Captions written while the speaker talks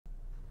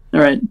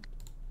Alright.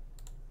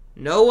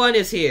 No one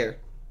is here.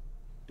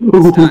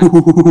 It's time.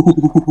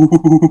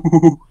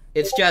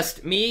 It's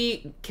just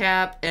me,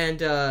 Cap, and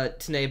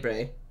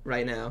Tenebrae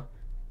right now.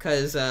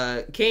 Because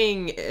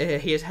King,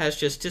 he has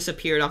just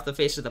disappeared off the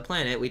face of the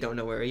planet. We don't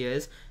know where he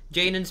is.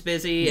 Jaden's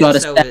busy, and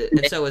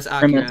so is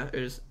Akira.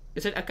 Is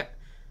it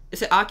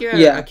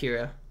Akira or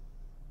Akira?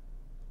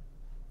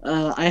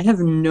 I have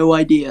no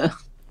idea.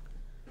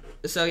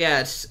 So yeah,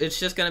 it's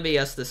just gonna be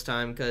us this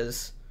time,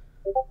 because...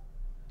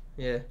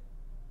 Yeah.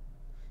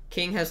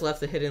 King has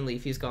left the Hidden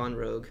Leaf. He's gone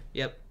rogue.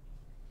 Yep.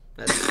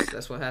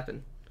 That's what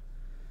happened.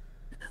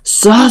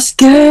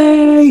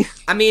 Sasuke!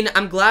 I mean,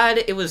 I'm glad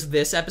it was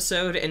this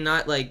episode and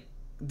not, like,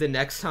 the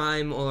next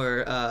time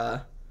or,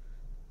 an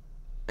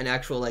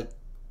actual, like,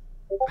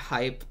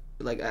 hype,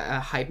 like, a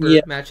hyper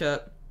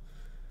matchup.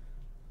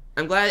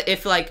 I'm glad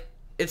if, like,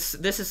 if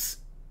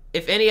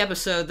any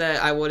episode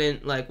that I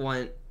wouldn't, like,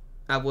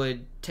 I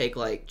would take,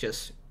 like,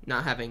 just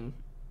not having,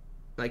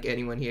 like,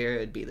 anyone here,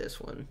 it'd be this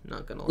one.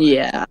 Not gonna lie.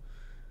 Yeah.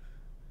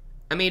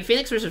 I mean,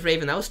 Phoenix versus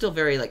Raven, that was still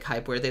very, like,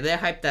 hype-worthy. They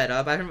hyped that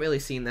up. I haven't really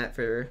seen that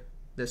for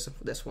this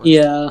one.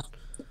 Yeah.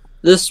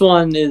 This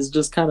one is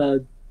just kind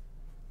of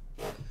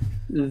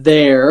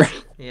there.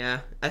 Yeah.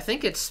 I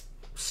think it's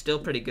still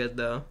pretty good,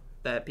 though,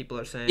 that people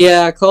are saying.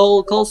 Yeah,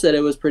 Cole said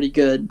it was pretty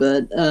good,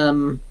 but,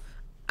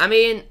 I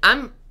mean,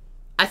 I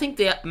think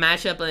the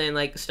matchup and,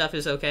 like, stuff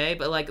is okay,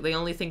 but, like, the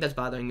only thing that's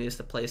bothering me is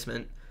the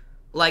placement.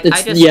 Like,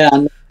 I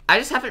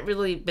just haven't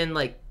really been,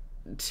 like,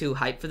 too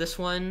hyped for this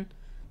one.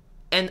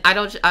 And I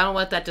don't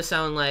want that to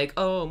sound like,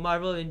 oh,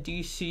 Marvel and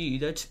DC,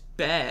 that's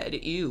bad.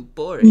 Ew,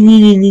 boring.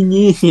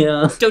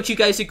 Yeah. Don't you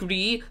guys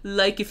agree?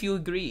 Like if you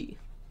agree.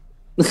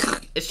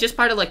 It's just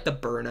part of, like, the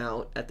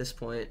burnout at this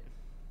point.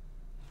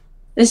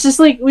 It's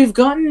just like we've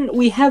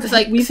had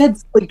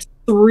like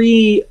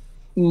 3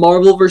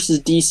 Marvel versus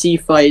DC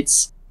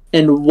fights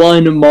and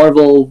 1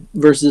 Marvel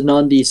versus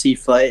non-DC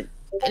fight.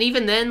 And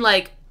even then,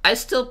 like, I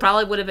still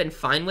probably would have been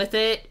fine with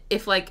it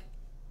if, like,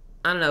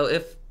 I don't know,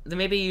 if they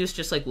maybe use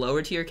just, like,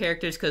 lower tier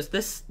characters, because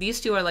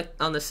these two are, like,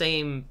 on the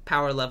same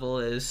power level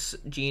as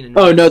Jean and...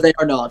 Oh, no, they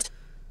are not.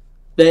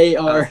 They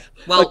are...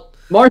 well... Like,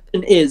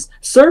 Martian is.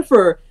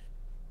 Surfer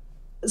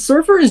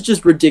is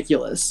just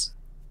ridiculous.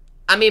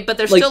 I mean, but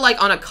they're still,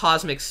 like, on a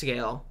cosmic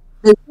scale.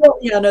 They're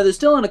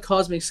still on a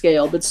cosmic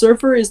scale, but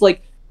Surfer is,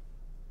 like...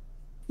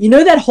 You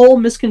know that whole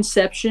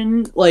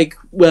misconception, like,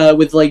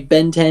 with, like,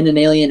 Ben 10 and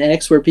Alien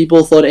X, where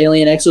people thought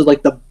Alien X was,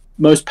 like, the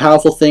most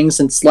powerful thing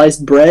since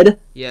sliced bread?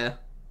 Yeah.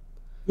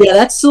 Yeah,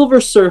 that's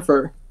Silver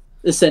Surfer,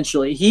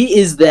 essentially. He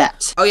is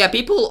that. Oh yeah,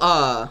 people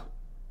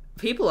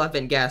have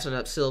been gassing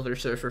up Silver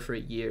Surfer for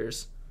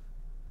years.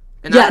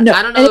 And I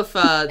don't know if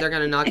they're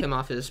gonna knock him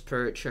off his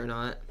perch or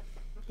not.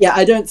 Yeah,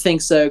 I don't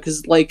think so,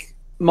 because, like,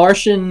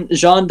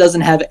 Jean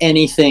doesn't have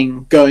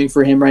anything going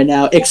for him right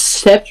now,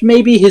 except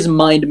maybe his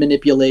mind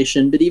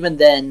manipulation, but even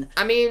then...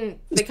 I mean...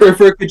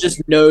 Surfer could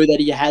just know that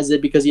he has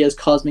it because he has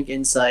cosmic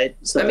insight,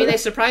 so... I mean, they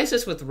surprised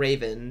us with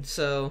Raven,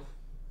 so...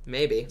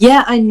 Maybe.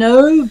 Yeah, I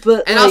know,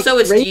 but... And also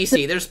it's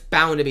DC, there's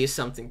bound to be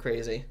something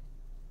crazy.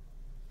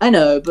 I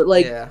know, but,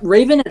 like,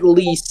 Raven at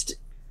least...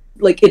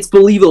 Like, it's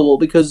believable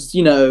because,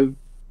 you know...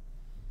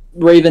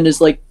 Raven is,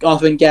 like,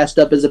 often gassed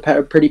up as a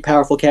pretty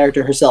powerful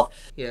character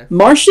herself. Yeah.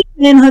 Martian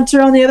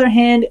Manhunter, on the other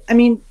hand, I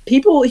mean,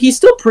 he's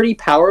still pretty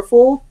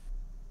powerful,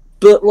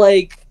 but,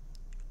 like,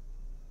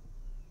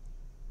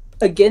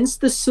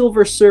 against the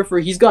Silver Surfer,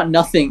 he's got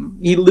nothing.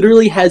 He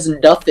literally has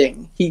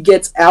nothing. He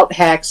gets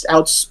out-hacked,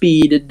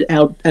 outspeeded,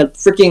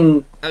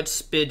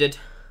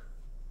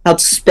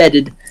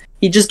 outspedded.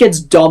 He just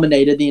gets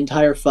dominated the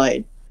entire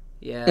fight.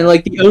 Yeah. And,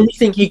 like, the only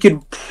thing he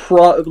could,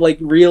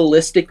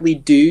 realistically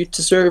do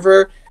to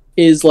Surfer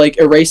is, like,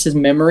 erase his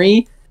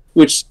memory,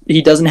 which he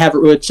doesn't have,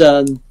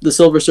 the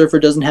Silver Surfer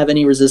doesn't have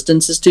any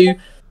resistances to.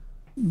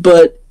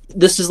 But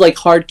this is, like,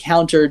 hard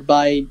countered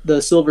by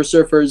the Silver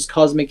Surfer's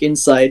cosmic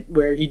insight,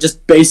 where he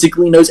just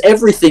basically knows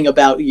everything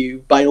about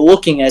you by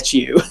looking at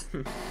you.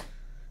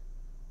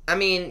 I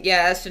mean,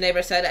 yeah, as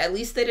Tenebrae said, at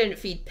least they didn't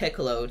feed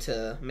Piccolo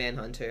to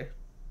Manhunter.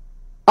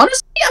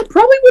 Honestly, I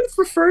probably would have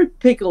preferred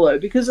Piccolo,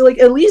 because, like,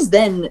 at least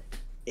then...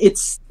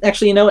 It's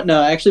actually, you know what?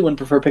 No, I actually wouldn't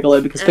prefer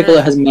Piccolo because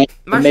Piccolo has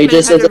Martian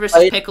mages Manhunter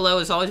versus Piccolo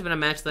has always been a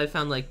match that I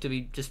found, like, to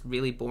be just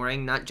really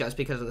boring, not just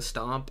because of the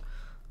stomp.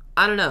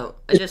 I don't know.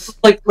 I just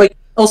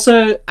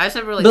also I just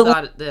never really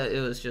thought that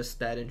it was just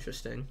that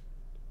interesting.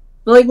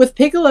 Like with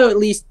Piccolo, at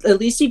least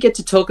you get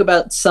to talk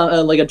about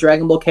some like a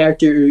Dragon Ball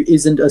character who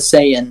isn't a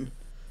Saiyan,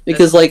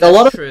 because like a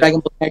lot of Dragon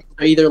Ball characters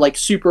are either like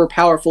super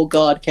powerful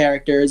god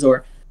characters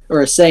or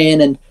a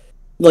Saiyan, and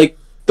like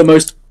the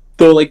most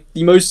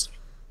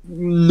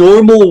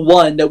normal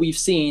one that we've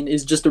seen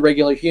is just a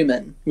regular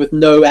human with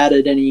no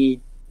added any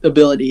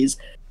abilities.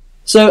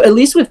 So at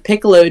least with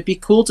Piccolo, it'd be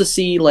cool to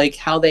see like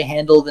how they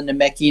handle the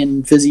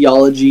Namekian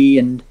physiology,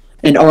 and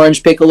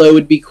Orange Piccolo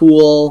would be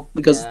cool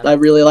because I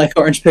really like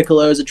Orange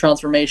Piccolo as a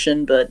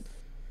transformation. But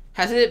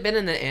hasn't it been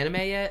in the anime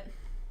yet?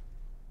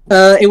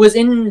 It was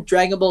in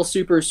Dragon Ball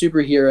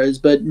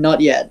Superheroes, but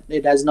not yet.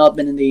 It has not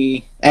been in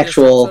the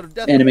actual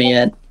anime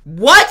yet.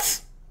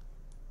 What?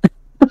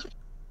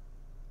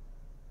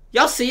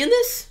 seeing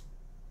this?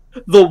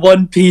 The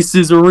One Piece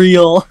is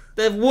real.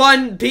 The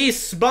One Piece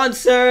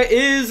sponsor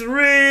is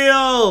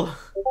real.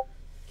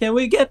 Can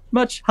we get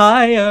much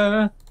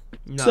higher?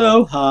 No.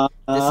 So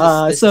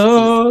high, This is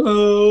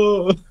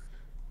so.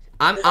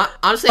 I'm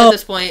honestly at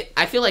this point,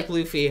 I feel like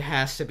Luffy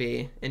has to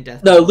be in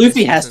Death No, Note this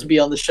Luffy has season. to be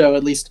on the show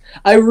at least.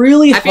 I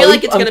really. I feel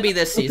like it's I'm gonna be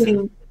this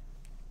season.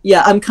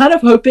 Yeah, I'm kind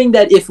of hoping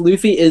that if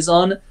Luffy is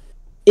on,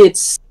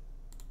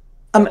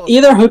 I'm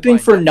either hoping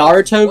for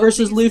Naruto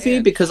versus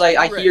Luffy because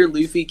I hear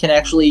Luffy can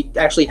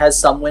actually has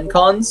some win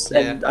cons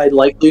and I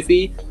like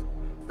Luffy.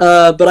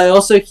 But I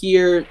also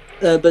hear,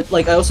 I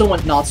also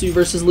want Natsu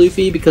versus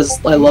Luffy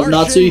because I love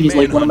Natsu. He's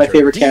like one of my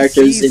favorite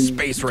characters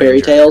in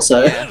Fairy Tail.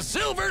 So.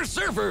 Silver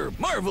Surfer,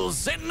 Marvel's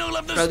Sentinel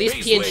of the Bro, these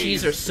Spaceways.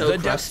 PNGs are so The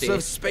depths crusty.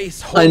 of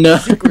space I hold know.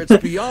 secrets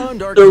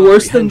beyond our They're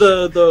worse than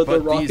comprehension. the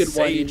But Rocket these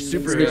one. sage in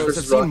superheroes Smash have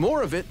vs. seen Rock.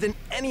 more of it than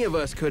any of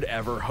us could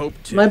ever hope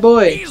to. My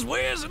boy. He's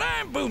Wiz and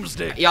I'm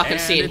Boomstick. Y'all can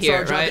see it it's here,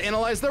 our job right? to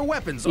analyze their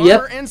weapons,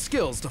 Yep. armor, and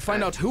skills to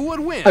find out who would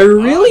win. I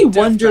really on Death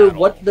wonder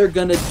Battle. what they're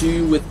gonna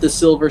do with the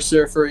Silver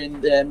Surfer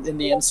in the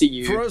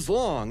MCU. For as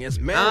long as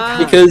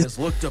mankind Because- has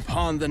looked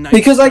upon the night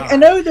Because sky, I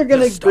know they're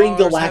gonna the bring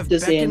stars have Galactus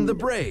beckoned in the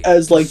brave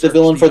as to like the search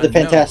villain for the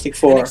unknown Fantastic and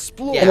Four.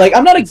 explore And like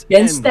I'm not its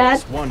against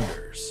that, endless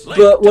wonders.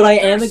 but what I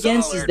am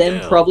against is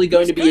them probably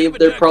going to be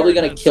they're probably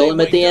going to kill him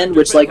at the end,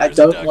 which like I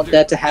don't want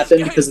that to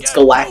happen because it's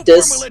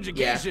Galactus.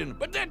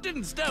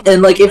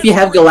 And like if you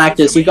have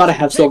Galactus, you got to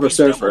have Silver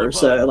Surfer.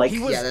 So like He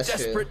was Yeah, that's true,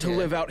 desperate to yeah.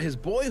 live out his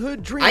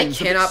boyhood dreams. I of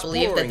cannot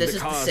believe that exploring this the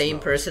is the same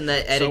cosmos. person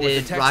that So with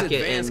edited the tech's Rocket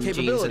advanced and Gene's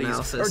capabilities,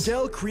 analysis.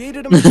 Ardell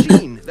created a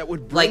machine that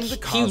would bring Like, the he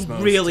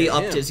cosmos really to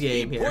upped him. his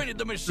game here.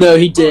 No,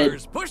 he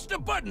did. Pushed a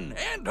button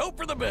and hope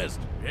for the best,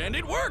 and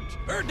it worked.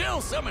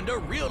 Ardell summoned a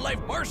real-life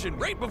Martian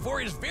right before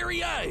his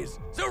very eyes.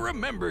 So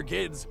remember,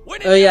 kids.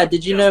 When Oh yeah,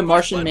 did you know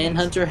Martian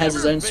Manhunter has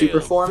his own super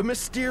The form?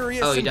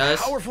 mysterious Oh, he and does?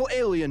 powerful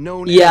alien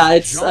known Yeah,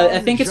 as it's I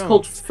think it's John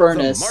called Jones,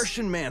 Furnace. the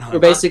Martian Manhunter, Where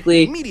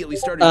basically, immediately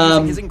started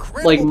using his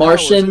incredible like powers in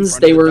Martians,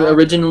 front they of the were doctor,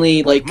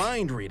 originally like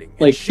mind reading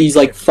and these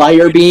like shapeshifting.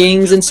 fire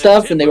beings and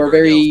stuff, and they were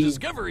very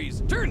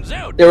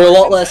they were a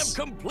lot less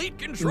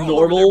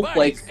normal,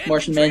 like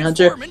Martian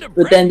Manhunter.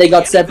 But then they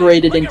got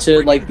separated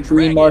into like the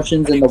Green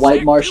Martians and the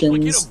White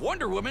Martians.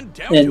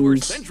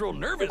 And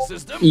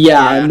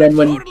yeah, and then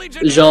when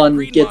Jean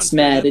gets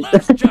mad,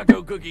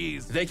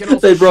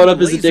 they brought up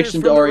his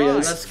addiction to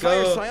Oreos. Let's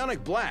Fire go.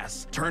 psionic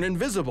blasts, turn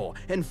invisible,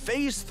 and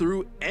phase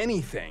through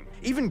anything.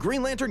 Even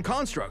Green Lantern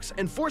constructs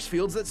and force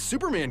fields that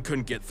Superman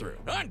couldn't get through.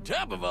 On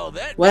top of all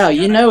that, Wow,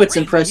 you know it's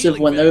impressive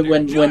when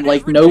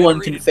like no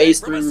one can phase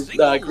through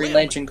Green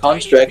Lantern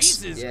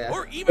constructs, Yeah.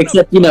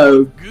 except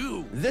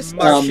this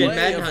Martian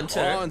display of Manhunter.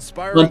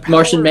 awe-inspiring like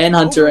Martian power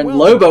Manhunter and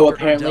overwhelmed Lobo Dr.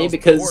 apparently Ardell's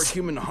because poor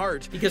human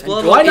heart Because and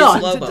Lobo Why is not?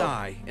 to Lobo.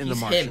 die in the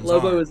He's Martian's him.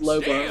 Lobo arms. is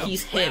Lobo.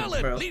 He's him,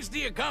 bro.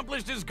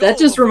 That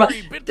just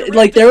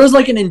like there was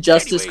like an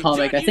Injustice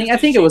comic. I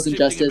think it was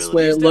Injustice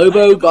where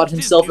Lobo got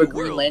himself a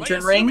Green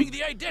Lantern ring,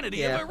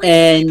 Yeah.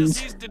 and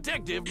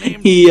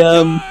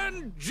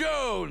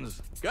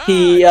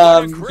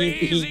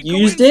he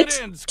used it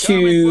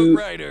to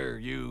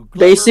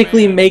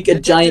basically make a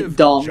giant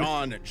dong.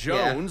 John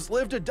Jones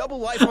lived a double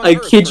life on I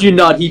Earth kid for you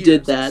not, many he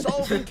did years, that.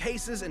 solving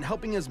cases and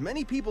helping as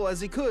many people as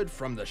he could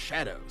from the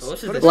shadows.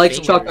 What's his But name? his Likes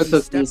fingers, chocolate he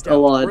cookies stepped a out,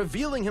 lot.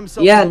 revealing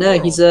himself Yeah, to the no,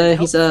 world he's and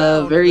he's helped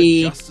found very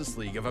the Justice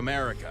League of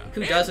America.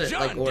 Who doesn't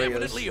like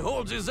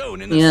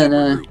Oreos? Yeah,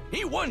 no.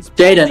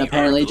 Jaden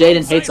apparently.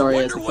 Jaden hates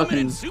Oreos.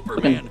 Fucking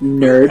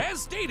nerd.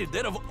 Has stated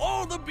that of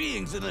all the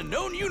beings in the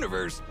known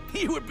universe,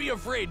 he would be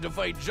afraid to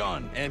fight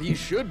John. And he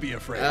should be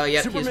afraid. Oh, yeah,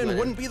 he's Superman winning.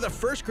 wouldn't be the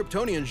first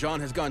Kryptonian John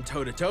has gone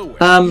toe-to-toe with.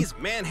 He's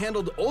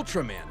manhandled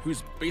Ultraman,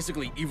 who's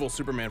basically evil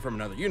Superman from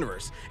another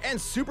universe, and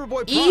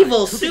Superboy Prime,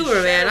 Evil who can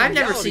Superman? shatter I've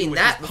never reality seen with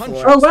that his before.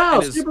 punches, Oh wow,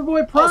 and is Superboy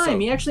also Prime.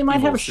 He actually might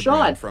evil have a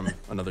Superman shot. from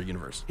another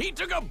universe. He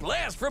took a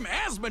blast from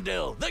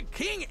Asmodel, the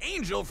king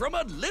angel from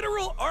a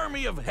literal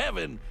army of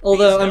heaven.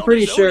 Although I'm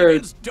pretty sure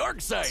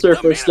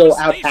Surfer still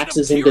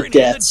out-taxes him to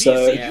death,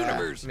 so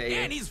Yeah, maybe.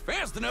 And he's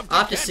fast enough I'll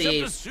have to catch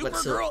see up to what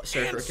Supergirl Surfer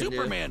and can do.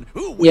 Superman,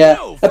 who we yeah.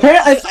 know from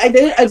Apparently,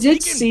 the I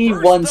did see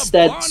once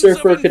that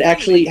Surfer could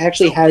actually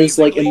has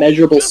like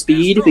immeasurable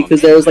speed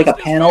because there was like a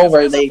panel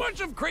where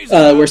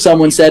where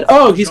someone said,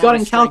 "Oh, he's got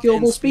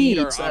incalculable speed."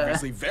 Are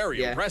obviously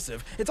very Yeah.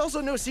 impressive. It's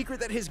also no secret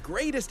that his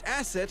greatest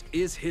asset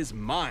is his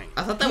mind.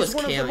 I thought that He's was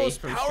one of the Cammy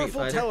most from Street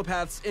powerful Fighter.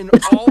 telepaths in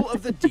all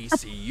of the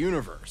DC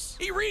universe.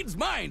 He reads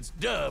minds,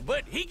 duh,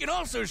 but he can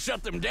also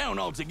shut them down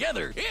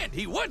altogether. And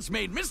he once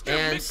made Mr.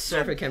 And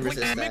Surfer can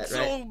resist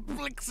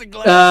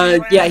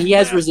that, Yeah, he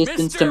has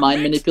resistance to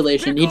mind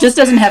manipulation. He just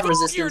doesn't have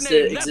resistance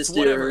to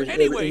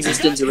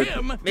resistance Mansion's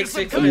him, Makes it's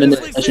it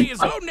phonetically good. say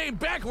his own name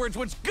backwards,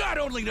 which God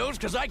only knows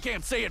because I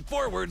can't say it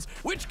forwards,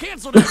 which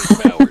canceled out his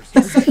powers.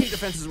 His psychic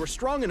defenses were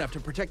strong enough to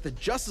protect the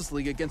Justice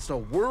League against a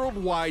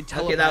worldwide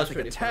telepathic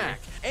attack.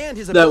 And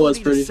his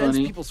ability to sense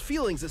people's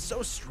feelings is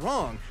so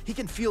strong, he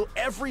can feel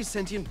every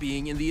sentient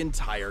being in the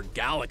entire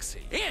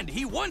galaxy. And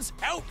he once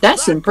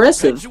That's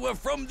impressive. Perpetua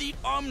from the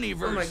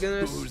Omniverse. Oh my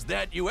goodness. Who's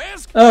that, you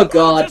ask? Oh,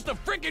 God. Just the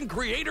freaking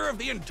creator of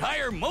the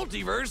entire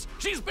multiverse.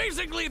 She's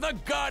basically the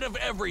god of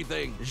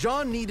everything.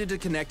 Jean needed to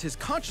connect his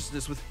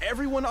consciousness with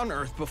everyone on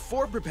Earth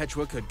before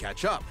Perpetua could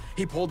catch up.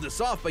 He pulled this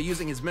off by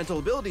using his mental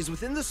abilities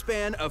within the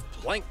span of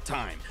Planck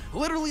time.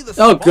 Literally the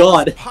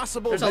smallest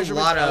possible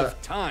measurement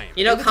of time.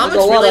 You know, comics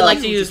really like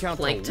to use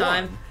Planck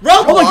time.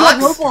 Roblox! Oh my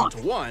God,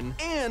 Roblox! One,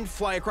 and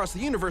fly across the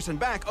universe and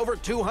back over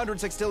 200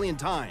 sextillion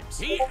times.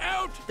 He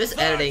out. This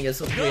editing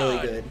is really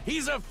good.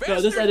 He's a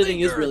faster this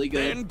editing is really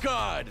good. than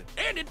God.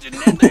 And it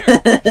didn't end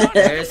there.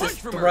 There's this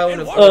throne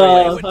of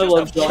I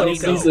love John.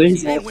 He's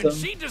and when awesome.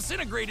 she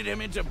disintegrated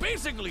him into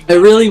basically I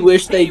really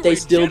wish they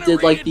still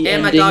did like the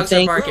And my ending dogs are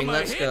thing. barking.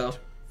 Let's go.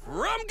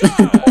 From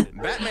God.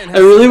 I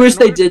really wish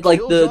they did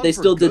like they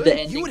still did the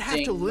ending You would have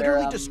thing to where,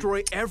 literally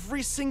destroy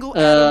every single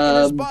atom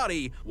in his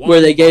body. where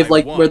they gave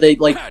like where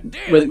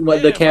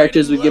the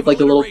characters would give like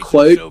a little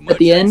quote at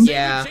the end.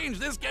 Yeah.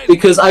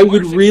 Because I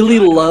would really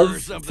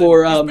love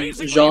for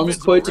Jean's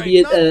quote to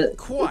be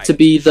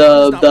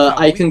the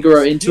I can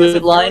grow into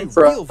it line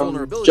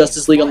from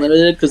Justice League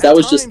Unlimited, because that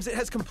was just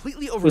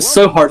was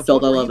so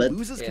heartfelt. I love it.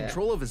 Loses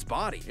control of his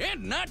body.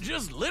 And not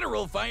just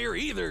literal fire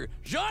either.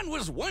 Jean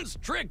was once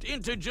tricked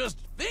into just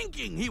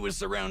thinking he was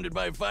surrounded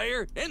by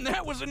fire, and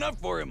that was enough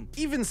for him.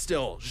 Even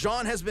still,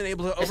 Jean has been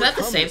able to overcome Is that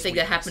the same this thing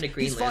that weakness. happened to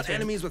Green He's Lantern? fought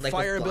enemies with Like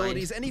fire with blind?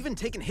 abilities and even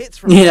taken hits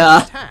from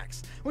Yeah.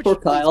 attacks, which Poor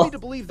leads Kyle. me to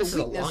believe the This is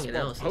a weakness, long while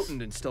analysis.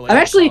 potent and still I'm able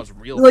to actually cause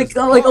real like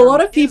physical a lot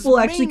harm, of people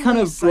is actually kind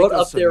mainly of brought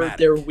up their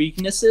psychosomatic.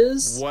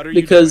 weaknesses What are you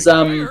because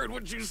doing? I heard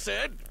what you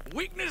said.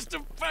 Weakness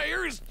to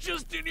fire is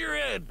just in your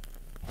head.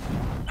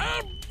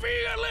 I'll be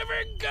a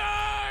living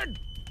god.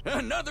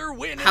 Another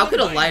win. How in could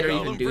the a mind lighter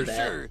column even do for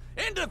that? sure.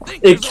 And to think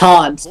it there's a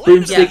can't. whole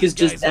Broomstick planet is of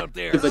just guys out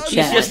there. of a He's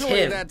chat. just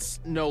him. That's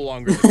no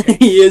longer the case.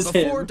 He is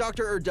Before him.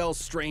 Dr. Erdell's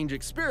strange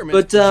experiment,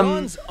 But,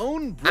 Jean's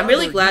own I'm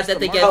really brother glad used that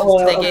the they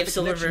Martian gave connection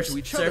Silver to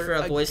each Surfer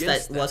other a voice that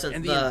against them, wasn't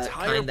and the entire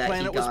kind that he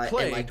planet was got in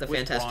plagued like the with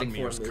Fantastic Four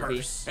Bronmir's movie.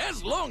 curse.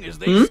 As long as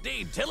they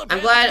stayed I'm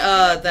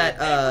glad that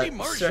every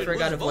Martian Surfer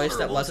got a was voice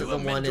that vulnerable wasn't to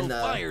the a one in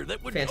mental fire the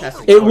that would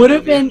Fantastic It Four would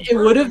have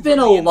movie. been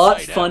a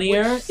lot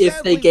funnier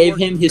if they gave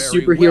him his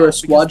superhero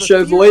squad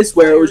show voice,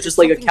 where it was just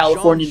like a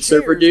Californian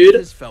surfer dude.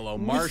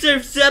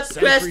 Surfs up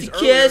across the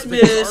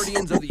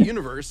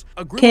cosmos.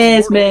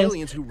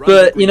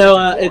 But you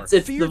know, it's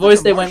the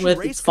voice they went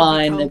with. It's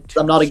fine.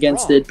 I'm not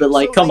against it. But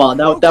like, come on,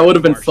 that would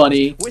have been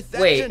funny.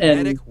 Wait,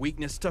 and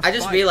I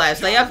just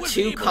realized they have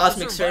two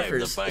cosmic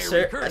surfers,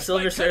 a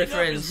Silver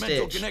Surfer and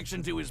Stitch.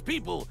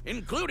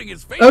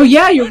 Oh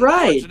yeah, you're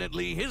right.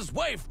 Unfortunately, his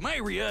wife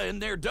Myria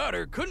and their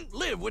daughter couldn't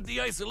live with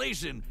the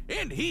isolation,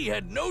 and he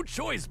had no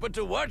choice but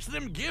to watch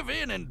them give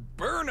in and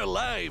burn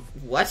alive.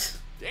 What?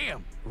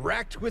 Damn.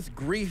 Racked with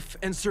grief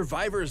and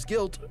survivor's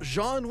guilt,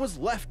 Jean was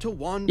left to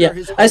wander Yeah,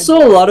 his I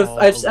saw a lot of. all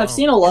I've alone.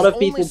 seen a lot of His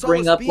people only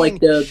bring solace up like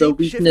being the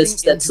weakness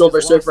shape-shifting that into Silver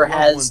his Surfer lost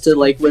loved has ones to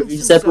like when convince he's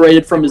himself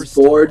separated they from were his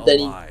still board, that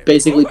he's alive.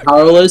 basically Oh my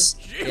powerless.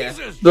 Yeah.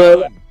 Jesus, But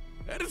John.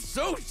 That is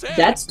so sad.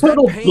 that's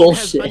total That pain has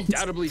bullshit.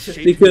 undoubtedly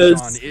shaped Because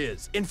who John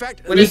is. In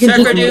fact, When He a can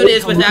surfer just dude make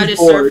is a without his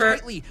board.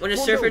 surfer, when a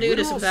surfer dude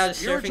is without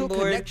his surfing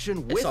board,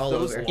 it's all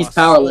over. He's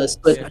powerless.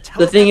 But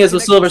the thing is,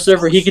 with Silver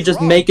Surfer, he could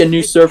just make a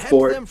new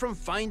surfboard. Them from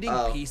finding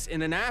Oh. peace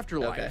in an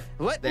afterlife. Okay.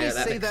 Let me Yeah,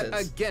 that say makes that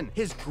sense. again.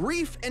 His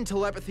grief and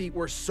telepathy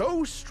were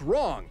so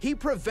strong, he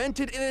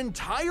prevented an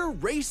entire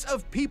race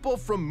of people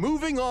from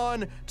moving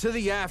on to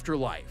the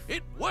afterlife.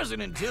 It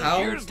wasn't until How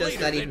years does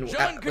later that even-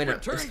 John could wait, no,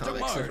 return it's to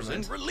comics, never Mars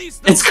mind. and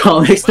release It's the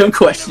comics, world don't by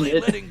question finally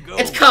it. letting go.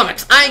 It's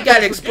comics. I ain't gotta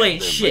Forget explain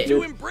them, shit. but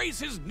to embrace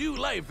his new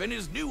life and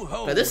his new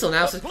home. But this'll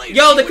announce A it. place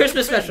Yo, he the would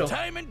Christmas defend special.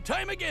 Time and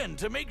time again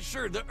to make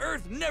sure the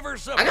Earth never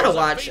suffers I gotta a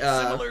watch fate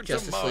similar to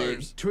Justice Mars.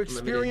 League To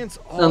experience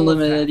all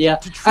Unlimited, of that, yeah.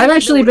 to truly I've know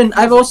actually what been. it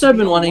I've feels also to be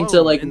been wanting to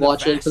alone like in the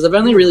watch it vast because I've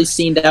only really universe.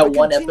 seen that But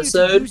one continue to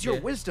episode. use your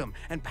wisdom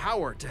and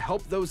power to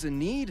help those in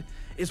need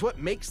is what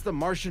makes the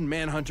Martian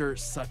Manhunter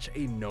such a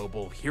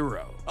noble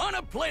hero. On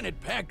a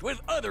planet packed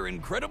with other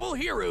incredible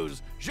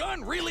heroes,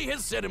 Jean really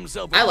has set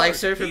himself I apart. like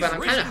Surfer, He's but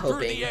I'm kinda risen through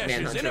hoping the ashes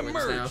Manhunter and wins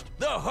now. emerged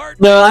the heart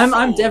No, and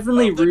I'm soul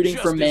definitely of the rooting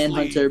for Justice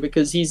Manhunter League.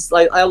 because he's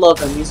like I love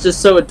him. He's just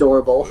so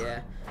adorable. Yeah.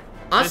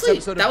 This Honestly,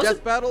 episode that of was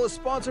Death Battle is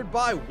sponsored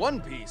by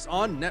One Piece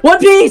on Netflix. One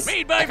Piece.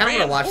 Made by kinda wanna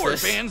fans watch for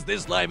this. fans,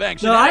 this live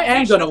action No, I am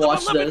adaptation gonna of the watch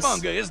beloved this.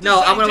 manga is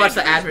No, I'm gonna designed watch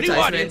the to introduce new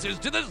advertisement. audiences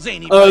to the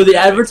zany Oh, the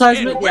franchise.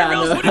 advertisement? And where Yeah,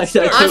 else no, would it I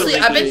start Honestly,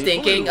 than I've been Blue,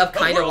 thinking of a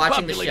kinda world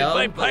watching the populated show,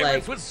 by but,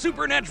 pirates like- with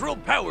supernatural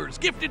powers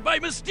gifted by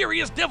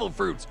mysterious devil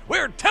fruits,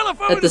 where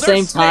telephones At the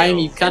same are time,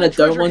 snails. you kind of And the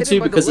don't want treasure to hidden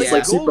by because the it's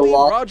like lake super Goldie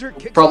long. Roger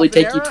kicks Probably off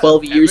an take you era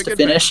 12 of years to epic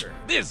finish. adventure.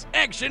 This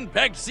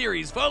action-packed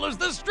series follows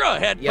the Straw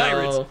Hat Yo.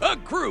 Pirates, a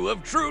crew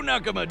of true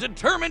Nakama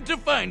determined to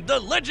find the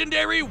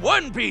legendary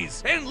One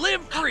Piece and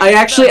live free.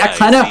 I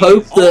kind of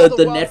hope the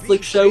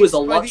Netflix show is a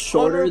lot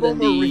shorter than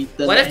the.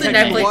 What if the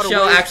Netflix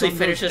show actually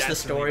finishes the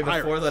story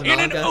before the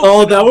manga?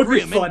 Oh, that would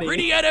be funny.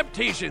 Pretty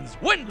adaptations.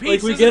 One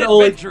Piece we get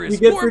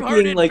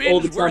freaking like all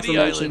the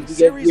transformations. We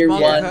get year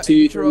 1,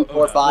 2, 3,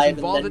 4, 5,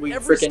 and then we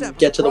freaking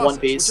get to the One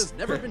Piece. Which has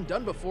never been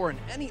done before in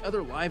any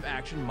other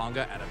live-action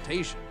manga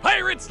adaptation.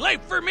 Pirates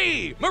Life for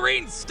me.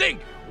 Marines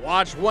stink.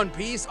 Watch One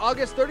Piece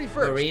August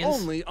 31st,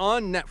 only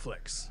on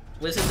Netflix.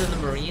 Wizards and the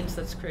Marines?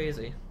 That's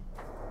crazy.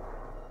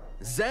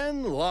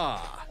 Zen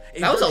La.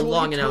 That was a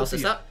long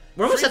analysis.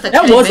 We're almost at the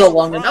That 10 was a minute,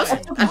 long That was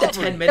analysis. at the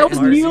 10-minute That was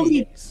mark.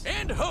 nearly.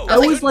 That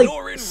was like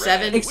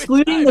 7.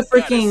 Excluding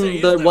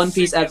the One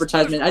Piece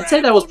advertisement, I'd say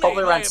that was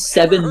probably around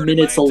 7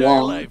 minutes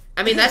long.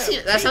 I mean, that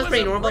sounds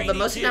pretty normal, but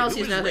most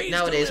analyses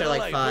nowadays are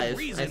like 5,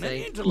 I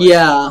think.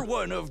 Yeah.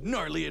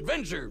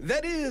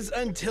 That is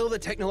until the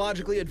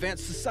technologically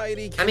advanced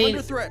society came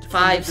under threat.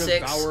 5,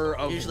 6,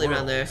 usually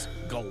around there.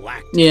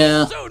 Galactus.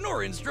 Yeah. So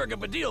Norin struck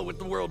up a deal with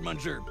the World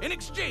Muncher. In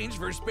exchange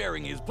for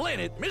sparing his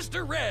planet,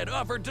 Mr. Red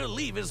offered to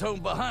leave his home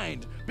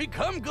behind,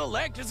 become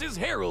Galactus's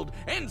herald,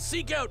 and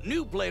seek out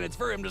new planets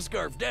for him to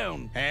scarf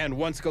down. And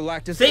once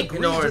Galactus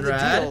agreed to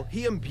the deal,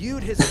 he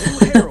imbued his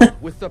new herald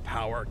with the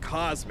power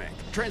cosmic,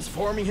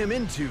 transforming him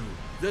into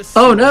the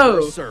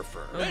Silver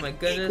Surfer. Oh my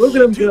goodness. Look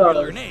at him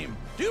go. Name.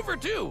 2 for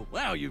 2.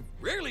 Wow, you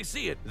rarely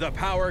see it. The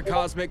power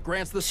cosmic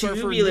grants the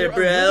surfer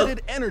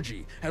unlimited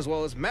energy, as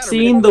well as matter.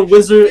 Seeing the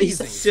wizard, he's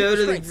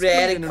totally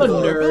radical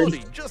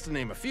nerd. Just to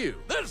name a few.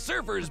 The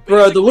surfer's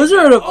bro, the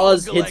Wizard of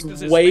Oz hits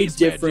way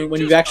different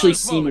when you've actually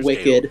seen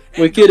Wicked.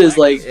 Wicked is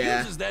like,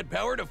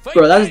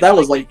 bro, that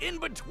was like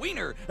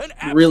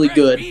really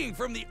good,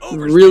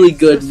 really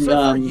good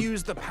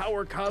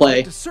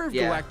play.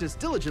 Yeah.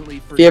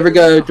 If you ever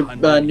go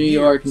to New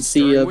York and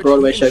see a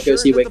Broadway show, go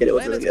see Wicked. It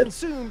was really good.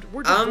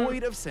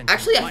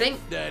 Actually, I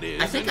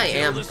think I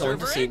am going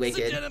to see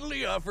Wicked.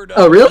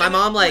 Oh, really? My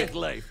mom, like,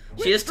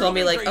 she just told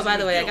me, like, oh, by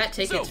the way, I got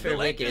tickets for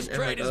Wicked.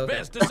 And I'm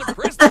like,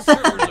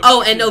 okay.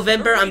 Oh, in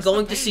November, I'm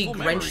going to see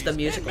Grinch the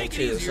musical,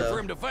 too,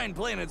 so.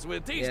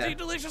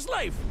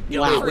 Yeah.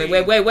 Wow. Wait.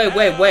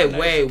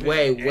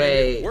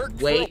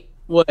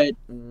 What?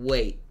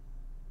 Wait.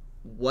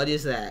 What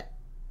is that?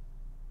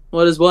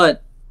 What is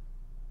what?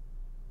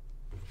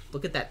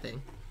 Look at that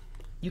thing.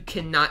 You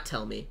cannot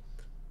tell me.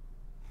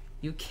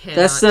 You cannot.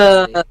 That's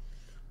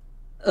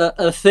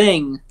a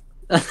thing.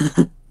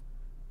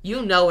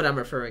 You know what I'm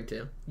referring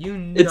to. You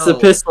know. It's a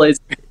piss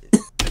laser.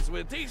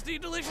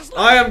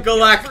 I am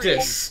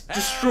Galactus,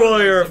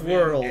 destroyer of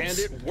worlds. And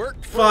it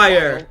worked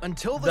Fire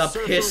until the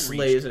piss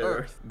laser.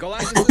 Earth.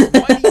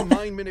 Galactus' mighty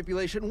mind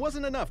manipulation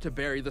wasn't enough to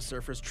bury the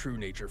surfer's true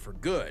nature for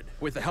good.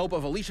 With the help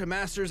of Alicia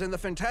Masters and the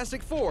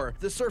Fantastic Four,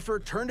 the surfer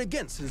turned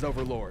against his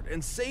overlord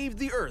and saved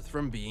the Earth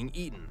from being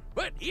eaten.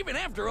 But even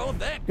after all of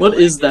that, what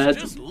is that?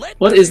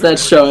 What is that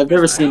show? I've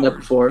never seen that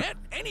before.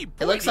 It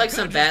looks like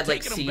some bad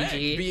like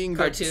CG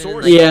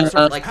cartoon,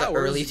 like the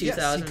early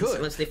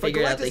 2000s. Once they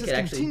figured out they could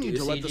actually do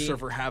CG. The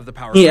surfer have the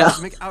power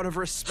out of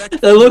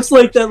respect. That looks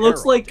like the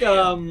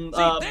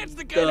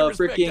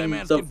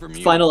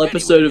final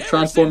episode of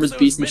Transformers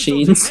Beast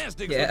Machines.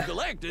 Yeah.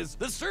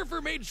 The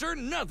surfer made sure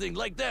nothing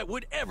like that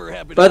would ever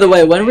happen. By the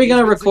way, when are we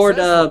gonna record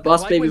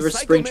Boss Baby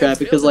vs Springtrap?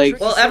 Because like,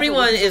 well,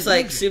 everyone is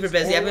like super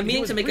busy. I've been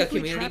meaning to make a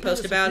community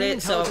post about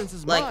it, so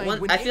like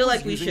I feel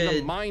like we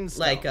should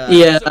like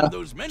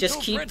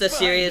just keep the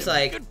series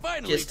like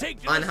just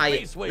on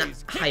hiatus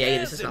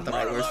is not the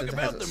right word since it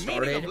hasn't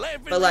started,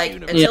 but like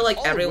until like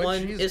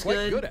everyone is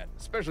good.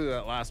 Especially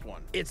that last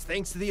one. It's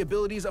thanks to the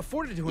abilities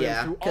afforded to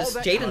him through all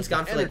that. Jaden's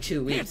gone for like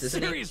 2 weeks,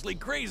 isn't he? Seriously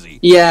crazy.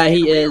 Yeah,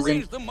 he is.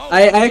 And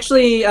I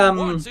actually I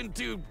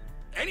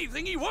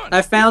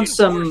found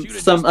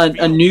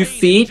a new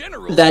feat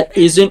that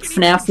isn't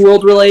FNAF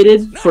World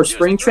related for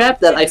Springtrap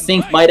that I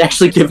think might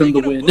actually give him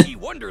the win.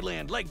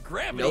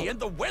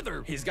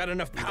 He's got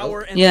enough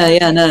power.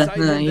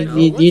 No,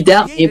 you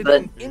doubt me,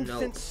 but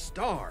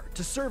star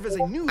to serve as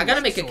a new I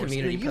gotta make a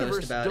community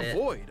post about it.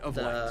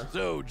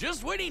 So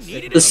just when he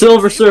needed the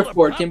Silver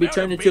Surfboard can be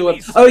turned into a.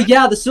 Oh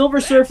yeah, the Silver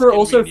Surfer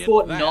also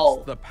fought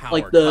Null,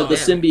 like the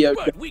symbiote.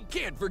 But we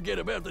can't forget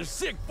about the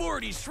sick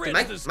 40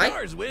 shreds the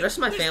stars with. The rest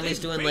of my family's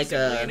doing like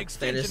a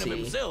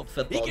fantasy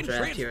football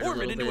draft here in a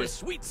little bit. Into a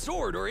sweet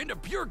sword or into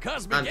pure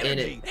cosmic I'm in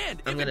energy. it.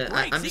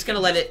 I'm just gonna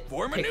let it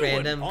pick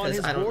random because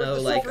I don't know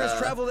like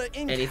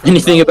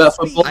anything about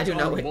football. I do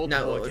not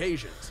know.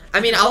 I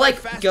mean, I'll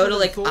like go to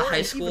like a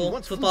high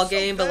school football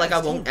game, but like I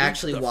won't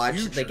actually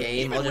watch the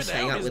game. I'll just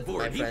hang out with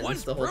my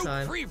friends the whole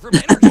time.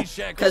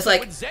 Because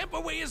like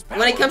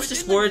when it comes to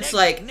sports,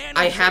 like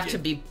I have to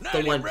be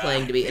the one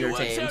playing to be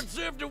entertained.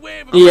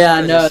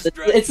 Yeah, no,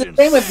 it's the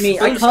same with me.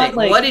 I can't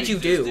like. What did you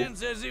do?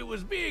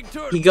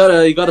 You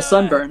got a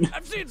sunburn.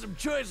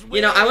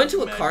 You know, I went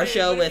to a car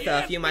show with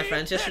a few of my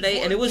friends yesterday,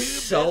 and it was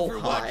so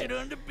hot.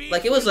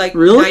 Like it was like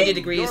 90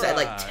 degrees at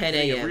like 10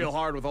 a.m.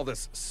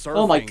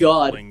 Oh my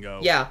god.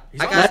 Yeah,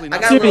 I got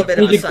a little bit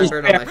of a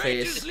sunburn on my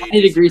face.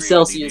 20 degrees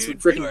Celsius would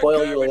freaking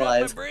boil you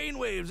alive. My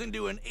brainwaves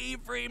into an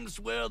A-frame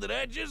swell that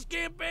I just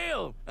can't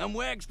bail. I'm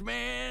waxed,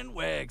 man,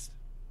 waxed.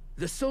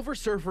 The Silver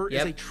Surfer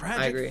is a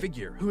tragic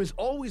figure who is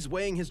always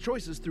weighing his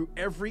choices through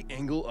every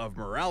angle of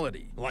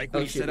morality. Like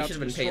when he set out to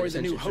destroy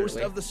the new host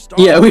of the Star.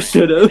 Yeah, we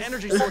should have.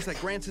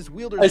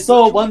 I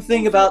saw one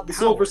thing about the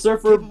Silver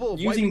Surfer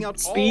using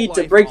speed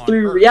to break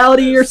through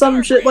reality or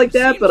some shit like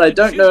that, but I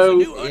don't know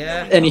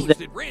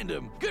anything.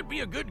 Could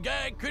be a good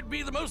guy, could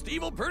be the most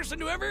evil person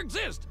to ever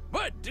exist.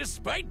 But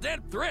despite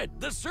that threat,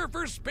 the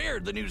Surfer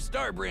spared the new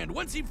Star brand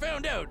once he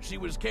found out she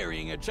was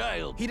carrying a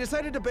child. He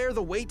decided to bear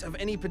the weight of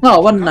any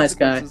potential what a nice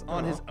guy.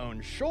 On his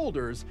own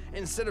shoulders,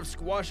 instead of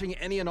squashing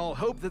any and all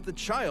hope that the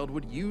child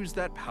would use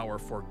that power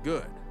for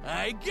good.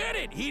 I get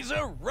it. He's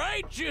a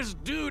righteous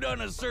dude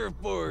on a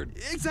surfboard.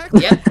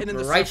 Exactly. Yep. And in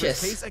the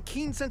righteous. Case, a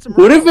keen sense of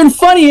would have been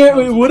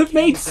funnier. It would have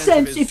made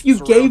sense if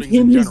you gave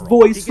him his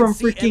voice from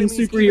freaking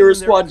Superhero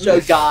Squad show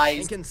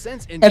guys. And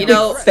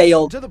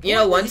failed. You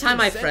know, one time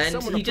my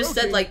friend, he just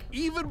said like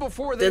even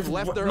before the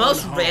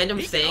most random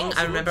thing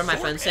I remember my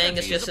friend saying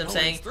is just him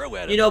saying,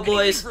 you know,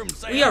 boys,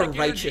 we are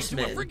righteous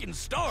men.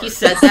 He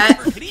said that.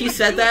 He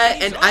said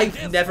that, and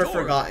I've never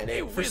forgotten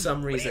it for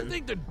some reason.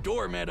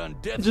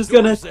 You're just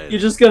gonna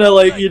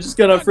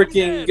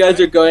freaking, you guys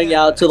are going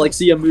out to like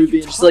see a movie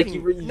and just like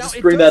you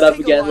just bring that up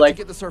again, like,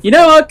 you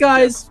know what,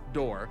 guys,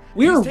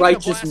 we're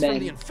righteous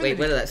men. Wait,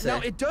 what did that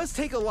say?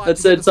 That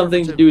said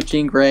something to do with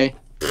Jean Grey.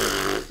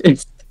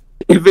 If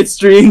it's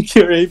Jean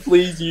Grey,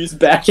 please use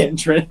back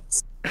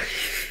entrance.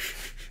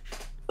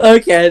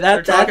 Okay,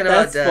 we're talking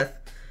about death.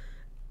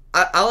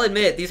 I'll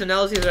admit, these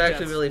analyses are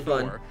actually really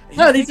fun.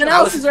 No, these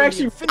analyses are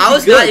actually pretty I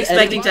was good, not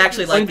expecting to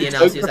actually like the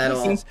analyses at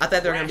all. I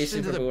thought they were going to be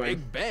super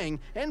boring.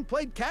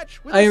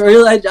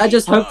 I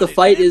just hope the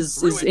fight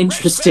is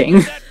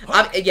interesting.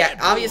 Yeah,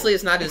 obviously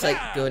it's not as like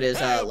good as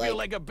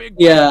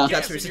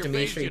Capsirus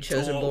Dimitri,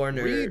 Chosenborn,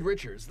 or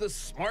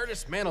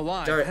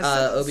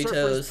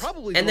Obito's.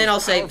 And then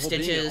I'll say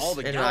Stitches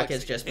and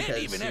Rockets just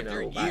because, you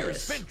know,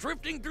 bias.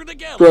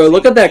 Bro,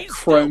 look at that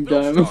chrome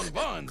dome.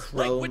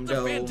 Chrome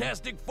dome.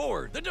 Fantastic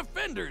Four, the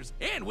Defenders,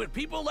 and with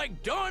people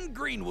like Dawn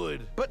Greenwood.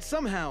 But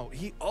somehow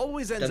he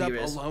always ends up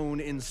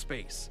alone in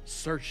space,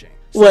 searching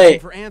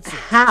for answers,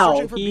 how?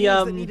 Searching for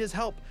beings that need his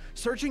help,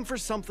 searching for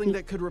something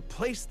that could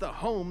replace the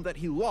home that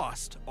he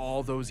lost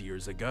all those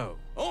years ago.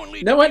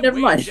 Only never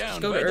mind.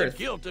 Down by the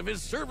guilt of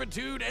his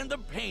servitude and the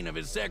pain of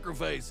his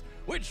sacrifice,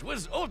 which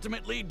was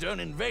ultimately done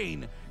in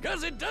vain,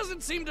 cause it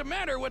doesn't seem to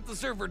matter what the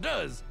Surfer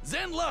does.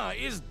 Zenn-La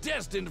is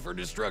destined for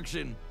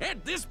destruction.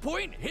 At this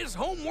point, his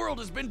home world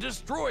has been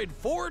destroyed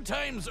 4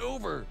 times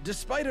over.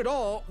 Despite it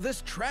all,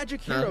 this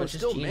tragic hero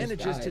still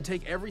manages to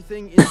take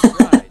everything in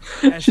stride.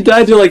 She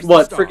died to like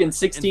what, freaking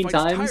 16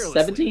 times?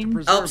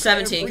 17? Oh,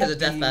 17 because of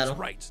death battle.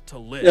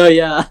 Oh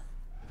yeah.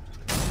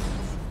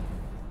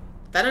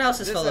 That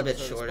analysis felt a bit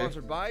shorter.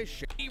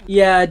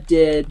 Yeah, it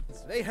did.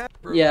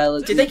 Yeah,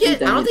 did they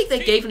get? I don't think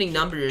they gave any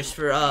numbers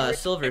for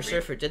Silver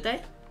Surfer, did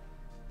they?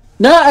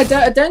 No, I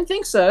don't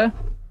think so.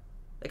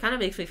 It kind of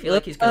makes me feel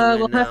like he's gonna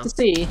win we'll have to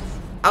see.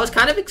 I was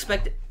kind of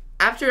expecting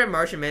after a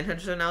Martian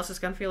Manhunter analysis,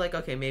 kind of feel like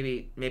okay,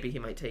 maybe he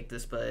might take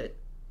this, but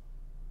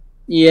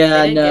yeah,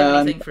 they didn't get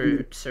anything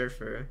for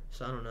Surfer,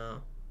 so I don't know.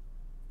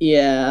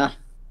 Yeah.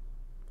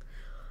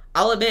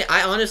 I'll admit,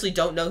 I honestly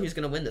don't know who's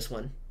gonna win this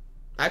one.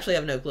 I actually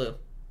have no clue.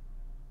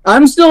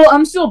 I'm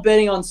still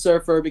betting on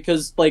Surfer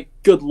because, like,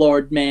 good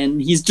lord, man,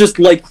 he's just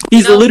like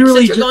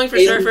literally. Since you're going for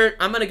Surfer,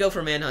 I'm gonna go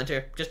for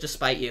Manhunter just to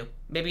spite you.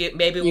 Maybe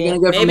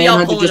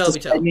I'll pull an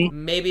Obito.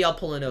 Maybe I'll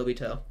pull an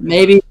Obito.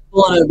 Maybe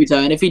pull an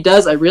Obito, and if he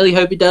does, I really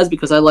hope he does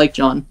because I like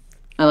John.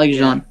 I like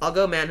Jean. I'll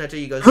go Manhunter.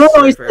 You go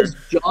Surfer.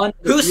 John.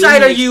 Whose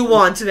side are you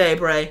on today,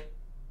 Bray?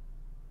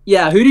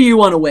 Yeah, who do you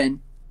want to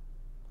win?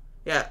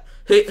 Yeah,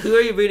 who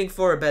are you rooting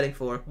for or betting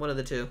for? One of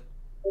the two.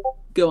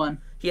 Go on.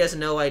 He has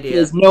no idea. He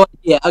has no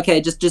idea. Okay,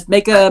 just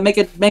make a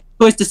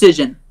choice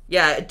decision.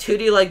 Yeah, who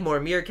do you like more,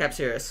 me or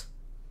Capsirus?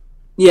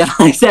 Yeah,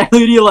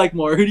 exactly. Who do you like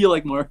more?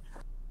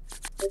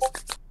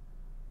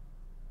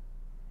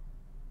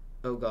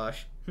 Oh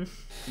gosh,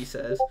 he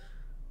says.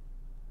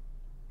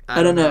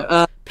 I don't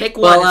know. Pick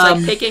one. It's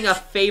like picking a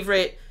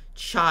favorite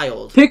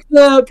child. Pick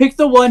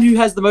the one who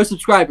has the most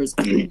subscribers.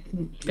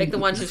 Pick the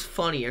one who's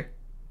funnier.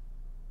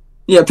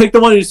 Yeah, pick the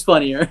one who's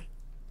funnier.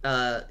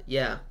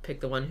 Yeah,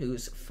 pick the one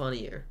who's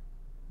funnier.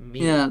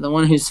 Me. Yeah, the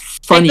one who's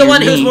funnier. Pick the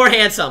one who's more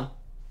handsome.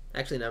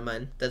 Actually, never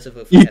mind. That's a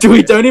vote for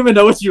we don't even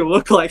know what you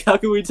look like. How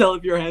can we tell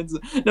if you're handsome?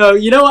 No,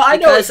 you know what? I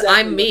know because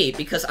I'm me.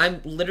 Because I'm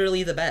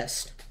literally the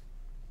best.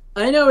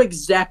 I know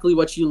exactly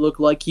what you look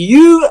like.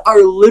 You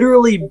are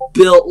literally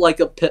built like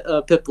a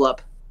Piplup.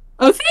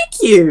 Oh,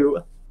 thank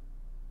you.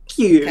 Thank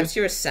you.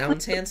 Capsirus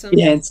sounds handsome.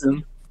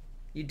 Handsome.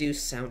 You do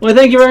sound. Well,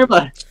 thank you very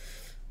much.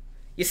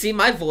 You see,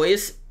 my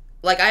voice,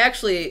 like, I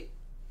actually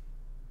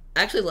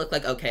look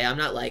like okay. I'm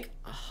not like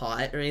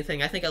hot or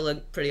anything. I think I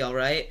look pretty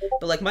alright.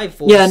 But like my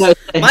voice,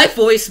 my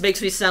voice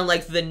makes me sound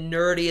like the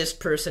nerdiest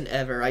person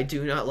ever. I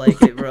do not like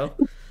it, bro.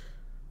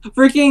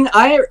 Freaking,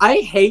 I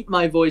hate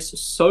my voice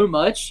so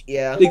much.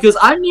 Yeah. Because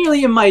I'm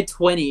nearly in my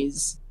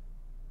 20s.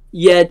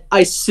 yet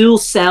I still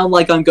sound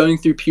like I'm going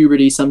through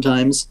puberty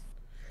sometimes.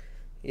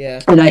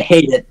 Yeah. And I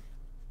hate it.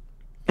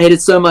 I hate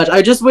it so much.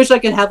 I just wish I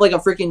could have like a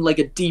freaking like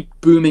a deep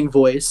booming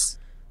voice.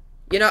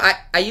 You know,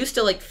 I used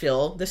to like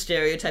fill the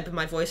stereotype of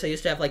my voice. I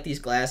used to have like these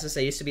glasses.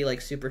 I used to be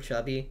like super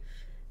chubby.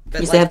 But, I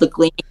used to have the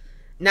gleam.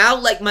 Now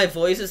like my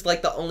voice is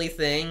like the only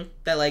thing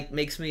that like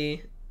makes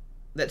me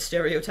that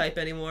stereotype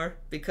anymore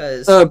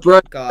because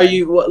bro, God. are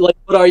you what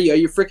are you? Are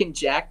you freaking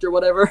jacked or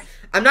whatever?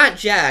 I'm not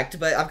jacked,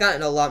 but I've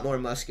gotten a lot more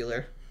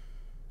muscular.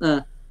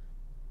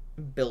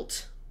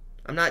 Built.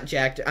 I'm not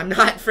jacked. I'm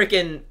not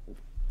freaking.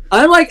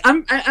 I'm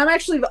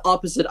actually the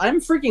opposite. I'm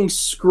freaking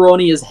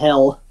scrawny as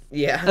hell.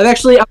 Yeah.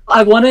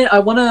 I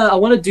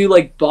wanna do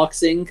like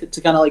boxing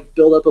to kind of like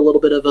build up a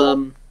little bit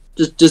of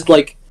just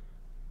like.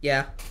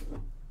 Yeah.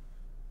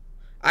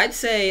 I'd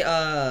say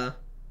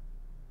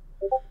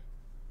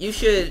you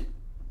should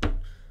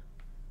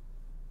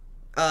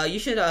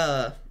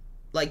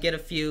like get a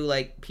few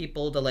like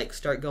people to like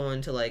start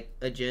going to like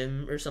a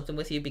gym or something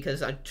with you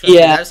because trust me,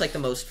 that's like the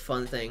most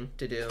fun thing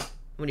to do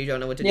when you don't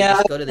know what to do.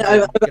 Just go to the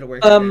gym, get a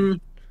workout.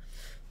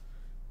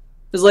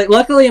 Because like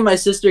luckily my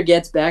sister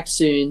gets back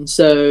soon,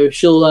 so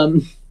she'll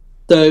and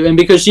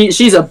because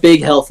she's a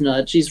big health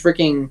nut, she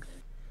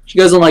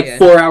goes on like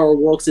 4-hour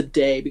walks a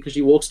day because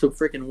she walks to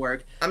freaking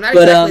work. I'm not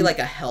exactly like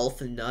a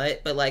health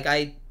nut, but like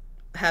I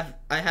have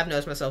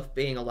noticed myself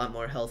being a lot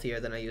more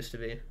healthier than I used to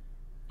be.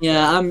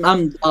 Yeah, I'm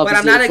but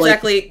I'm not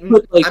exactly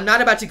like, I'm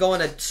not about to go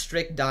on a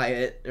strict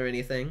diet or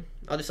anything.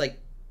 I'll just like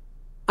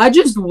I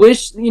just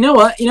wish you know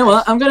what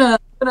I'm gonna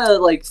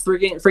like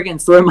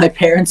freaking throw my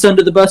parents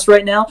under the bus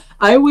right now.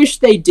 I wish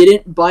they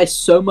didn't buy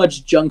so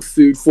much junk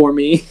food for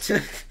me.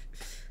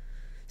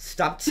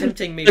 Stop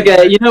tempting me.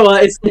 Okay, you know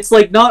what? It's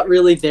like not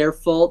really their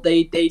fault.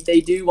 They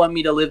do want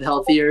me to live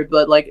healthier,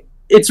 but like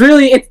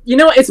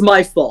it's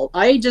my fault.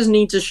 I just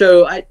need to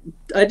show I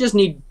just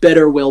need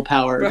better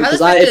willpower. Bro,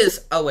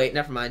 because oh wait,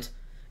 never mind.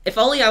 If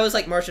only I was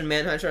like Martian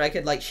Manhunter, I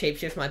could like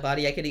shapeshift my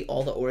body. I could eat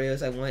all the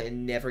Oreos I want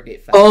and never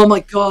get fat. Oh my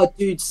god,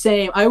 dude,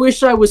 same. I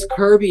wish I was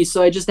Kirby,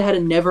 so I just had a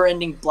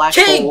never-ending black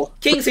hole.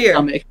 King's here.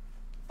 Stomach.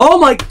 Oh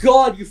my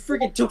god, you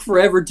freaking took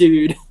forever,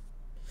 dude.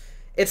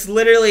 It's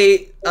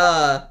literally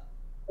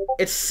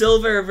it's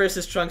Silver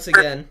versus Trunks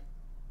again.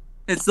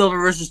 It's Silver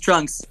versus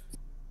Trunks.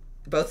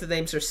 Both the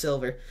names are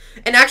Silver.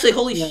 And actually,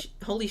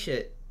 holy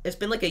shit, it's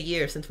been like a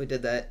year since we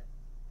did that.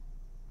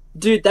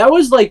 Dude, that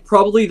was like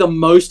probably the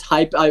most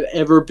hype I've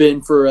ever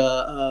been for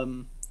a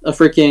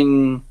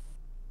freaking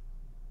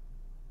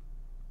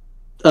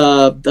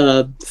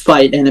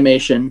fight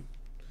animation.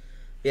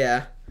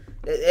 Yeah,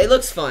 it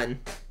looks fun.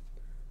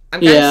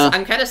 I'm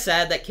kind of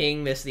sad that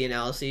King missed the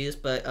analyses,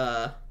 but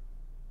I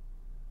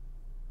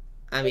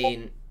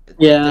mean,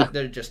 yeah,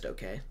 they're just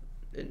okay.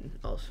 In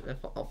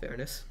all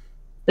fairness,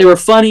 they were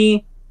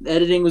funny. The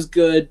editing was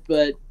good,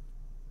 but.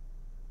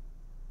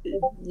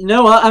 You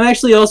know what? I'm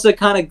actually also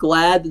kind of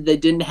glad that they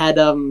didn't had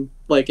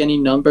like any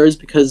numbers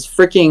because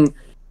freaking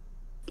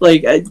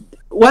like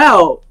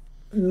wow,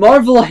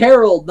 Marvel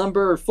Herald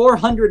number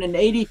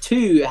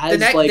 482 has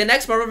the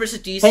next Marvel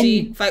vs.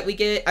 DC fight we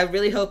get. I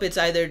really hope it's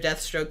either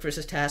Deathstroke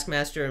versus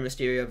Taskmaster or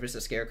Mysterio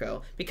versus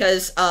Scarecrow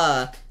because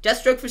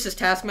Deathstroke versus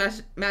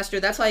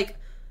Taskmaster, that's like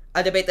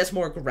a debate that's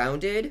more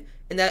grounded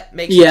and that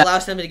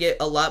allows them to get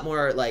a lot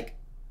more like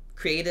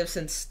creative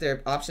since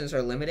their options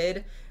are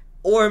limited.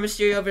 Or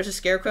Mysterio versus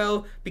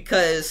Scarecrow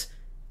because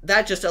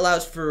that just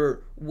allows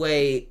for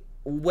way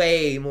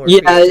more. Yeah,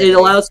 creativity. It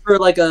allows for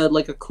like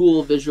a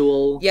cool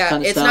visual. Yeah,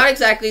 kind of it's stuff. not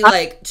exactly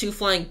like two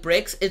flying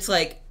bricks. It's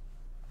like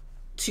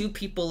two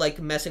people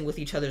like messing with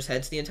each other's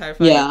heads the entire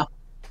fight. Yeah,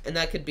 and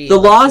that could be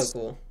so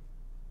cool.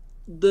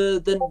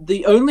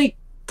 The only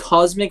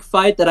cosmic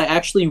fight that I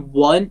actually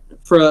want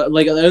for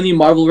like the only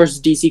Marvel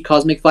versus DC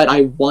cosmic fight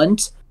I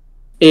want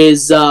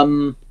is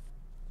Swamp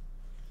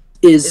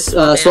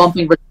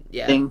Thing versus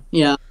Thing.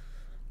 Yeah.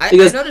 I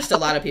noticed a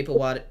lot of people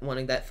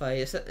wanting that fight.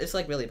 It's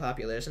like really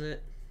popular, isn't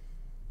it?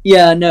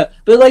 Yeah, no.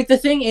 But like the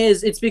thing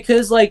is, it's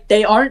because like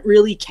they aren't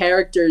really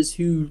characters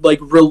who like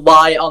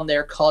rely on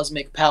their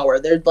cosmic power.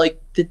 They're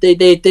like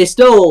they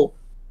still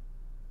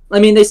I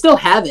mean, they still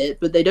have it,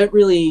 but they don't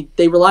really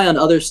they rely on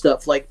other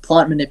stuff like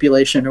plot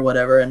manipulation or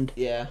whatever and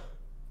yeah.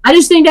 I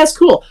just think that's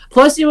cool.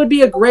 Plus it would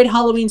be a great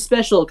Halloween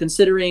special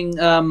considering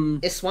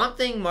is Swamp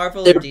Thing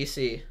Marvel or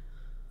DC?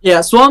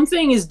 Yeah, Swamp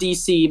Thing is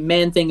DC,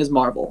 Man Thing is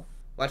Marvel.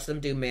 Watch them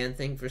do Man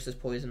Thing versus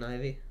Poison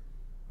Ivy.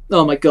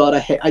 Oh my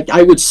god,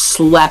 I would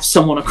slap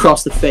someone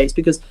across the face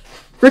because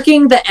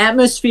freaking the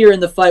atmosphere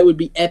in the fight would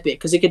be epic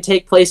because it could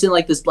take place in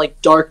like this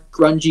like dark,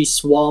 grungy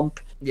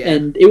swamp,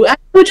 and it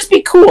would just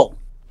be cool.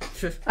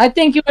 I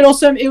think it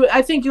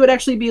would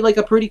actually be like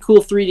a pretty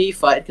cool 3D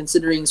fight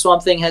considering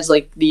Swamp Thing has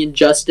like the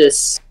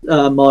Injustice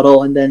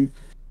model, and then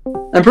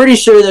I'm pretty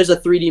sure there's a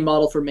 3D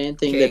model for Man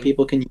Thing that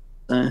people can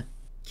use.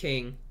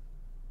 King.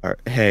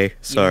 Hey,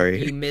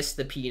 sorry. You missed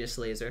the penis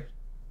laser.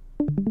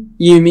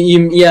 You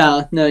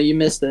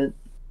missed it.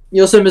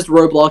 You also missed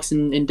Roblox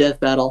in Death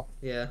Battle.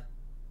 Yeah.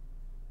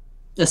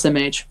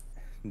 SMH.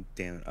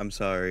 Damn it, I'm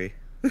sorry.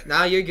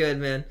 Nah, you're good,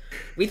 man.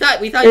 We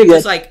thought you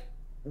just like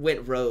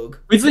went rogue.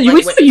 We thought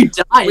you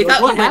died.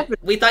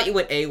 We thought you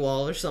went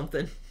AWOL or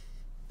something.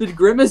 Did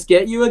Grimace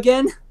get you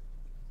again?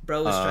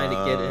 Bro was trying to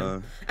get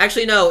him.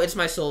 Actually, no, it's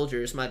my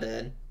soldiers. My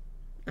bad.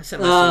 I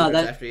sent my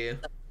soldiers after you.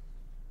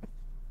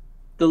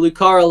 The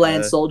Lucara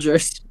Land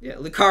soldiers. Yeah,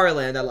 Lucara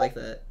Land. I like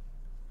that.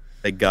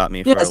 They got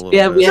me for a little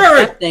bit. We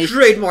have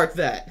trademark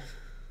that.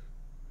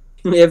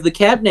 We have the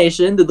Cap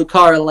Nation, the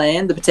Lucara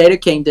Land, the Potato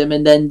Kingdom,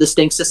 and then the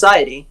Stink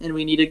Society. And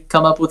we need to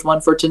come up with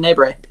one for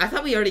Tenebrae. I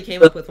thought we already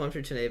came up with one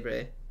for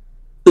Tenebrae.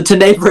 The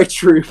Tenebrae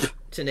Troop.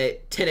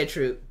 Tene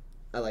Troop.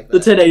 I like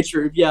that. The Tene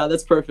Troop. Yeah,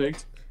 that's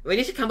perfect. We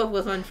need to come up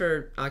with one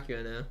for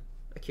Akira now.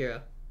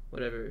 Akira.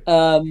 Whatever.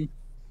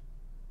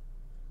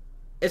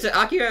 Is it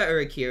Akira or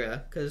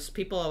Akira? Because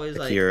people always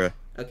Akira.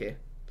 Okay.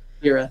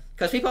 Akira.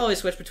 Because people always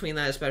switch between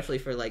that, especially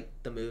for like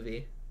the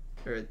movie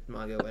or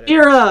manga,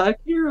 whatever.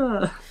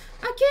 Akira.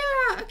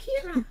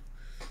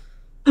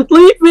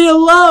 Leave me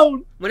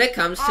alone. When it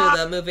comes to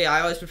the movie,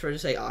 I always prefer to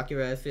say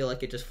Akira. I feel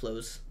like it just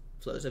flows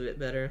a bit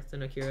better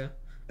than Akira.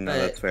 No,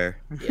 that's fair.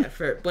 Yeah,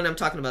 for when I'm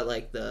talking about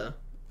like the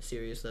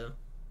series though,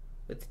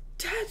 with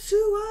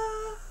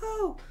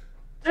Tetsuo.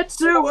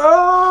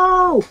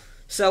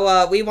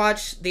 So we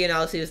watched the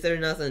analyses. They're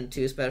nothing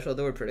too special.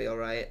 They were pretty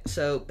alright.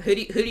 So who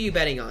do you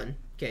betting on,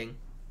 King?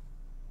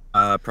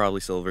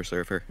 Probably Silver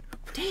Surfer.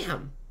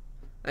 Damn.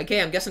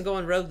 Okay, I'm guessing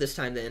going rogue this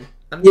time then.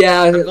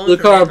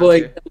 Lucara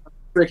boy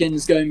freaking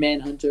is going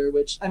Manhunter,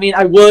 which I mean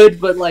I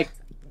would, but like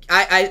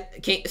I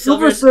can't.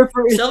 Silver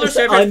Surfer is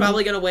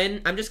probably gonna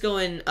win. I'm just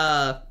going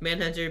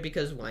Manhunter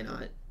because why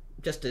not?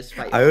 Just to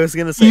fight. I was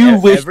gonna say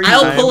I'll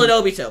pull an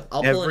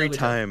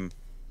Obito.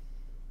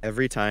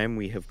 Every time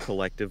we have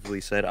collectively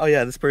said, "Oh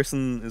yeah, this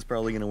person is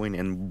probably gonna win,"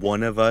 and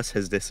one of us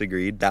has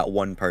disagreed, that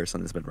one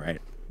person has been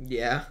right.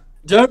 Yeah.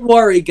 Don't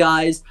worry,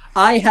 guys.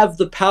 I have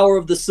the power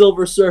of the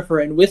Silver Surfer,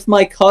 and with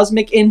my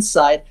cosmic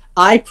insight,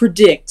 I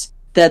predict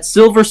that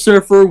Silver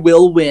Surfer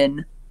will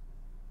win.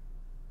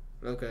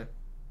 Okay.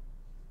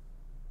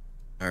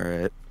 All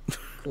right.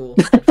 Cool.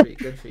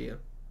 Good for you.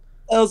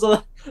 That was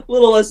a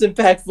little less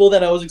impactful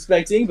than I was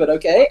expecting, but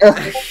okay. All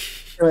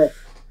right.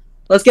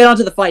 Let's get on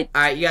to the fight.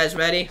 All right, you guys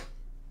ready?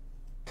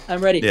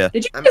 I'm ready. Yeah.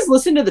 Did you guys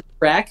listen to the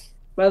track,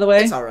 by the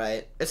way? It's all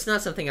right. It's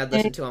not something I'd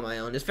listen to on my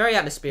own. It's very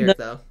atmospheric,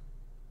 though.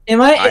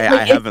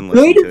 I haven't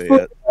listened to it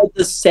yet.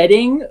 The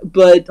setting,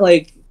 but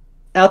like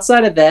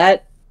outside of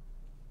that,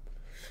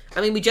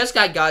 I mean, we just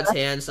got God's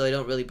Hand, so I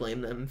don't really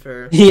blame them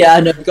for. Yeah,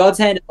 no, God's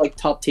Hand is like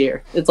top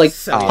tier. It's like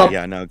top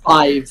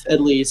 5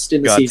 at least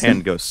in the season. God's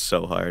Hand goes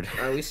so hard.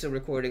 Are we still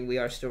recording? We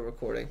are still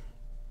recording.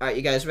 All right,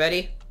 you guys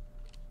ready?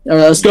 All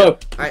right, let's go.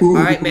 All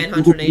right,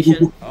 Manhunter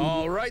Nation.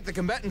 All right, the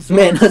combatants.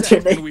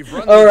 Manhunter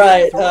Nation. All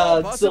right,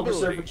 Silver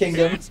Surfer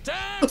Kingdom.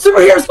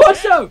 Superhero Squad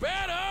Show.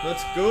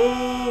 Let's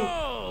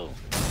go.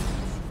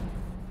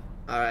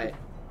 All right.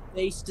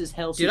 Based as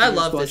hell. Dude, I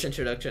love this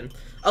introduction.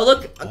 Oh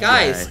look,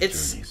 guys,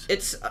 it's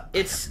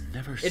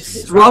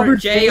Robert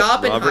J.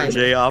 Oppenheimer. Robert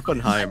J.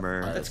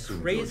 Oppenheimer. That's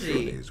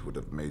crazy. Would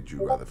have made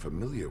you rather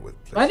familiar with.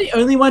 Am I the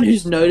only one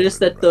who's noticed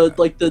that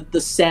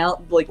the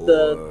sound, like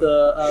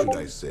should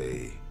I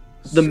say,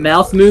 the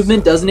mouth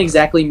movement doesn't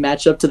exactly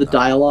match up to the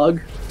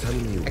dialogue?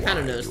 I kind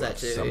of noticed that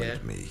too. Yeah.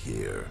 Me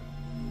here.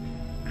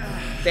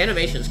 The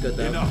animation's good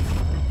though.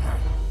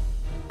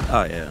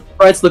 Oh yeah.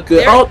 Sprites look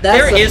good.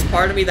 There is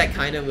part of me that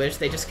kind of wish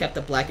they just kept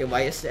the black and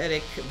white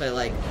aesthetic, but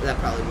like that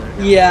probably wouldn't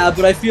have. Yeah,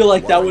 but I feel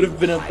like that would have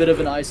been a bit of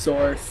an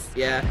eyesore.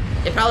 Yeah,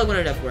 it probably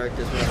wouldn't have worked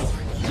as well.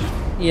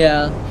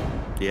 Yeah.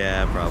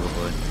 Yeah,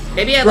 probably.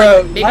 Maybe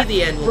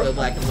the end will go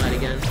black and white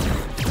again.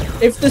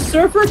 If the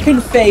Surfer can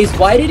phase,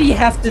 why did he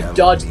have to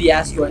dodge the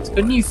asteroids?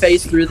 Couldn't he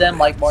phase through them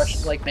like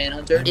Martian, like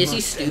Manhunter? Is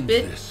he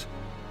stupid?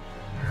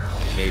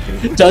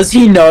 Maybe. Does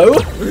he know?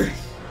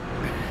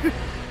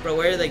 Bro,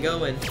 where are they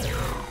going?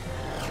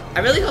 I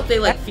really hope they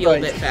like feel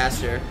a bit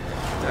faster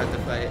throughout the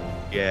fight.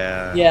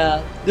 Yeah.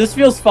 Yeah, this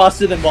feels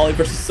faster than Wally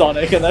vs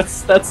Sonic, and that's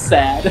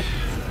sad.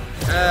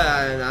 No,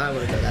 I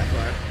wouldn't go that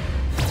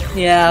far.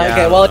 Yeah.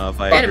 Okay. Well,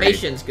 the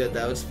animation's good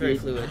though. It's very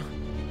fluid.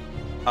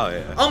 Oh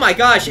yeah. Oh my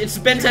gosh! It's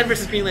Ben 10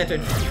 versus Green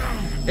Lantern.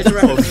 It's a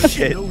reference. Oh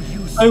shit.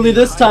 Only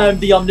this time,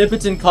 the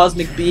omnipotent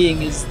cosmic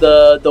being is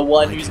the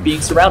one who's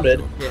being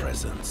surrounded. Yeah.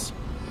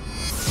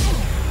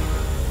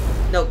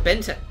 No,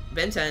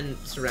 Ben 10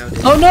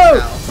 surrounded. Oh no!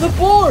 The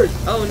board!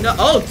 Oh no!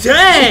 Oh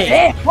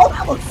dang!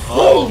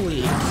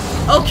 Holy!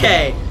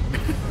 Okay.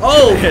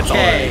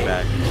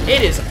 Okay.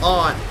 It is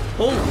on.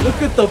 Holy!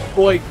 Look at the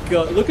boy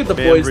go! Look at the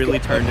boys. Really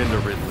turned into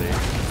Ridley.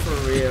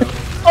 For real.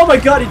 Oh my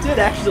god! He did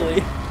actually.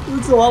 It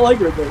looks a lot like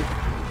Ridley.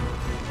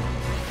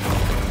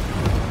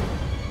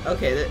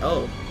 Okay.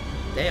 Oh,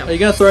 damn. Are you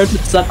gonna throw him to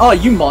the sun? Oh,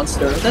 you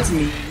monster! That's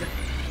mean.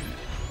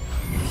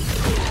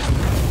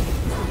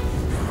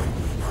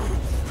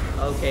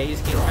 Okay,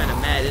 he's getting kind of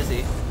mad, is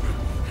he?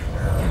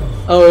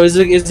 Oh, is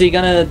he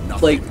gonna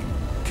like?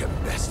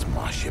 Best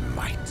Martian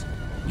might.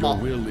 Your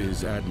will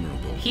is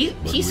admirable.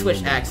 He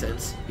switched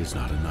accents. It's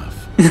not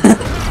enough.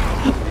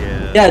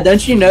 Yeah. Yeah,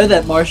 don't you know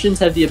that Martians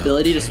have the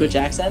ability to switch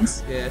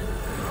accents? Yeah.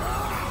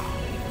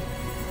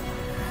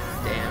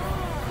 Damn.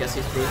 Guess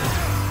he's proven.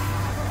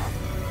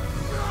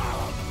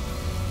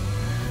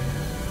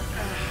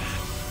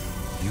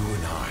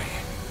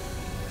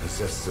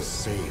 possess the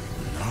same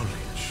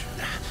knowledge.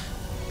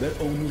 That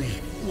only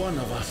one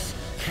of us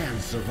can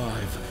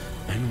survive,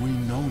 and we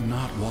know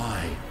not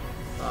why.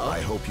 I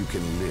hope you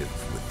can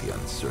live with the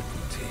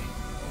uncertainty.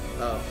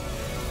 Oh.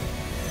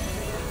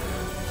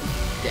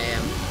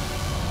 Damn.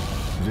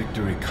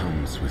 Victory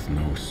comes with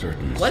no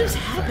certain What is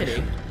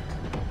satisfaction. happening?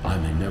 I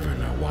may never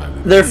know why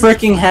we They're choose to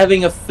freaking fight.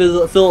 having a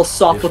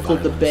philosophical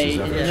If violence debate. is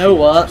And ever you know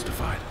what?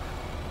 justified,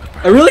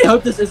 I really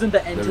hope this isn't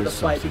the end there to the is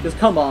fight, something because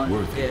come on.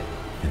 worthy Yeah.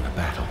 in the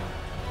battle.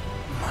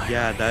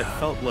 Yeah, that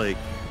felt like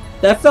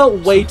That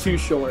felt way too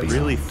short.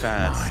 really Beyond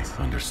fast.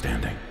 my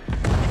understanding.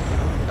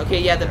 Okay,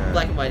 yeah, the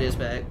black and white is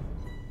back.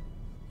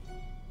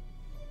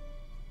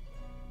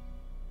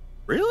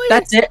 Really?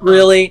 That's it,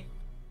 really?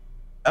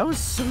 That was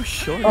so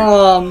short.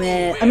 Oh,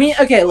 man. I mean,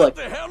 okay, look.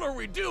 What the hell are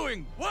we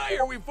doing? Why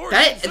are we forcing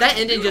That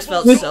ending just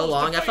felt so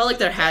long. I felt like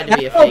there had to That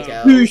be a felt fake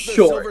out. too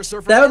short.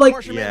 That would,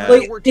 like, Yeah.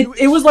 like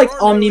it was like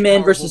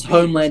Omni-Man versus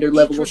Homelander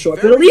level of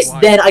short, but at least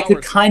then I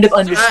could kind of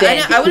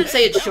understand. I wouldn't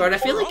say it's short. I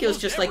feel like it was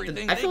just like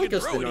I feel like it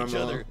was the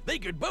normal They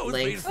could both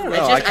length. face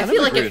I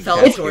feel like it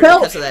felt It short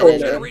felt because of that shorter.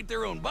 ending. generate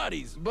their own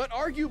bodies. But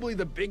arguably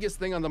the biggest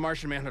thing on the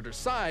Martian Manhunter's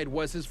side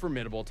was his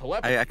formidable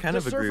telepathy. I kind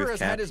of the agree Surfer with has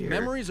had Cap his here.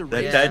 memories That-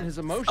 erased that and his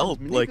emotions felt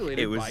like manipulated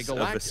it was by of a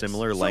Galactus.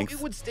 similar So length it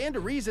would stand to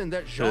reason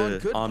that Jean to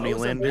could pose a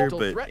Omnilander, mental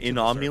but threat to in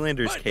the Surfer.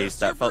 Omnilander's But case,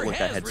 the that felt Surfer like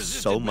that has had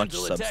resisted so much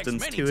mental attacks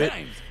substance many to it.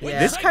 times. Yeah.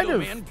 This kind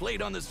of Psycho-Man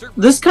played on the Surfer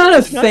This kind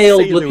of Not to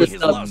failed say with there the was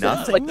substance.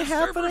 nothing Like, The Surfer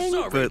happening,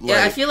 saw but it. Yeah,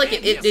 I like feel like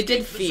And it he did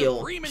escaped the feel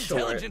Supreme short.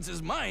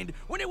 Intelligence's mind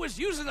when it was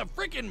using a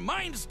freaking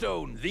Mind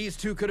Stone. These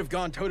two could have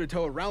gone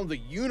toe-to-toe around the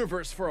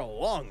universe for a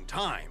long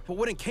time. But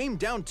when it came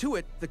down to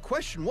it, the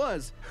question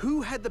was,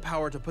 who had the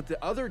power to put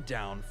the other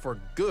down for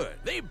good?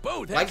 They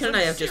both Why have couldn't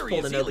some I have just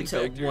pulled serious a healing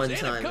Nobuto factors one and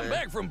time, have come man?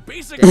 back from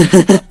basically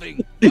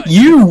nothing. But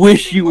You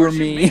wish defeating you were Martian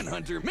me.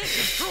 Manhunter meant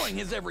destroying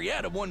his every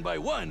atom one by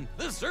one.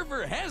 The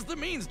Surfer has the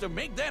means to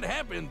make that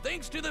happen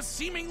thanks to the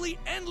seemingly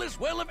endless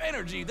well of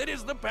energy that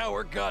is the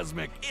power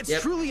cosmic. It's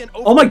Yep. truly an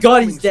Oh my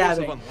God, he's overwhelming source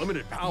dabbing. of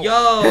unlimited power.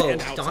 Yo,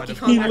 And outside Donkey of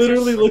Kong. He Galactus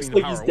literally looks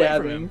stripping the like he's power away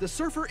from dabbing. him, the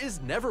Surfer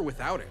is never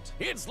without it.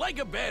 It's like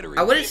a battery.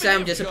 I wouldn't Even say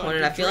I'm if disappointed.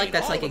 John I feel like could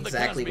that's, drain like, all of the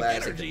exactly cosmic what I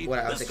was- energy, what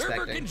I was the Surfer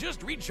expecting. can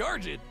just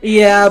recharge it.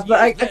 Yeah, Use but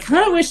I that kind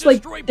of power wish, to like,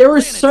 destroy there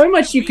was planets so and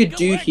much you defeat could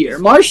do Galactus here.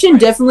 with Martian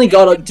light. definitely They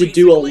got can to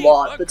do a basically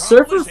lot, but accomplish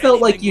Surfer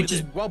felt like anything you with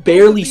just it. While both of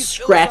barely these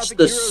scratched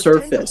the philosophic heroes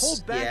tend to surface.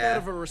 hold back Yeah. out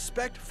of a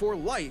respect for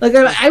life, Like,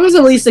 there's I was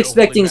at least obviously no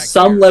expecting holding back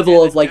some here, level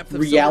and of, the like, depth of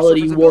Silver reality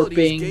Surfer's abilities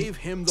warping, gave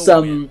him the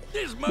some, win.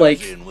 This like,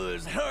 Martian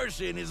was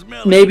harsh in his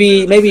melody,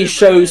 maybe but the Surfer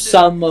show had to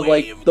some of,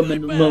 like, wave the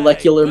goodbye.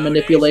 molecular Bodacious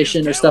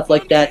manipulation or stuff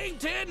like that. Cowabunga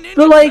 10 Ninja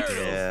But, like,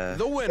 Turtles. yeah.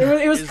 The winner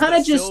It was is kind the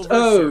of just, Silver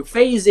oh, Surfer.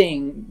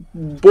 phasing,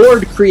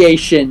 board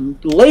creation,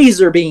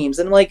 laser beams,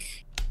 and,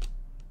 like,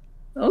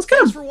 that was kind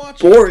Thanks of for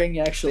watching. boring,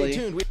 Stay actually.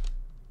 tuned. We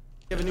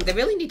have a new They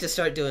really need to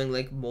start doing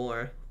like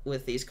more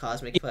with these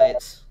cosmic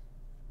fights.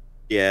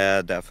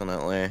 Yeah,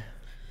 definitely.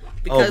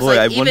 Because, Oh boy, like,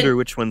 I wonder even-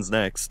 which one's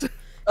next.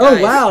 Oh,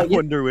 Guys, wow. I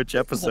wonder which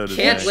episode is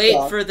Can't next. wait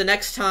Stop. for the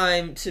next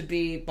time to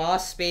be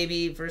Boss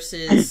Baby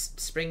versus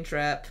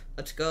Springtrap.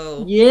 Let's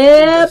go.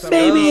 Yeah, Death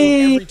Battle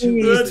baby! every 2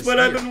 weeks That's this what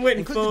I've year. been waiting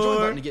And click the join for.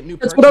 button to get new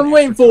That's perks what I'm and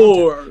waiting extra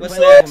for. content. What's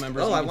Plan that? level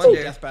members Oh, and I you can see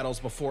wonder. death battles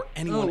before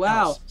anyone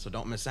wow. else, so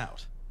don't miss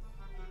out.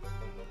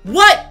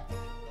 What?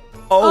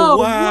 Oh, Oh,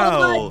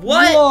 wow!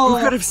 What? Whoa.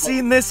 Who could have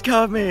seen this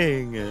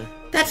coming?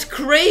 That's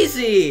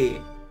crazy.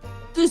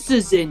 This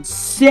is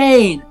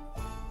insane!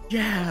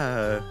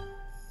 Yeah.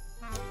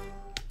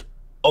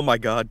 Oh my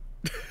god.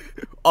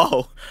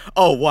 Oh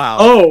wow.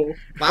 Oh!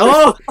 Why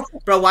was,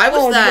 bro, why was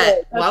Oh,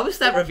 that? no. Why was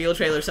that reveal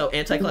trailer so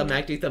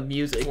anticlimactic? The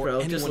music, For bro.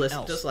 Just anyone listen,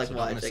 else, just like so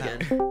don't watch miss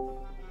out. again.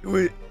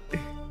 Wait.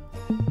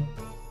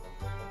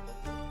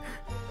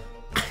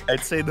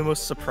 I'd say the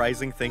most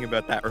surprising thing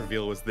about that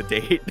reveal was the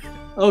date.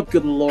 Oh,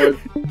 good lord.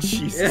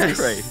 Jesus Yes.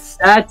 Christ.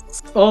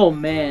 That's... Oh,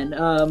 man.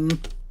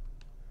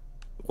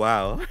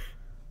 Wow.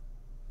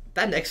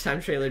 That next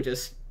time trailer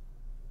just.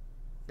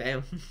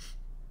 Damn.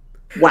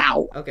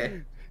 Wow.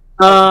 Okay.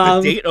 The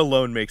date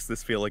alone makes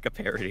this feel like a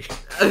parody.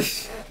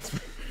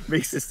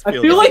 Makes this I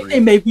feel feel like real. they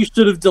maybe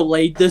should have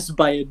delayed this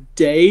by a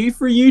day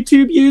for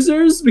YouTube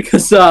users,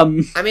 because, I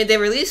mean, they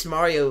released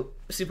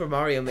Super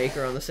Mario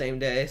Maker on the same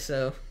day,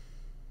 so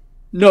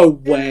no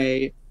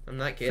way. I'm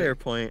not kidding. Fair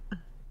point.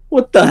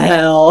 What the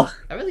hell?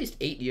 I released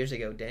 8 years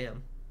ago.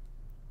 Damn.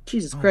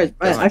 Jesus Oh Christ.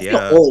 my Man, I God, feel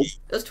yeah. old.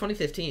 That was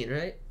 2015,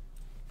 right?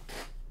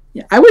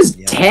 Yeah, I was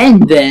Yeah. 10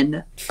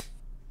 then.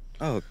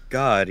 Oh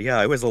god, yeah,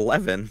 I was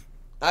 11.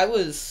 I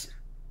was.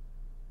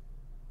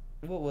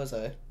 What was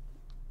I?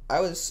 I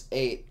was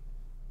 8.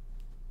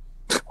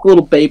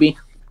 Little baby.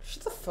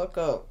 Shut the fuck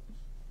up.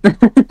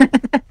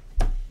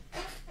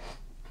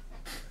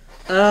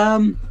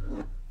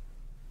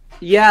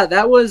 Yeah,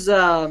 that was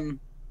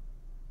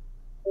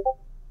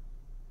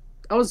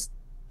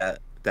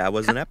That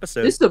was an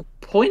episode.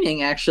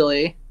 disappointing,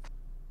 actually.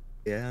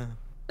 Yeah.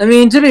 I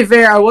mean, to be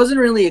fair, I wasn't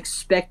really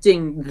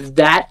expecting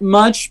that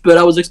much, but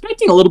I was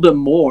expecting a little bit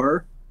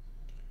more.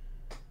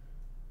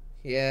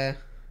 Yeah.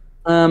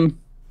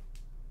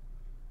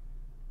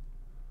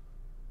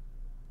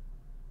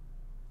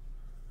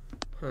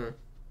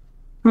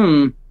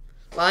 Hmm.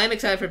 Well, I am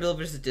excited for Bill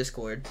versus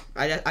Discord.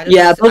 I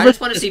Bill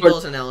just want to see Discord.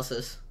 Bill's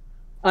analysis.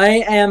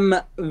 I am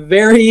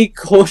very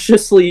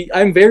cautiously.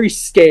 I'm very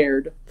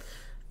scared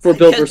for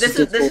Bill versus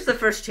Discord. This is the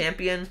first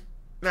champion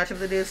matchup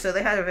they do, so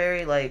they had a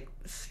very like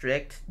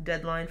strict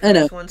deadline for I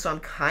know. this one. So I'm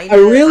kind of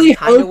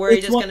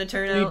worried it's gonna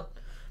turn out.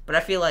 But I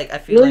feel like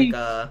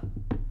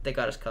they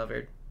got us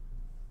covered.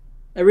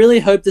 I really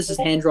hope this is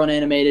hand-drawn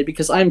animated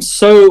because I'm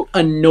so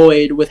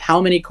annoyed with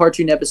how many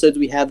cartoon episodes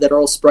we have that are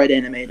all sprite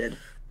animated.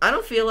 I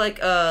don't feel like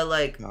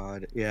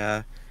God,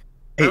 yeah.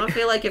 I don't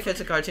feel like if it's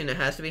a cartoon it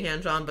has to be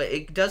hand-drawn, but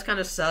it does kind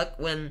of suck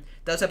when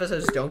those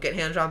episodes don't get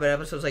hand-drawn, but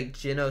episodes like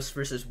Genos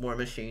versus War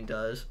Machine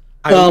does.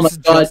 Oh my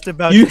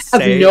god, you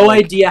have no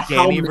idea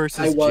how mad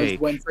I was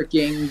Jake. when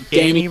freaking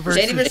Danny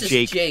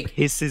versus Jake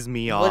pisses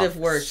me off. Would have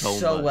worked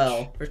so much.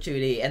 well for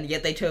 2D, and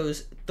yet they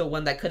chose the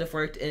one that could have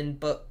worked in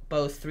both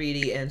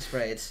 3D and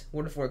sprites.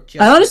 Would have worked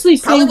just. I honestly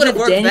probably think would have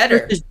worked Danny better.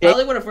 versus Jake-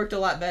 Probably would have worked a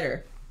lot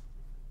better.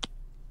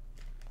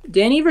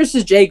 Danny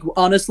versus Jake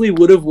honestly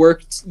would have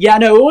worked. Yeah,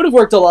 no, it would have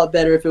worked a lot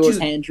better if it was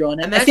hand drawn.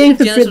 Imagine if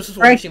Genos versus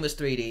War Machine was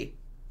 3D.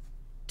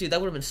 Dude,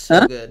 that would have been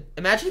so good.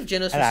 Imagine if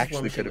Genos versus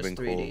War Machine was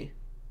 3D. Cool.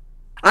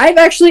 I've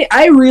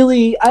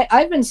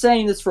been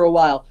saying this for a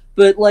while,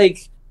 but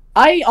like,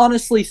 I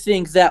honestly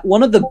think that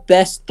one of the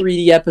best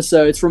 3D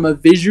episodes from a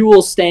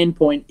visual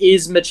standpoint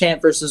is Machamp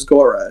versus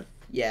Goro.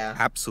 Yeah,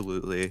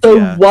 absolutely. So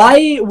yeah.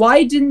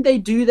 why didn't they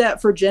do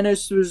that for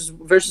Genos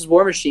versus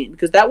War Machine?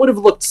 Because that would have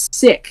looked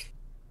sick.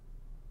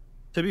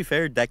 To be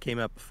fair, that came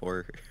out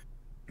before.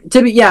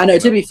 To be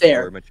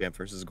fair, Machamp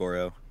versus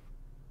Goro.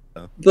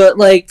 So. But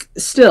like,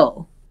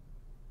 still,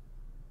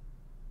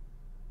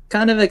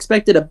 kind of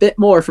expected a bit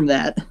more from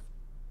that.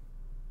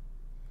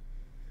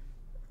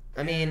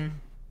 I mean,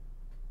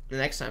 at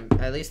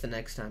least the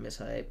next time is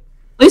hype.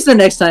 At least the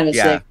next time is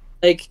sick.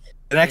 Like,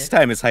 the next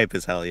time is hype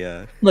as hell,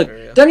 yeah. Look,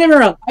 don't get me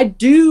wrong. I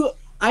do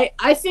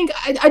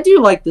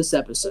like this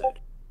episode,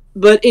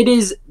 but it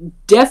is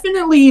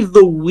definitely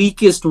the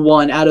weakest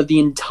one out of the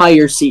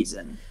entire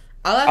season.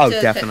 I'll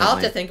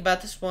have to think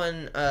about this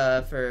one.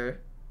 I'll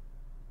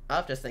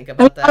have to think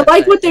about that. I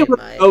like what they were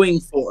going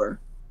for.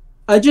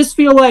 I just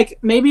feel like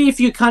maybe if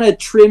you kind of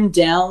trimmed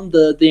down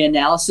the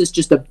analysis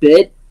just a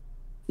bit,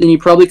 then you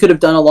probably could have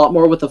done a lot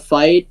more with the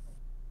fight.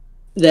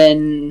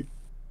 Then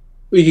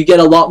we could get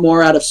a lot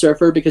more out of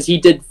Surfer because he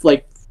did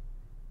like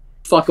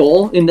fuck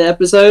all in the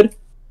episode.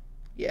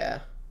 Yeah.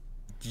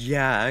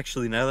 Yeah,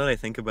 actually, now that I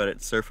think about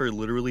it, Surfer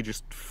literally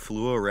just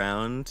flew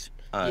around,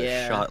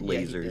 shot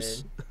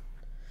lasers.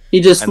 He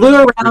just flew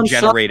around,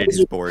 regenerated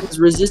his board,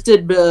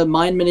 resisted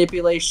mind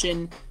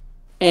manipulation,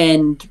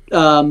 and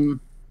that's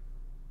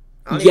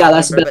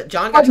but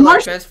John got to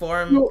like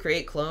transform,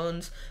 create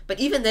clones. But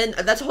even then,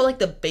 that's all like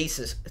the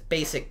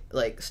basic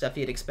like stuff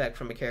you'd expect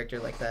from a character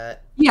like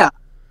that. Yeah,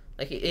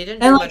 like he didn't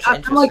do much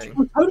interesting.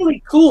 I'm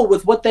totally cool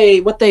with what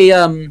they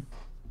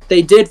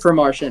did for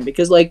Martian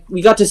because like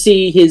we got to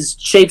see his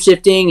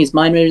shape-shifting, his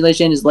mind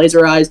manipulation, his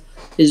laser eyes,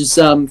 his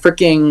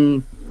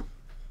freaking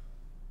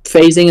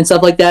phasing and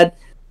stuff like that.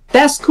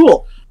 That's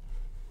cool.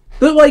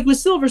 But like with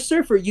Silver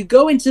Surfer, you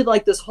go into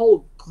like this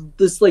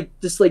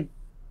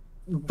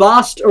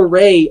vast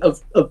array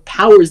of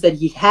powers that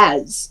he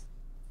has,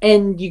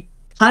 and you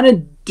kind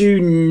of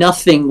do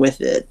nothing with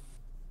it.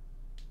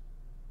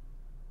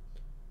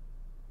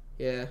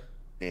 Yeah.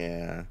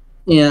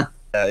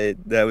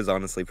 That was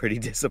honestly pretty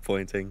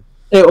disappointing.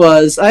 It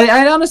was.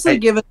 I'd honestly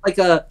give it like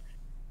I'd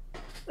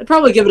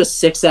probably give it a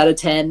 6 out of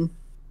 10.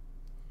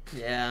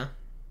 Yeah.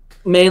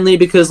 Mainly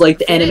because like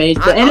the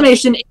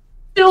animation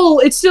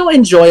it's still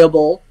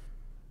enjoyable,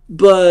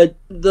 but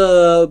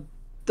the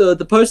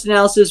post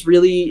analysis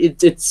really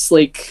it's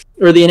like,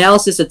 or the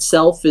analysis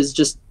itself is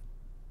just,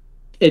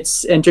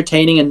 it's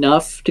entertaining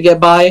enough to get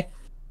by.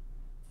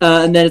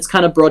 And then it's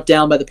kind of brought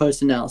down by the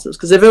post-analysis.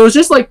 Because if it was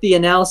just like the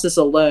analysis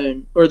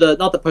alone, or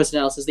not the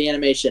post-analysis, the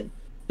animation.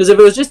 Because if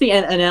it was just the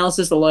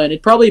analysis alone,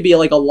 it'd probably be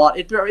like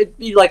it'd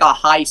be like a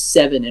high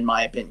 7 in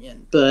my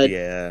opinion. But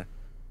yeah,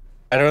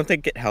 I don't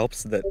think it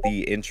helps that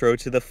the intro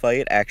to the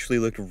fight actually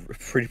looked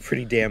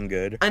pretty damn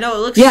good. I know, it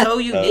looks so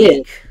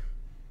unique.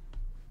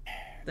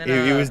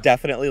 It was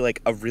definitely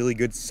like a really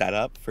good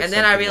setup. And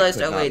then I realized,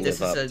 oh wait,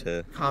 this is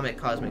a comic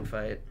cosmic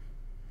fight.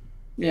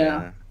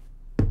 Yeah.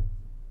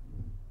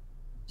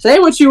 Say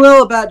what you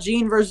will about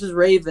Jean versus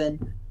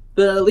Raven,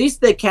 but at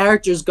least the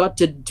characters got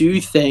to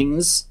do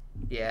things.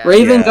 Yeah.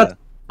 Raven got to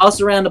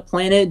toss around a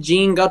planet.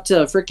 Jean got to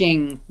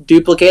freaking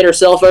duplicate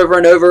herself over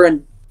and over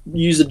and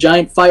use a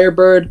giant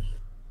firebird,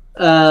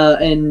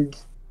 and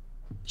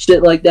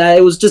shit like that.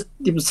 It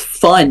was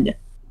fun.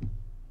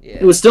 Yeah.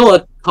 It was still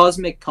a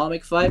cosmic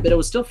comic fight, but it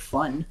was still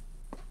fun.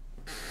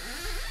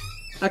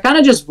 I kind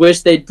of just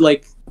wish they'd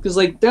like, because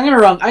like, don't get me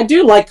wrong, I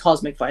do like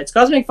cosmic fights.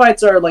 Cosmic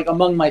fights are like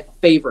among my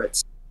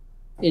favorites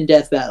in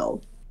Death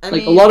Battle. I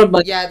mean, a lot of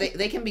my... Yeah,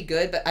 they can be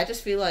good, but I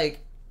just feel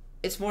like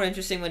it's more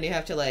interesting when you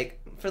have to like,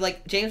 for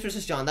like James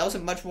versus John, that was a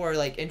much more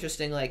like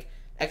interesting like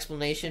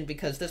explanation,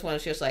 because this one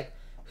is just like,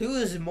 who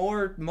is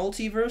more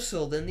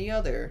multiversal than the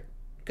other?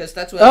 because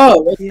that's what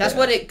that's yeah.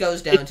 what it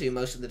goes down to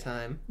most of the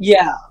time.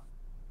 Yeah.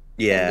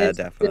 Yeah,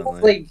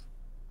 definitely. Like,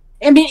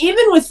 I mean,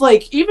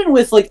 even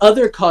with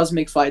other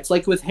cosmic fights,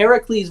 like with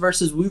Heracles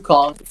versus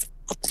Wukong,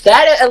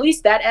 that at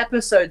least that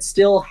episode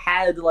still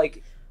had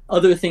like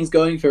other things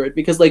going for it,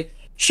 because like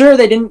sure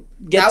they didn't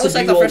get that was to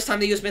like do the first time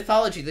they used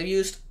mythology. They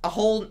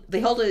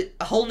held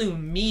a whole new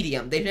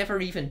medium they've never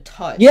even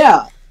touched.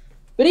 Yeah.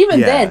 But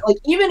even then, like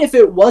even if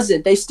it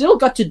wasn't, they still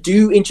got to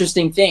do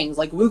interesting things.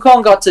 Like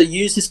Wukong got to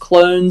use his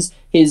clones,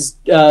 his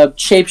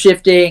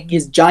shapeshifting,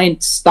 his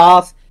giant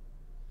staff,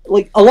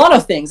 like a lot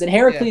of things. And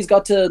Heracles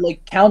got to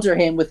like counter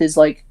him with his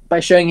like by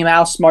showing him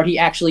how smart he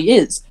actually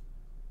is.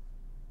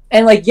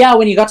 And like yeah,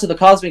 when you got to the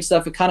cosmic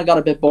stuff, it kind of got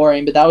a bit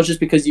boring. But that was just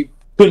because you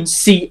couldn't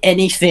see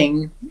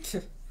anything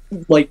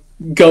like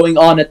going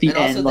on at the and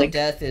end. Also, like the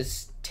death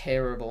is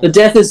terrible. The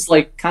death is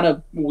like kind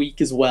of weak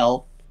as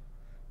well.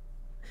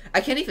 I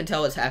can't even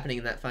tell what's happening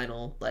in that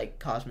final like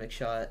cosmic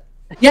shot.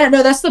 Yeah,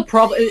 no, that's the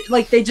problem.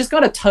 Like they just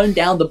gotta tone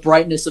down the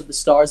brightness of the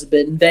stars a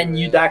bit, and then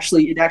it'd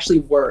actually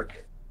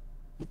work.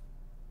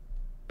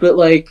 But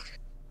like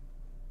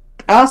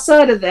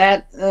outside of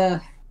that,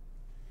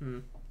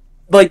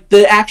 like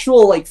the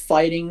actual like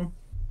fighting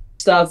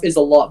stuff is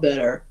a lot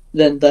better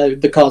than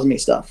the cosmic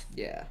stuff.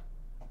 Yeah.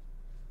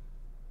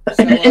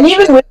 So, and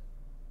even with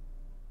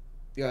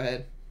go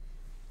ahead.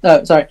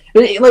 Oh, sorry.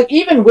 But, like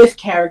even with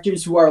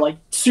characters who are like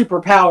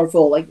super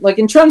powerful, like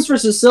in Trunks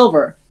versus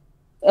Silver.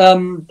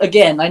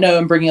 Again, I know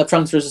I'm bringing up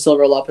Trunks versus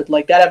Silver a lot, but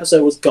like that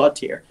episode was god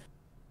tier.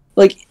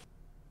 Like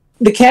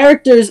the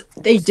characters,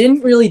 they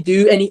didn't really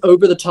do any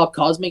over the top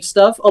cosmic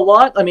stuff a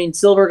lot. I mean,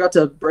 Silver got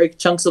to break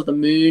chunks of the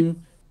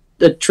moon,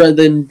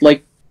 then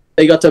like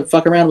they got to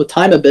fuck around with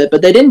time a bit,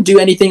 but they didn't do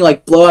anything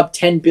like blow up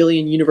 10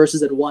 billion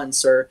universes at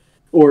once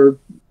or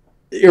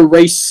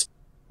erase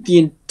the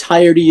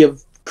entirety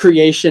of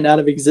creation out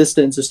of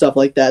existence or stuff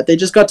like that. They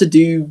just got to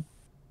do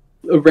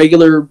a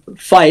regular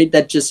fight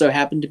that just so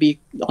happened to be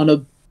on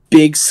a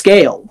big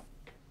scale.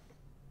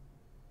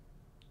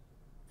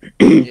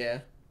 Yeah.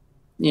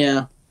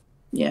 Yeah.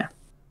 Yeah.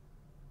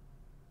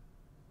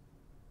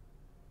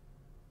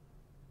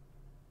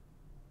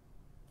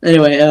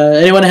 Anyway,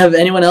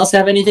 anyone else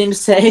have anything to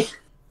say?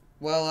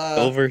 Well,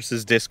 Bill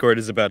versus Discord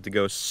is about to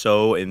go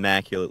so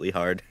immaculately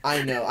hard.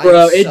 I know,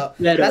 bro.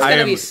 That's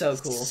gonna be so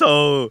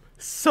cool.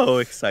 So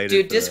excited.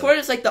 Dude, Discord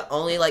is like the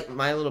only like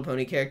My Little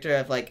Pony character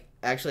I've like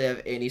actually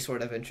have any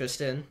sort of interest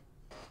in.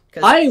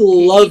 I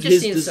love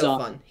his design. So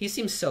fun. He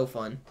seems so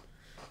fun.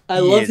 I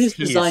love his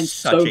design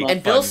so much.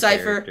 And Bill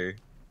Cipher.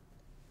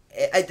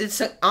 It's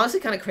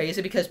honestly kind of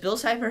crazy because Bill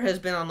Cipher has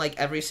been on like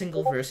every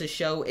single Versus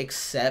show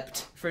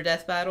except for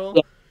Death Battle.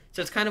 Yeah.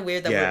 So it's kind of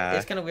weird that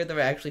we're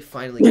actually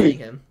finally getting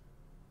him.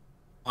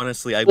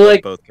 Honestly, I love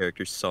both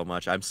characters so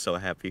much. I'm so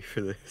happy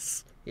for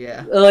this.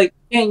 Yeah. Like,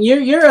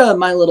 you're a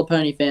My Little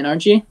Pony fan,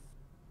 aren't you?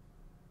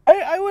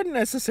 I wouldn't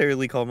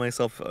necessarily call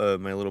myself a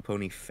My Little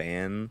Pony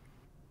fan.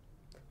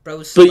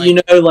 Bro's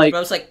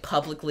like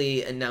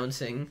publicly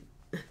announcing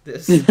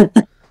this.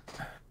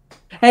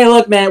 Hey,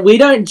 look, man, we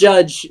don't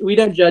judge. We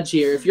don't judge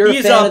here. If you're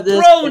a fan of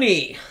this,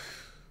 brony.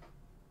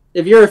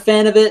 If you're a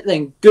fan of it,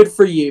 then good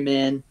for you,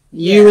 man.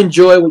 You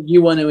enjoy what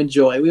you want to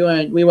enjoy.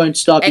 We won't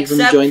stop you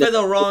from enjoying. Except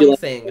for the wrong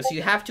things.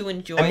 You have to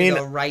enjoy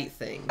the right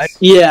things.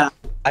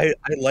 I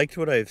liked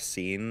what I've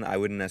seen. I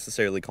wouldn't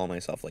necessarily call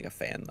myself like a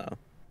fan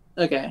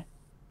though. Okay.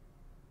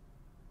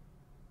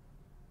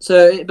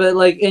 So, but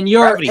like in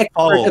your Gravity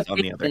Falls, on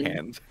the other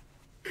hand.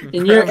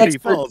 In your Gravity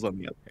Falls, on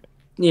the other hand.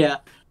 Yeah.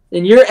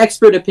 In your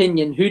expert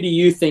opinion, who do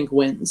you think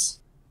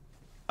wins?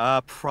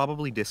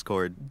 Probably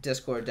Discord.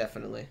 Discord,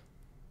 definitely.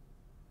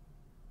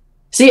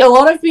 See, a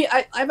lot of people,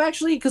 I've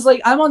actually, because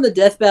like I'm on the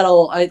Death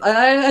Battle,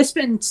 I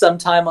spend some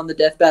time on the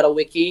Death Battle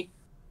wiki,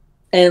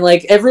 and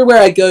like everywhere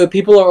I go,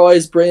 people are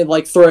always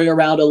throwing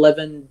around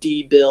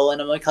 11D Bill,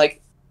 and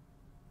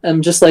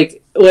I'm just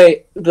like,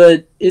 wait,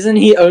 but doesn't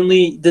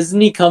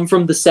he come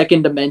from the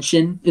second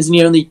dimension? Isn't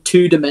he only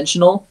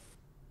 2-dimensional?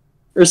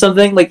 Or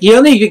something? Like, he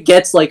only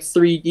gets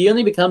he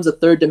only becomes a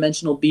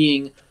 3rd-dimensional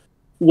being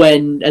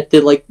when, at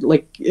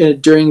the,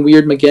 during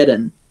Weird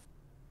Mageddon.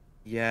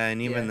 Yeah,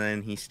 and even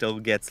then, he still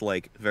gets,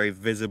 very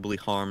visibly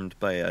harmed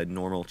by a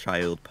normal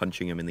child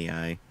punching him in the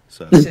eye,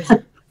 so... that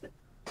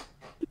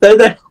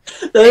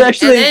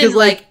actually... And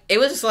then, it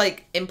was,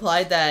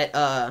 implied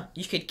that,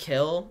 you could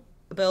kill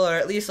Bill, or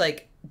at least,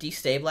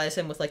 destabilize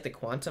him with, the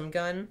quantum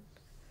gun.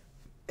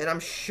 And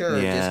I'm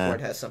sure Discord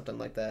has something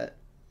like that.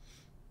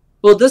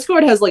 Well,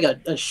 Discord has,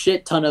 a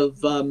shit ton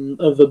of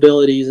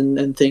abilities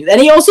and things.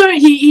 And he also,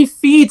 he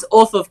feeds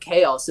off of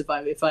chaos, if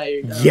I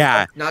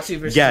Natsu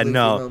versus Luffy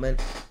moment.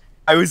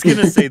 I was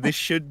gonna say this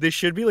should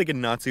be like a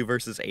Natsu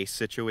versus Ace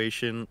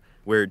situation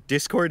where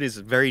Discord is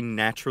very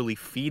naturally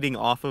feeding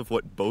off of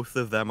what both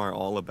of them are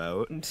all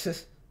about,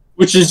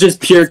 which is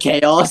just pure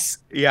chaos.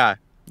 Yeah,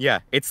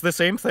 it's the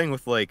same thing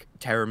with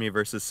Terami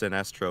versus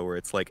Sinestro, where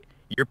it's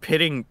you're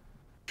pitting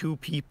two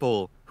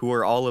people who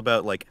are all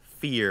about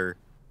fear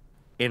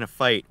in a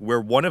fight where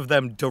one of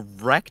them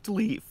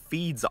directly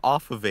feeds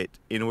off of it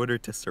in order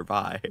to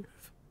survive.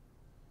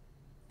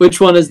 Which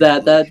one is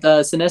that? That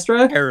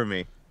Sinestro?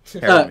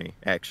 Terumi,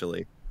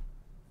 actually.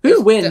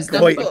 Who wins?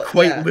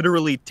 Quite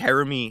literally,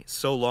 Terumi,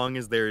 so long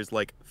as there's,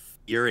 like,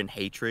 fear and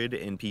hatred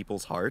in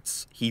people's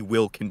hearts, he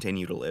will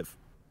continue to live.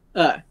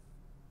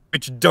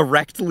 Which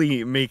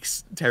directly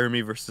makes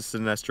Terumi versus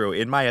Sinestro,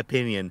 in my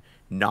opinion,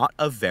 not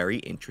a very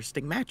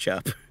interesting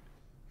matchup.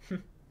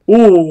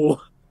 Ooh.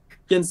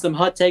 Getting some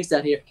hot takes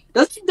out here.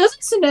 Doesn't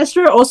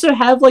Sinestro also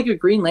have, like, a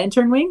Green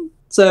Lantern wing?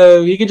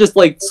 So you could just,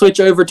 like, switch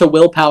over to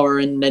willpower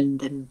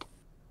and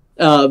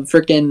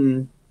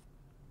frickin'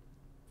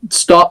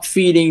 stop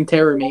feeding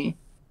Terumi.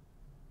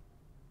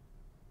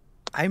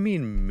 I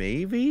mean,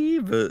 maybe,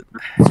 but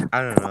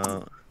I don't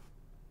know.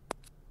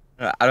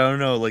 I don't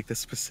know, like, the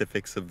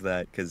specifics of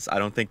that, because I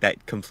don't think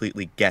that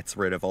completely gets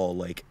rid of all,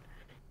 like,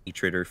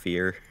 hatred or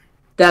fear.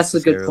 That's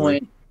a good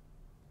point.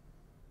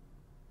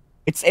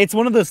 It's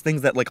one of those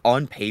things that, like,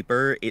 on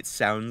paper, it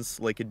sounds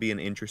like it'd be an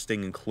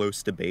interesting and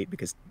close debate,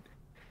 because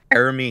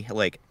Terumi,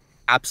 like,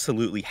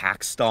 absolutely hack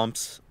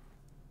stomps,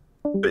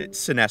 but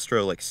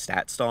Sinestro, like,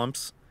 stat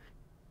stomps.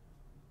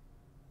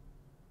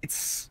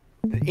 It's...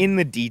 In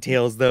the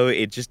details, though,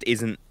 it just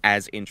isn't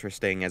as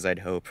interesting as I'd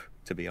hope,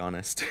 to be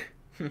honest.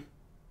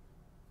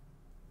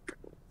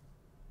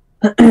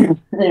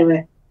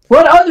 Anyway,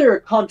 what other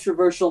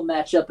controversial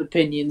matchup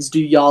opinions do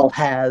y'all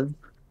have?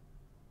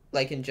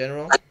 Like, in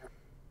general?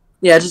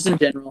 Yeah, just in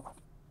general.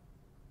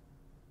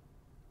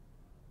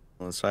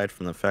 Well, aside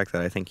from the fact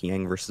that I think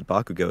Yang versus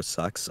Bakugo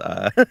sucks,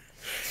 I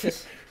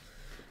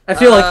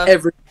feel like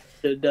every...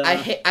 I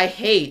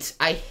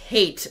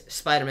hate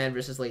Spider-Man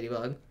versus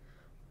Ladybug.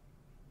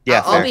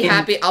 Yeah, I'll be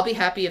happy. I'll be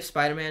happy if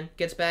Spider-Man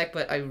gets back,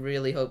 but I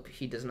really hope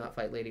he does not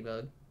fight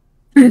Ladybug.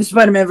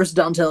 Spider-Man versus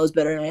Donatello is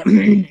better.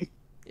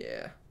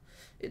 Yeah,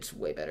 it's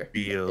way better.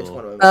 Deal. It's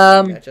one of my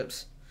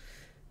matchups.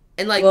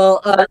 And like,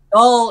 well,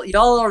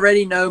 y'all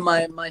already know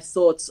my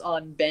thoughts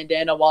on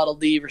Bandana Waddle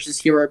Dee versus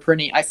Hero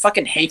Prinny. I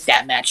fucking hate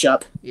that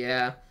matchup.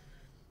 Yeah.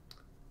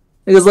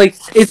 Because, like,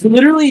 it's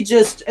literally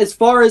just, as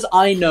far as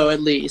I know, at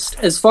least,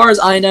 it's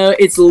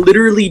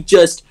literally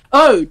just,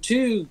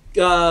 two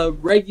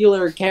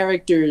regular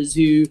characters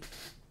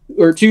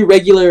or two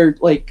regular,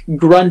 like,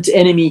 grunt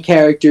enemy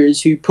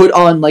characters who put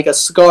on, like, a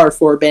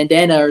scarf or a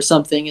bandana or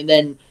something and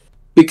then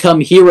become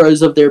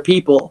heroes of their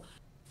people.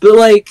 But,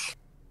 like,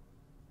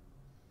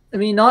 I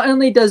mean, not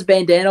only does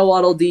Bandana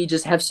Waddle Dee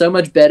just have so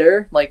much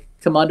better, like,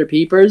 Commander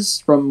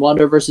Peepers from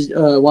Wander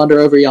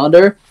Over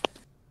Yonder,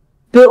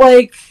 but,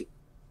 like...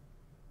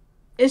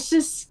 It's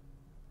just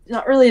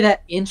not really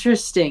that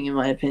interesting, in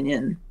my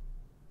opinion.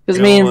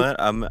 Because you know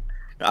what? I'm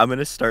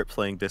gonna start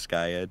playing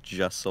Disgaea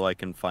just so I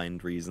can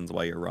find reasons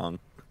why you're wrong.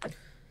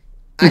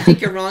 I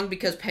think you're wrong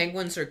because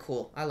penguins are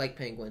cool. I like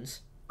penguins.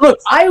 Look,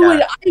 I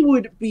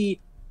would be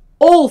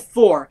all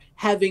for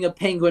having a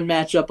penguin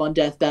matchup on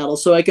Death Battle,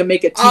 so I can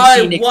make a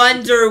TC. I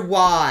wonder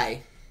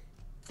why.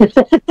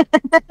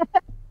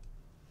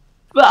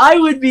 But I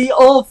would be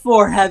all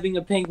for having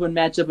a penguin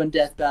matchup on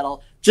Death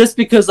Battle, just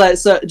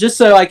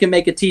so I can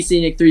make a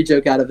TC Nick 3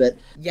 joke out of it.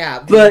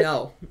 Yeah, we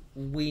know.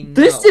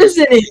 This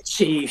isn't it,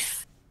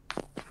 Chief.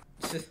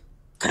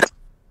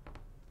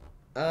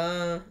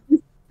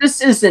 This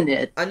isn't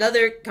it.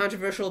 Another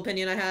controversial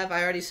opinion I have,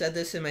 I already said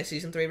this in my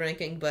Season 3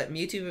 ranking, but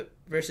Mewtwo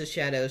versus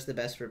Shadow is the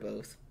best for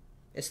both.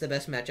 It's the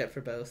best matchup for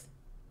both.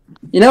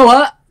 You know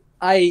what?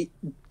 I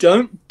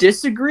don't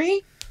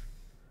disagree,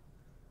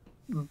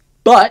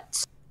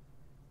 but...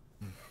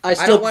 I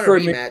don't want a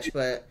rematch,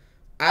 but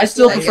I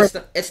still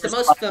prefer. It's the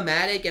most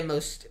thematic and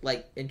most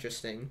like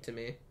interesting to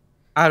me.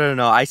 I don't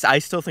know. I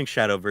still think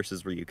Shadow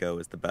versus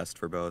Ryuko is the best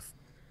for both.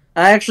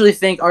 I actually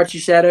think Archie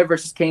Shadow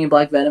versus King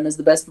Black Venom is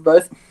the best for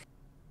both.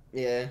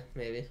 Yeah,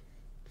 maybe.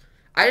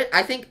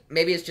 I think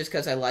maybe it's just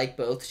because I like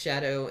both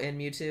Shadow and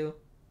Mewtwo,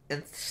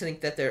 and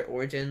think that their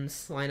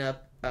origins line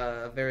up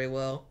very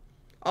well.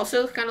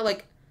 Also, kind of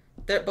like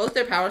both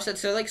their power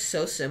sets are like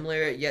so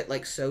similar yet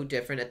like so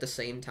different at the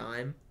same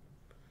time.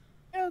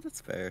 Yeah,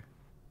 that's fair.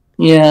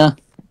 Yeah.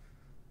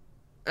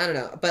 I don't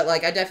know, but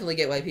like I definitely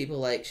get why people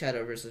like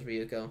Shadow versus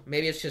Ryuko.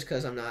 Maybe it's just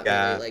because I'm not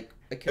really like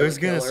a killer. I was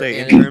gonna say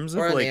in terms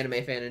of like an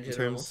anime fan in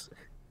general.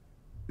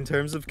 In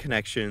terms of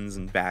connections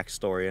and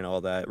backstory and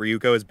all that,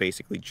 Ryuko is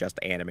basically just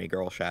anime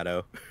girl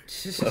Shadow.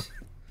 So.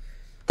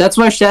 That's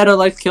why Shadow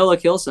likes Kill la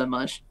Kill so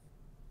much.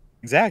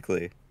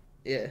 Exactly.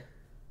 Yeah.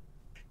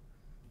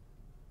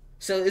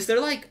 So is there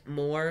like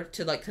more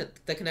to like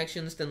the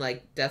connections than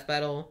like Death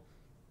Battle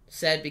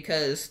said?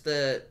 Because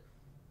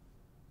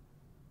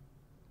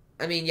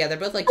I mean, yeah, they're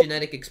both like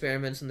genetic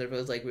experiments and they're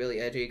both like really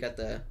edgy. You got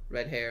the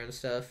red hair and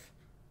stuff.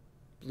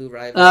 Blue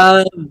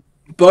rival.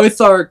 Both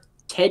are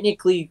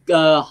technically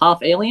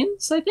half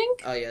aliens, I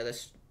think. Oh yeah,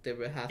 they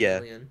were half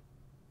alien.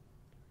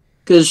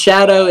 Because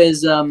Shadow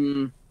is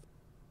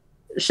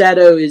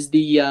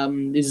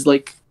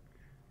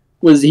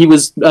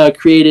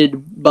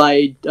created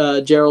by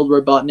Gerald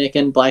Robotnik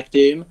and Black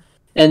Doom,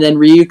 and then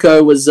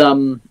Ryuko was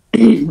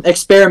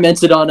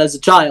experimented on as a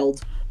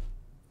child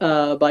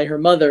by her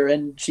mother,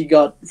 and she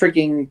got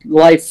freaking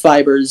life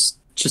fibers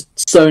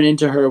just sewn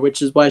into her,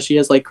 which is why she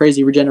has like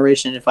crazy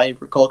regeneration, if I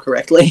recall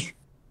correctly.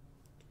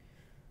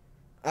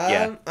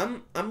 Yeah.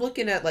 I'm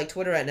looking at like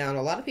Twitter right now, and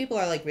a lot of people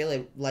are like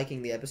really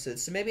liking the episode.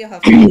 So maybe I'll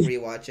have to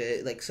rewatch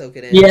it, like soak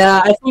it in.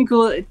 Yeah, I think,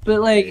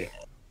 but like,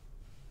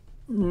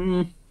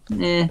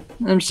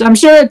 I'm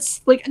sure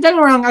it's like, don't get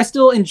me wrong, I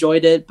still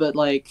enjoyed it, but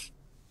like,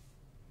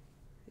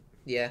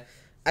 yeah,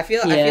 I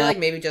feel like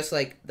maybe just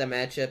like the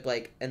matchup,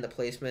 like, and the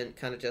placement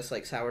kind of just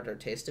like soured our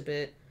taste a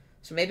bit.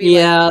 So maybe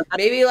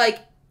maybe like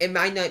it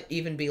might not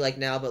even be like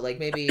now, but like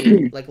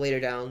maybe like later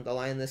down the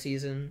line in the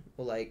season,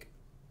 we'll like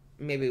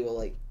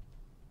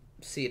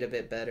see it a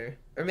bit better,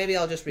 or maybe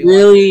I'll just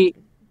rewatch it.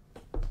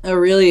 I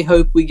really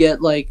hope we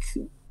get like.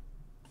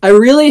 I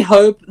really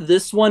hope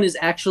this one is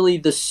actually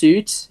the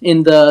suit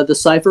in the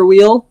Cypher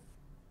Wheel,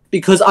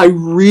 because I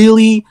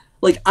really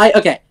like.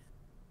 Okay.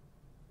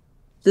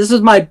 This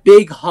is my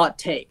big hot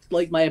take,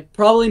 like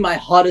probably my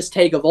hottest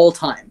take of all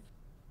time.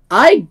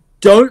 I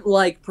don't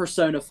like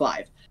Persona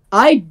 5.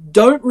 I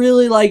don't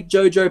really like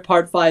JoJo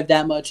Part 5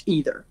 that much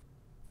either,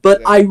 but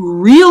okay. I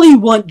really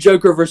want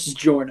Joker versus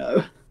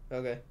Giorno.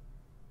 Okay.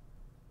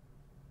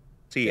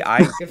 See,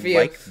 I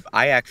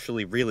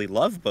actually really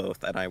love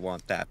both, and I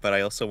want that, but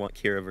I also want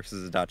Kira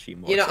versus Adachi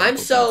more. You know, I'm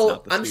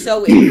so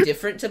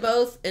indifferent to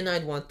both, and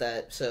I'd want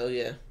that. So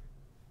yeah.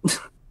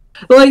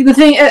 Like the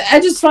thing, I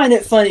just find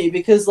it funny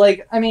because,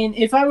 like, I mean,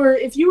 if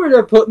you were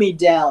to put me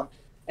down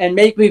and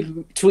make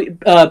me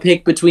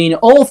pick between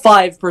all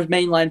 5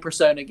 mainline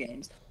Persona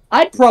games,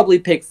 I'd probably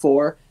pick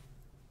 4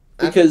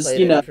 because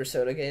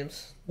Persona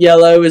games.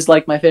 Yellow is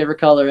like my favorite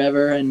color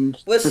ever,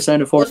 and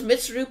Persona 4. Was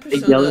Mitsuru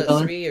Persona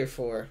 3 or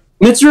 4?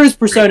 Mitsuru is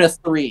Persona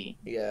 3.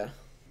 Yeah.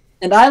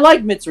 And I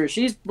like Mitsuru.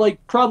 She's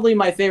like probably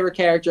my favorite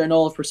character in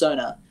all of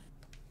Persona.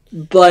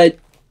 But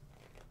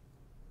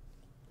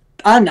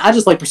I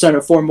just like Persona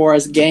 4 more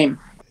as a game.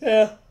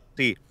 Yeah.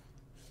 See,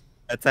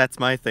 that's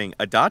my thing.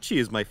 Adachi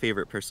is my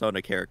favorite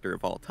Persona character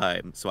of all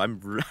time, so I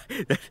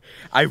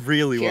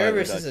really want Kira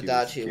versus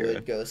Adachi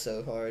would go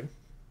so hard.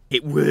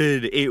 It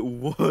would.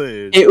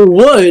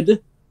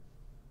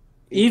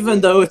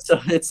 Even though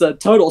it's a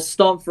total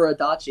stomp for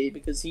Adachi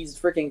because he's a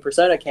freaking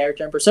Persona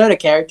character, and Persona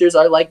characters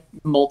are like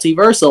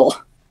multiversal.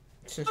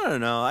 I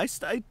don't know. I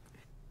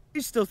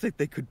still think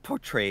they could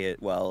portray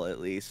it well. At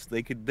least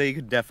they could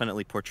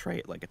definitely portray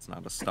it like it's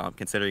not a stomp,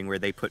 considering where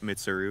they put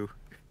Mitsuru.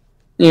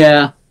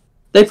 Yeah,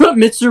 they put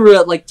Mitsuru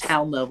at like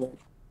town level.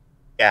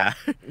 Yeah.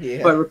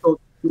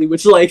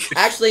 Which like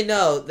actually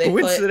no,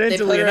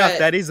 coincidentally enough,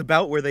 that is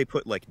about where they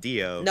put like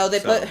Dio. No, they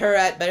put her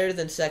at better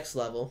than sex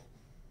level.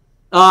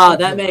 Ah,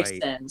 that makes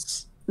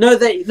sense. No,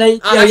 they. It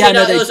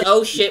was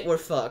oh shit, we're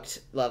fucked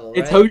level.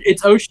 Right?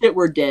 It's oh shit,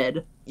 we're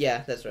dead.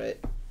 Yeah, that's right.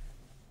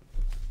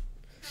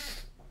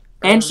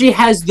 And she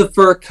has the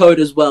fur coat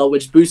as well,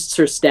 which boosts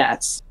her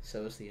stats.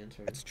 So is the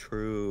intern. That's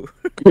true.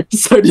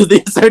 so did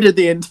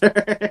the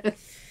intern.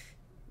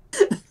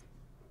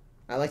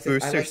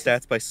 Boosts her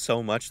stats by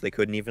so much they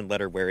couldn't even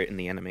let her wear it in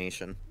the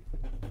animation.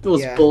 It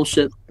was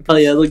bullshit. Oh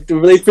yeah, like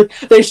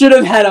they should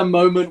have had a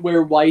moment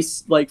where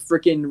Weiss like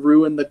freaking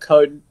ruined the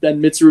coat,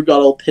 and Mitsuru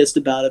got all pissed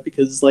about it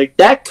because like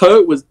that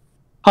coat was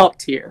top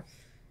tier.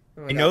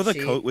 Oh I know the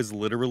coat was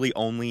literally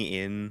only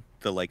in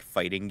the like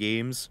fighting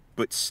games,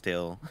 but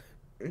still,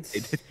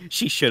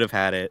 she should have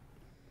had it.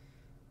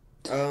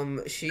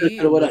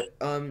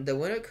 The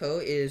winter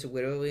coat is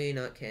literally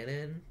not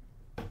canon.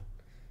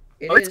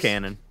 It's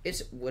canon.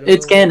 It's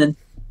canon.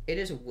 It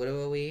is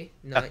widowy,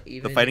 not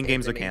even. The fighting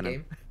games are canon.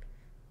 Game.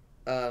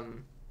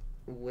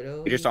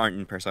 Widow. They just aren't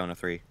in Persona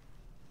 3.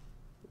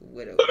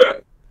 Widow.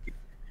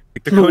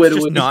 Like, the coat's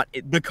just not.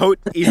 The coat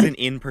isn't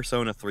in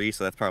Persona 3,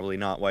 so that's probably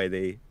not why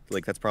they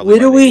like. That's probably.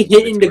 Widowy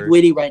hitting the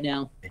Gwitty right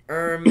now.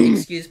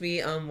 Excuse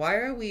me. Why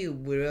are we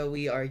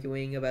widowy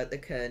arguing about the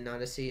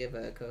canonicity of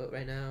a coat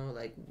right now?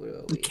 Like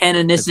widowy.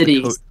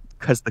 Canonicity.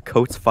 Because the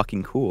coat's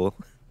fucking cool.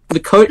 The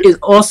coat is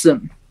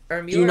awesome. You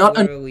are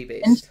widowy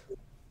based.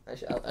 I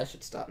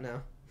should stop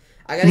now.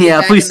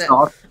 Please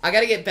stop. I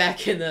gotta get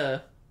back in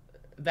the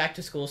back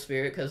to school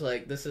spirit because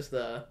like this is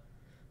the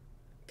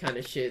kind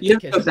of shit. You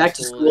have to go back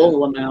to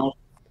school now.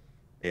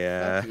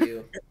 Yeah. Fuck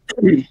you.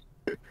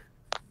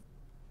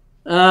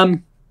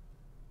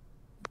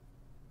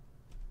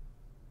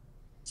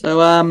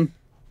 So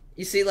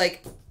you see,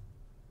 like,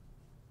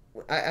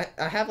 I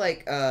have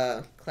like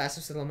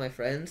classes with all my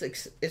friends.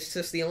 It's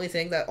just the only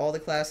thing that all the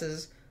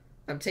classes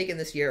I'm taking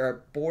this year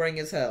are boring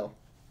as hell.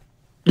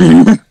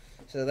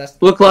 So that's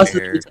what classes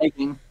are you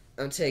taking?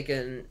 I'm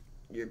taking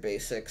your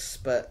basics,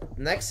 but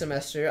next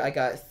semester I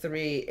got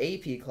 3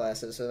 AP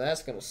classes, so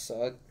that's gonna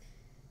suck.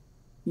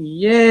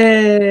 Yay!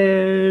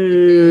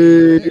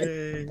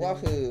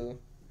 Wahoo!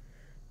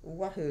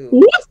 Wahoo!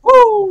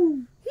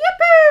 Woohoo!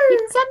 Yippee!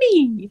 It's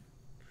me!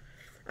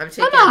 I'm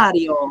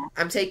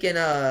taking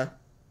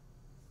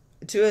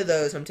 2 of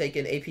those. I'm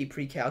taking AP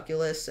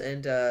Pre-Calculus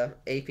and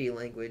AP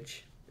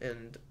Language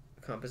and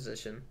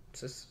Composition.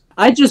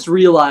 I just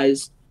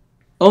realized.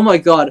 Oh my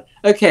god.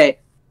 Okay.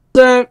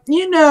 So,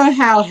 you know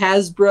how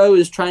Hasbro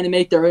is trying to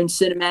make their own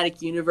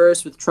cinematic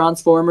universe with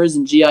Transformers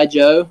and G.I.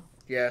 Joe?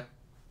 Yeah.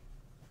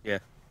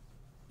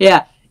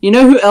 Yeah. You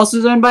know who else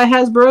is owned by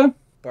Hasbro?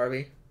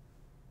 Barbie.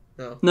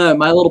 No. No,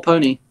 My Little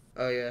Pony.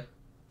 Oh yeah.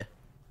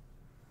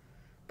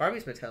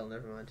 Barbie's Mattel.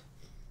 Never mind.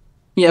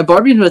 Yeah,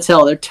 Barbie and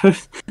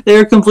Mattel.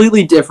 They're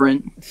completely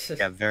different.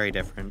 Yeah, very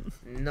different.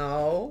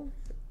 No.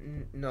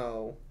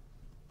 No.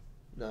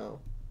 No.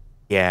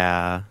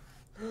 Yeah.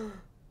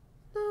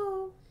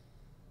 No.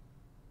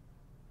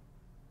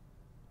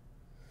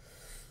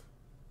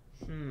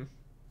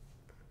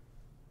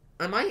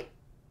 I might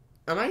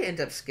end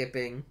up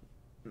skipping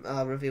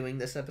reviewing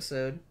this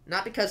episode.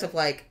 Not because of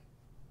like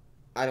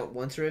I don't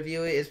want to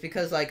review it. It's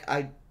because like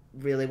I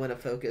really want to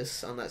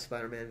focus on that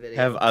Spider-Man video.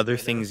 Have other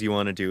things you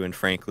want to do, and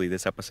frankly,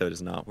 this episode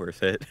is not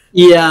worth it.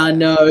 Yeah,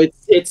 no,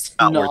 it's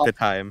not worth the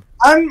time.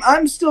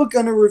 I'm still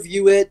gonna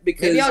review it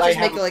because maybe I'll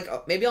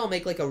just maybe I'll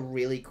make like a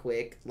really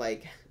quick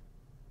like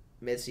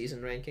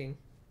mid-season ranking.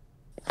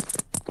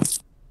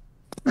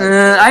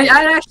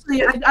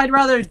 I'd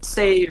rather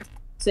save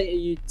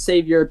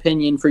your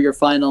opinion for your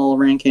final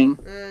ranking.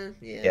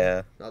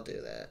 Yeah, I'll do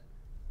that.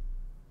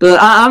 But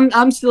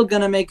I'm still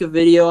gonna make a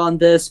video on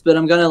this, but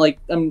I'm gonna like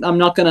I'm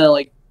not gonna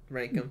like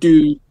rank them.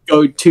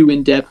 Go too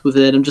in depth with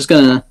it. I'm just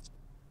gonna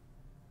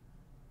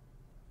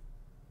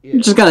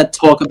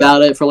talk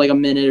about it for like a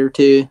minute or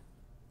two.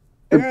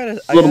 I gotta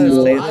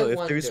say though,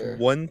 if there's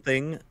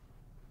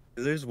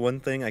one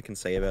thing I can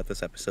say about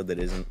this episode that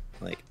isn't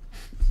like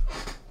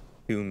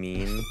too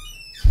mean.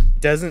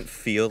 It doesn't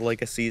feel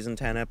like a season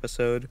 10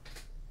 episode.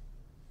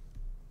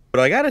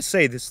 But I gotta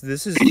say, this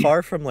is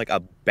far from like a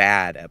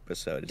bad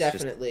episode. It's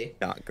definitely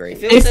just not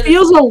great. It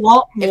feels a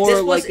lot more. If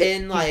this was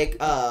in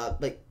like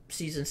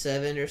season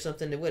 7 or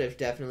something, it would have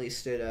definitely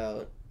stood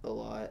out a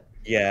lot.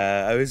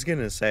 Yeah, I was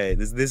gonna say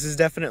this is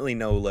definitely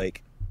no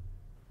like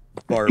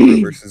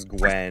Barbara versus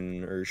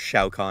Gwen or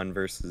Shao Kahn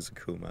versus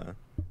Akuma.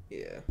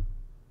 Yeah.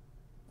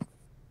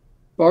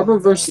 Barbara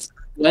versus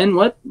Gwen.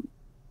 What?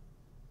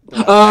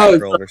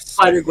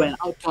 Spider-Gwen.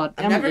 Oh god,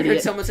 I've never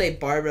heard someone say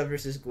Barbara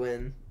versus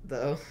Gwen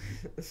though.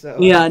 So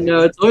yeah,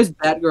 no, it's always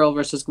Batgirl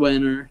versus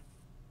Gwen or.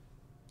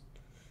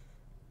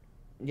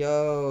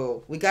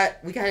 Yo, we got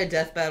a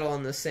death battle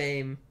on the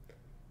same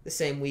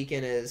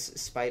weekend as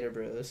Spider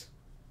Bros.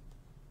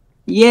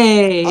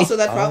 Yay! Also,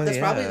 that's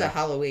probably the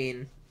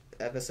Halloween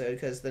episode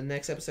because the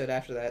next episode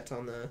after that's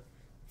on the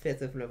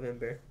 5th of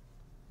November.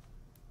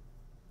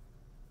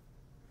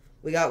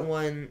 We got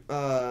one.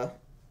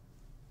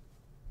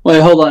 Wait,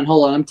 hold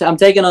on. I'm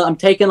taking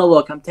a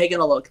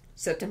look.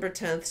 September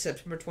 10th,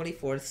 September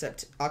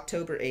 24th,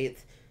 October 8th,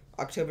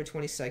 October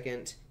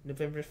 22nd,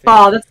 November 5th.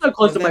 Oh, that's so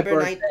close to my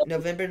birthday.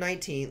 November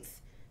 19th,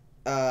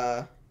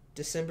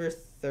 December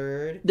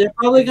 3rd. They're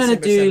probably gonna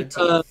do.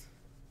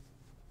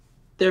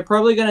 They're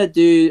probably gonna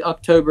do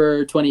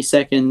October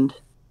 22nd.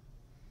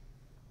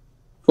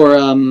 For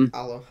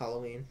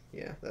Halloween.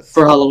 Yeah, that's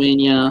for Halloween.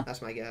 Yeah,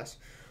 that's my guess.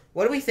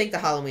 What do we think the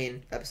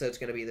Halloween episode's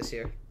gonna be this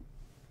year?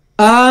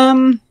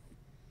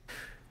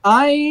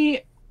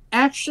 I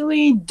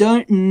actually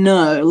don't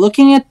know.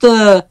 Looking at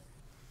the...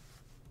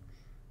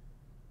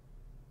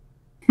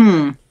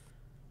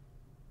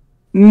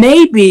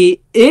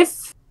 Maybe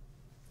if...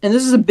 And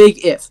this is a big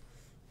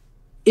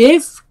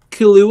if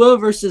Killua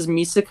versus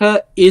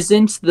Misaka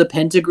isn't the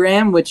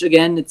pentagram, which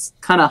again, it's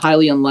kind of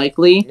highly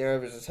unlikely. Nero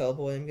versus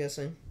Hellboy, I'm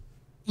guessing.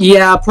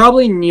 Yeah,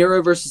 probably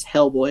Nero versus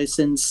Hellboy,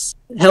 since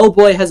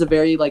Hellboy has a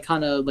very, like,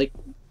 kind of, like,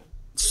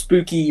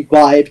 spooky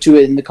vibe to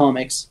it in the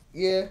comics.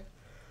 Yeah.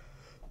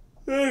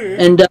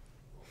 And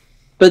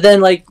but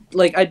then like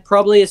I'd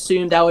probably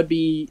assume that would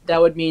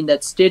mean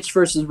that Stitch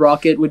versus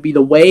Rocket would be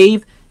the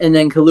wave, and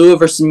then Killua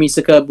versus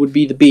Misaka would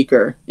be the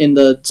beaker in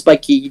the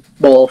spiky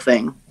ball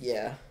thing.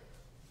 Yeah,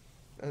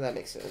 that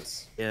makes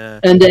sense. Yeah,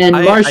 and then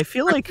I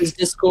feel like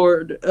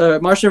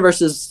Martian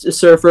versus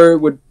Surfer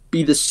would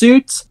be the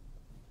suit,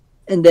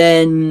 and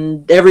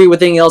then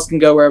everything else can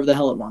go wherever the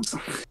hell it wants.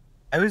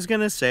 I was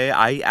gonna say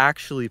I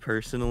actually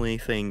personally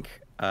think.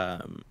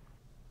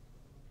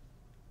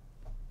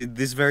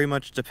 This very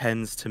much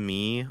depends to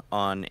me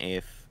on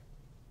if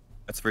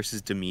Guts versus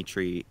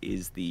Dimitri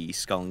is the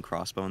Skull and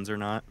Crossbones or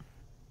not.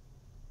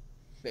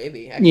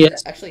 Maybe.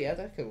 Actually, yeah,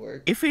 that could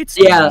work. If it's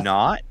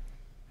not,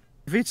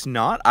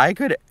 I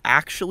could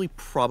actually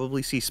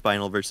probably see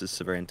Spinal versus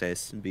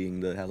Cervantes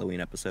being the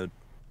Halloween episode.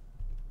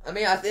 I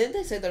mean, didn't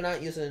they say they're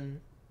not using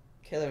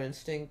Killer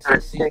Instinct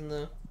this season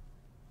though?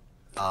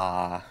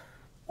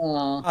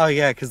 Oh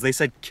yeah, because they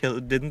said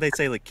didn't they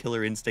say like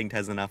Killer Instinct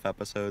has enough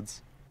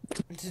episodes?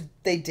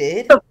 They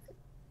did?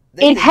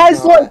 It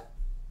has like...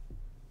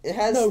 It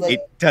has like...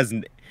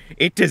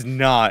 It does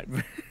not.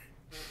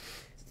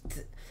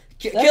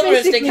 Killer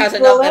Instinct has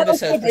enough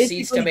episodes for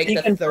Seeds to make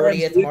the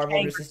 30th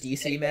Marvel vs.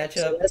 DC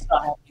matchup. That's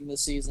not happening this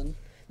season.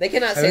 They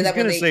cannot say that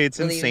when they... I was gonna say, it's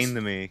insane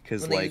to me,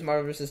 because like...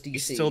 Marvel vs. DC. We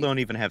still don't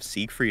even have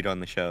Siegfried on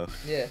the show.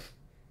 Yeah.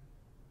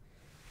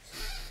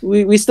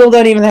 We still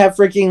don't even have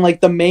freaking, like,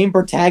 the main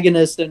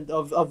protagonist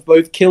of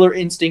both Killer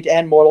Instinct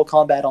and Mortal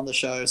Kombat on the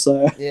show,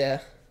 so...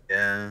 Yeah.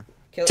 Yeah.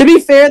 To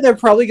be fair, they're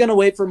probably going to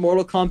wait for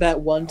Mortal Kombat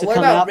 1 to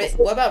come out.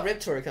 What about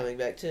Riptor coming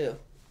back, too?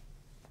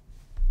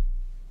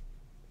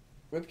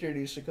 Riptor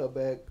needs to come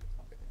back.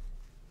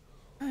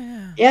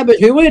 Yeah, but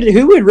who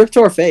would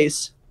Riptor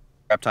face?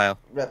 Reptile.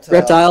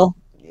 Reptile.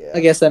 Yeah, I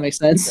guess that makes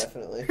sense.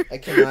 definitely.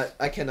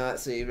 I cannot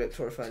see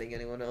Riptor fighting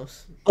anyone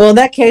else. Well, in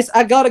that case,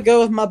 I gotta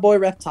go with my boy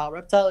Reptile.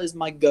 Reptile is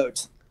my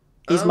goat.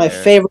 He's my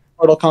favorite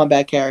Mortal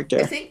Kombat character.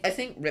 I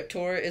think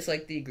Riptor is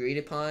like the agreed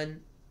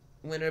upon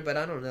winner, but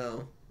I don't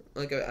know.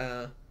 Like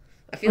I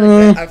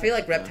feel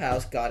like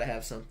Reptile's gotta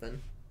have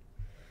something.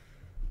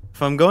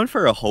 If I'm going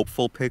for a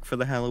hopeful pick for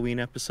the Halloween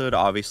episode,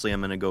 obviously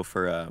I'm gonna go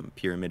for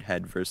Pyramid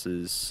Head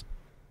versus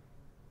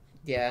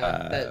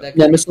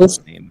Nemesis.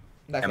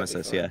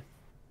 Nemesis, yeah.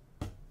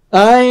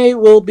 I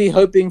will be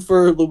hoping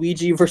for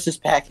Luigi versus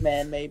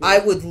Pac-Man, maybe. I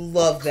would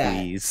love that.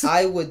 Please.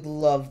 I would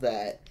love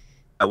that.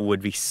 That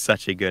would be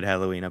such a good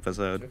Halloween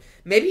episode.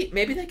 Maybe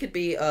that could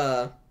be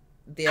I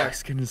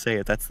was gonna say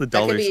it. That's the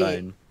dollar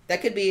sign.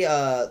 That could be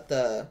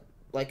the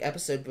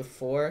episode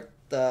before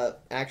the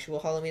actual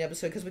Halloween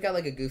episode, because we got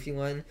like a goofy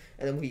one,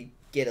 and then we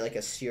get like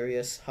a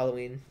serious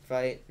Halloween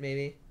fight,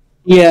 maybe.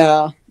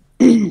 Yeah.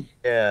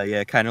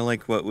 yeah, kind of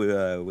like what we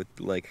with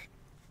like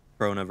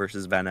Corona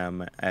versus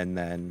Venom, and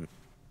then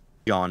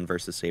John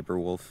versus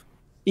Saberwolf.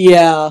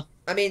 Yeah.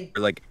 I mean,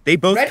 like they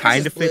both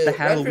kind of fit the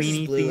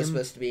Halloween Blue theme. Was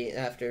supposed to be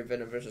after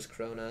Venom versus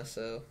Corona,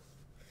 so.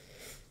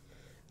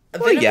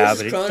 Well, yeah,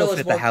 but it still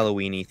fit the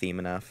Halloween-y theme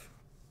enough.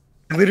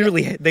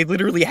 They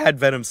literally had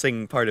Venom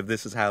sing part of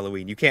 "This Is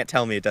Halloween." You can't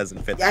tell me it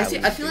doesn't fit. Yeah,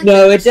 the I feel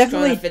like it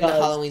definitely fit the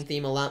Halloween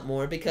theme a lot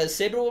more, because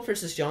Saberwolf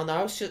versus John.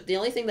 The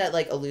only thing that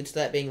like alludes to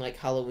that being like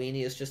Halloween-y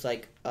is just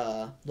like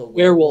the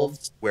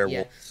werewolves.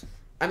 Yeah.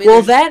 I mean,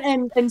 well, that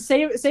and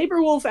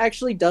Saberwolf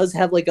actually does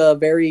have like a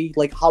very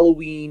like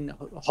Halloween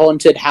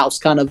haunted house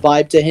kind of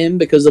vibe to him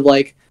because of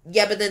like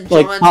but then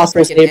like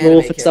possible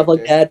Saberwolf and stuff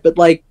like that. But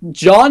like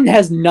John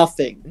has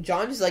nothing.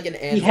 John is like an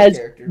anime he has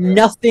character. Bro.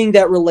 Nothing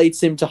that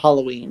relates him to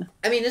Halloween.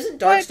 I mean,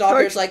 isn't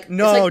Darkstalkers like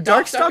no? Like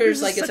Darkstalkers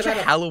is like such a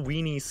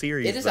Halloween-y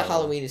series. It is a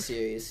Halloween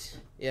series.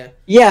 Yeah.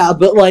 Yeah,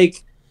 but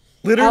like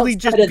literally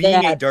just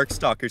being a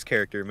Darkstalkers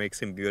character makes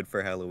him good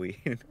for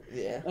Halloween.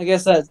 Yeah. I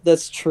guess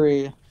that's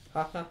true.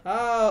 Ha ha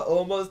ha!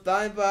 Almost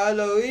time for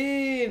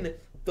Halloween.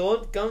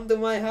 Don't come to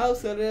my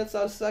house or else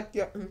I'll suck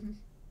your.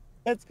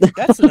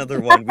 That's another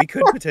one. We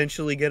could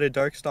potentially get a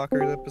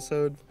Darkstalkers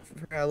episode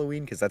for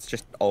Halloween, because that's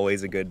just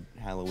always a good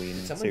Halloween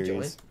series.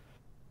 Join?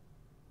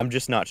 I'm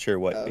just not sure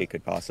what it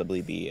could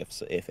possibly be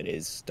if it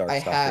is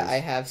Darkstalkers. I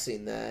have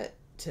seen that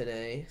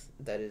today.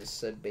 That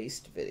is a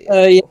based video.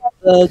 Yeah,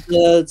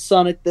 the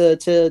Sonic yeah.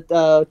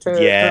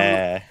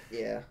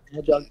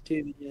 Hedgehog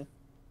 2 video.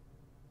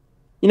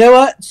 You know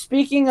what?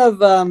 Speaking of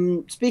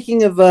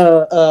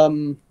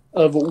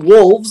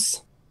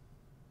wolves,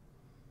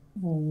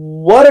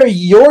 what are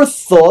your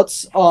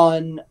thoughts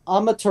on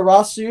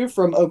Amaterasu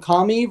from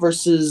Okami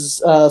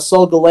versus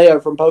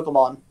Solgaleo from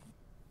Pokemon?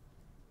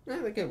 Yeah,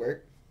 that could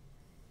work.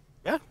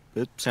 Yeah,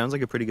 it sounds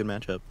like a pretty good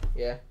matchup.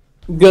 Yeah.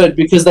 Good,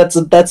 because that's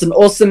an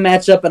awesome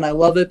matchup, and I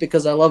love it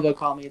because I love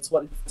Okami. It's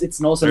an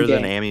awesome game. Better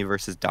game. than Amy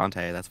versus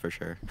Dante, that's for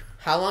sure.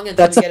 How long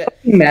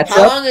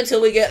until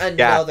we get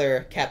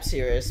another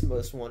Capsirus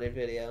Most Wanted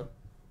video?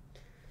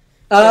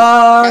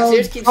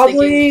 Capsirus keeps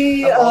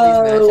probably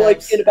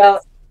like in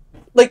about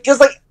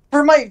because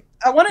for my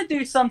I want to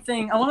do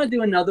something. I want to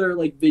do another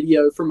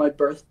video for my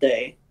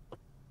birthday,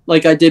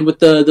 like I did with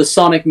the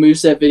Sonic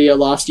moveset video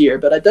last year.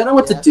 But I don't know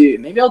what to do.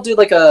 Maybe I'll do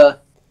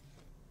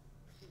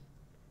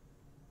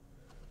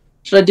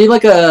Should I do I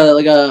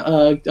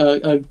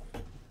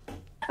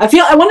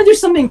want to do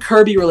something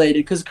Kirby related,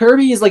 because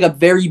Kirby is like a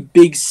very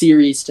big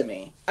series to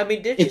me. I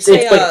mean, didn't you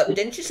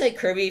say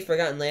Kirby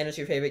Forgotten Land is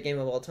your favorite game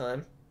of all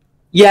time?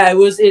 Yeah,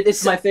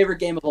 it's my favorite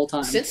game of all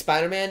time. Since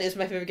Spider-Man is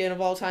my favorite game of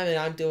all time, and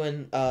I'm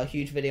doing a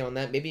huge video on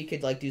that, maybe you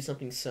could do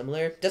something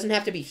similar. It doesn't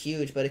have to be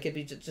huge, but it could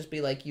be just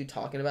be you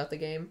talking about the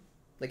game,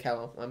 like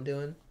how I'm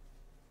doing.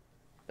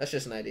 That's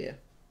just an idea.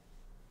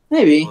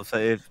 Maybe. Well,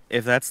 so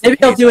if that's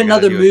maybe I'll do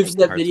another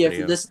moveset video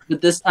for this,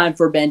 but this time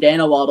for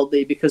Bandana Waddle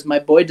Dee, because my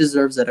boy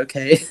deserves it.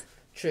 Okay.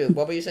 True.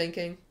 What were you saying,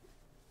 King?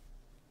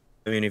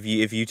 I mean, if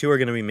you two are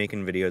gonna be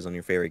making videos on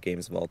your favorite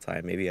games of all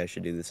time, maybe I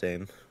should do the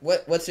same.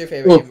 What's your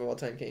favorite game of all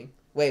time, King?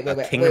 Wait.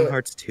 Kingdom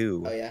Hearts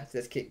 2. Oh yeah,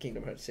 that's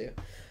Kingdom Hearts 2.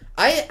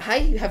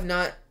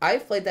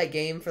 I've played that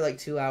game for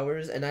 2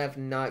 hours, and I have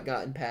not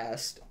gotten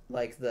past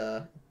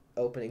the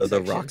opening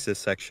section. The Roxas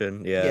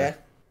section. Yeah.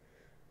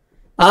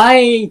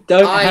 I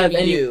don't have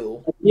any.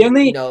 The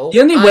only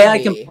way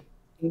I can play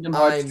Kingdom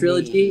Hearts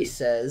trilogy. He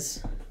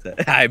says.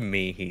 I'm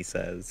me. He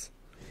says.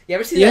 You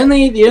ever see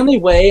the only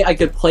way I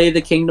could play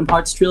the Kingdom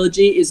Hearts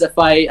trilogy is if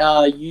I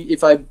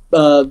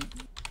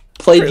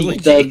play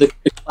the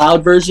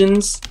cloud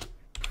versions.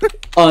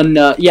 On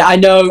I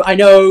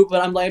know,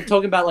 but I'm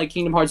talking about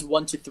Kingdom Hearts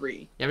 1 to 3.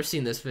 You ever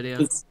seen this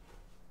video?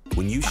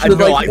 When you I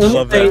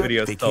love that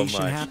video so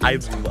much. I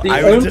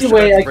was just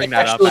trying to bring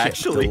that up,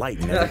 actually.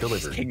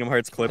 Kingdom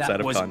Hearts clips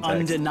out of context. That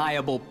was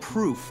undeniable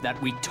proof that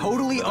we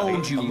totally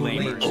owned you,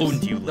 lamers.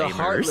 Owned you, lamers. The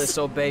Heartless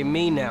obey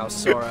me now,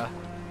 Sora.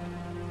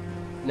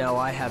 Now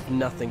I have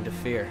nothing to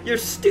fear. You're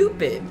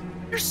stupid.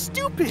 You're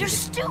stupid. You're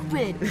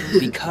stupid.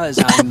 Because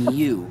I'm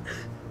you.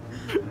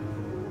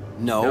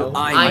 No,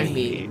 I'm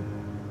me.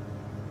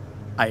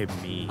 I'm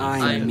me.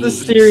 I'm me. The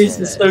series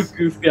is so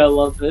goofy. I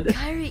love it.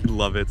 Kyrie.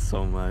 Love it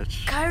so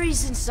much.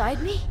 Kyrie's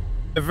inside me?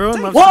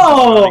 Everyone loves Whoa! to shit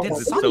on it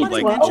 'cause it's so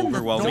like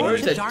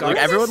overwhelming. Dark? Like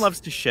everyone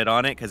loves to shit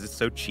on it because it's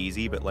so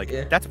cheesy, but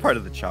like that's part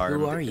of the charm.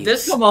 Who are you?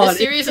 This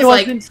series is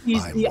like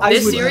cheesy,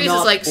 this series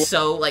is like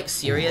so like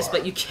serious,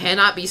 but you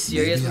cannot be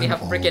serious when you have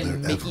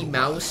freaking Mickey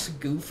Mouse,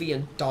 Goofy,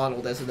 and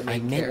Donald as the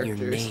main characters.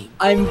 Your name.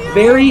 I'm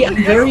very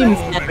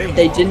mad that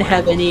they didn't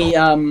have any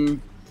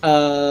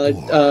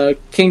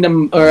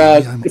Kingdom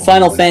or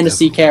Final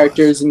Fantasy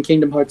characters in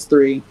Kingdom Hearts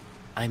 3.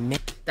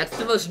 That's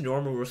the most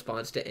normal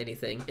response to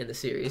anything in the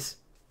series.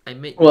 I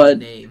meant What? your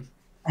name.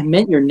 I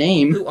meant your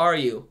name. Who are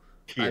you?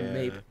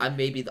 Yeah. I'm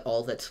maybe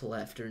all that's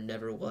left or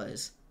never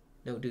was.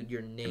 No, dude,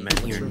 your name. meant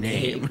What's your your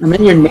name? I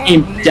meant your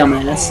name,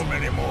 dumbass.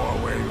 many more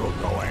where you're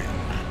going.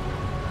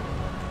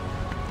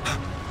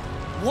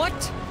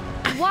 What?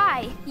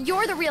 Why?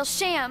 You're the real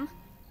sham.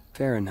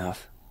 Fair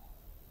enough.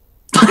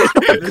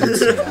 I could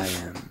say I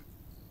am.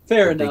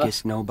 Fair the enough.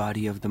 biggest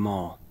nobody of them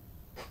all.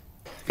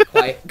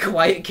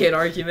 Quiet kid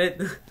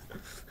argument.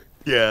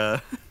 Yeah.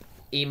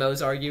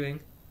 Emo's arguing.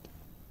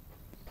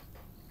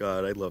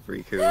 God, I love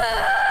Riku.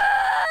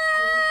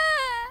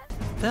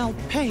 They'll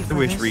pay I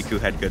wish Riku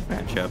had good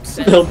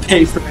matchups. They'll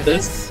pay for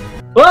this.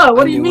 Whoa,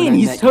 what do you knew when mean? I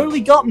He's met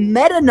totally got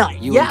Meta Knight.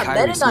 You Yeah, and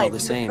Kyrie Meta smell Knight the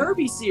from same. the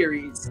Kirby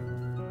series.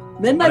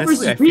 Meta Knight Honestly,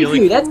 versus I feel Riku.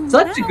 like- That's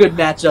such a good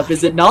matchup,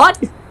 is it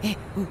not? I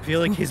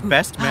feel like his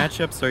best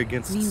matchups are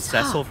against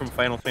Cecil from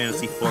Final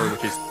Fantasy IV,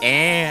 which is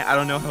I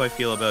don't know how I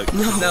feel about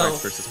Kingdom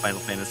Hearts versus Final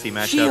Fantasy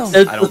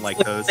matchups. I don't like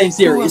those. Same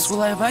series. will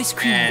have ice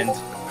cream? And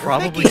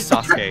probably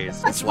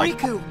Sasuke's. That's like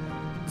Riku.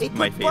 They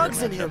my put favorite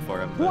bugs in matchup him. for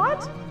him. but-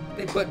 What?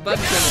 They put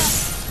bugs in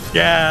him.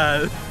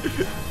 Yeah.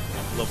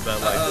 Love that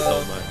line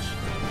so much.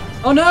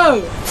 Oh no!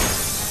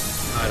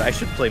 God, I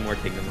should play more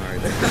Kingdom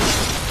Hearts.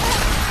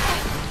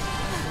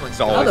 It's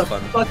How always the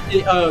fun. fuck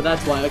did... Oh,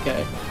 that's why,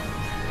 okay.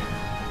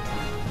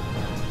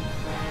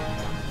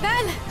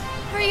 Ben,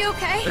 are you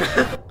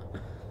okay?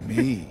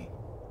 Me?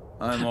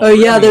 I'm Oh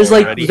yeah, there's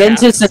like already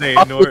Ventus have and to say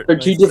Octopus Nort are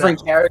two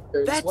different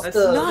characters. That's What That's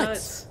the...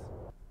 nuts.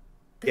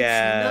 That's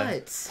Yeah.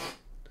 nuts.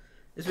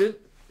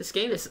 This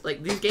game is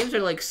like these games are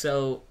like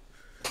so.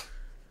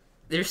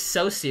 They're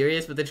so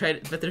serious, but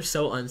they're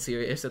so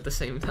unserious at the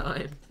same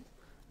time.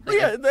 Well,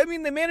 yeah, I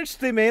mean they managed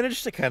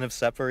to kind of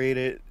separate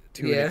it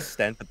to an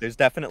extent, but there's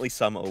definitely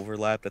some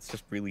overlap that's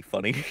just really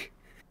funny.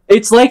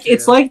 It's like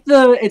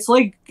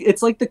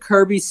the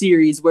Kirby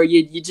series where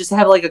you just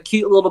have like a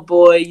cute little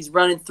boy, he's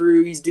running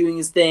through, he's doing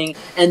his thing,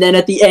 and then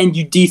at the end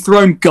you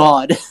dethrone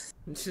God.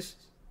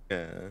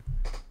 Yeah.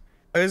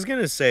 I was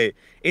gonna say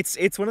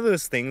it's one of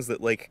those things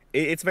that like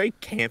it's very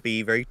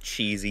campy, very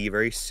cheesy,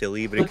 very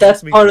silly, but it that's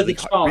can be part of the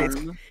really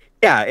charm.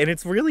 yeah, and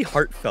it's really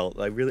heartfelt.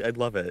 I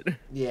love it.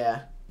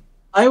 Yeah.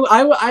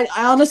 I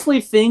honestly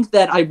think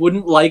that I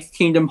wouldn't like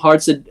Kingdom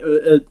Hearts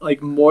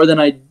like more than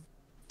I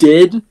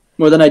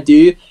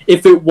do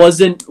if it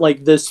wasn't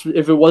like this.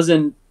 If it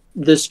wasn't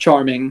this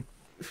charming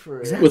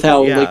with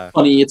how like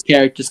funny its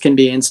characters can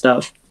be and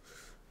stuff.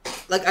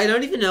 Like I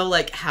don't even know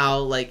like how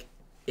like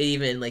it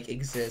even like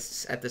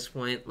exists at this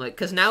point. Like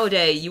because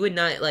nowadays you would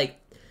not like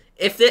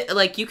if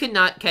you could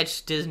not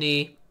catch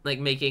Disney like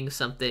making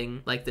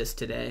something like this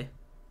today.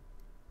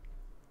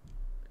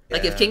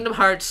 Like if Kingdom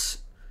Hearts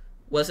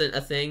wasn't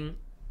a thing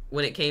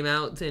when it came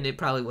out, then it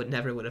probably would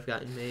have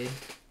gotten made.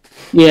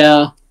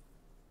 Yeah.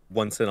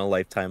 Once in a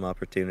lifetime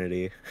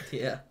opportunity.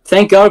 Yeah.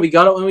 Thank God we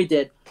got it when we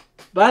did.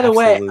 By the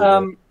Absolutely.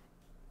 way,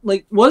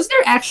 like, was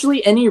there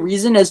actually any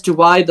reason as to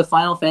why the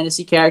Final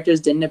Fantasy characters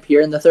didn't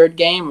appear in the third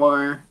game,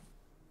 or?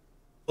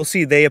 Well,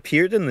 see, they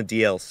appeared in the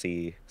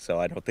DLC, so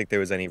I don't think there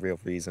was any real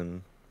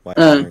reason why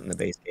they weren't in the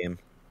base game.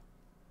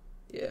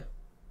 Yeah.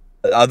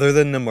 Other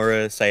than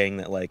Nomura saying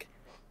that, like,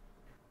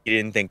 he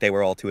didn't think they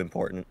were all too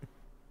important.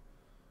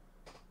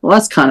 Well,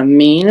 that's kind of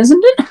mean,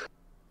 isn't it?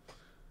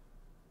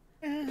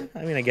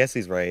 I mean, I guess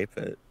he's right,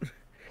 but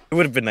it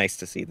would have been nice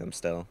to see them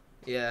still.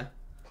 Yeah.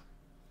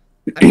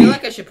 I feel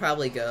like I should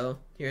probably go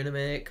here in a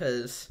minute,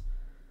 because,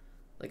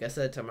 like I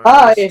said,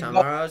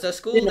 tomorrow's a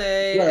school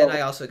day, and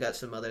I also got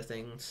some other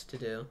things to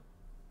do.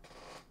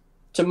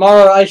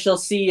 Tomorrow I shall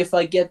see if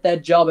I get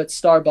that job at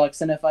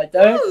Starbucks, and if I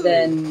don't,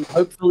 then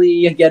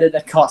hopefully I get it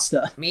at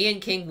Costa. Me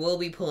and King will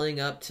be pulling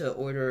up to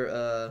order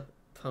a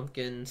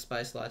pumpkin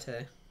spice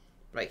latte.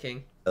 Right,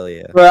 King? Hell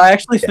yeah. Well, I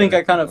actually think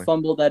I kind of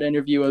fumbled that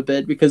interview a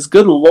bit, because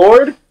good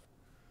lord,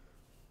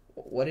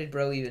 what did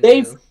bro even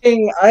they do?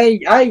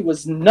 I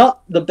was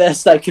not the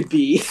best I could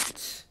be.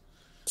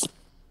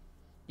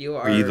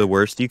 Are you the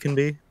worst you can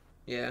be?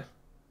 Yeah.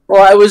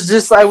 Well, I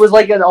was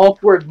like an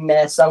awkward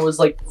mess. I was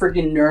like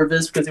freaking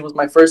nervous because it was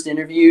my first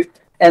interview,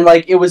 and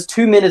like it was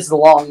 2 minutes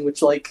long,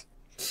 which like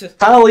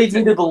kind of leads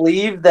me to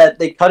believe that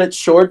they cut it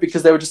short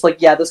because they were just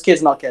like, yeah, this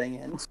kid's not getting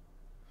in.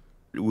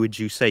 Would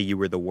you say you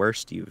were the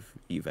worst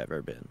you've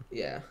ever been?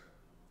 Yeah.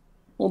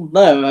 Well,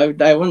 no,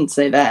 I wouldn't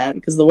say that,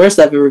 because the worst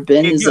I've ever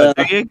been is There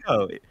you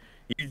go.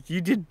 You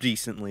did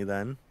decently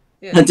then.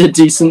 Yeah. I did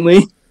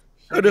decently.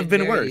 Could have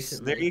been very worse.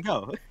 decently. There you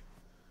go.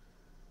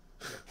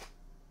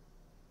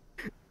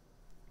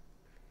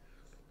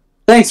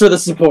 Thanks for the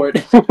support.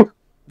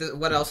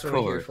 What else are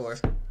we here for?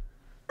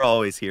 We're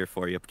always here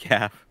for you,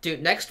 Cap.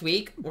 Dude, next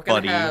week we're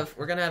gonna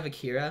have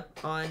Akira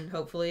on,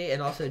 hopefully,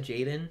 and also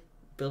Jaden,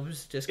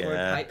 Builders Discord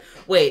hype.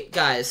 Wait,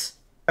 guys.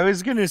 I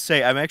was gonna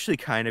say I'm actually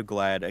kind of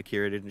glad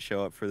Akira didn't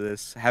show up for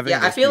this. Having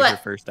I feel like her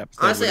first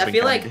episode honestly, I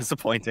feel like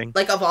disappointing.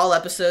 Like of all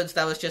episodes,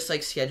 that was just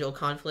like schedule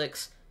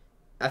conflicts.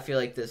 I feel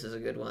like this is a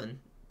good one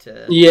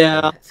to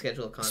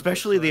schedule a conflict.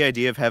 Especially the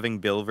idea of having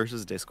Bill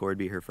versus Discord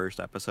be her first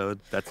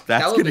episode. That's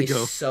that would gonna be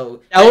go.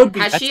 So that would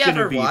be. Has she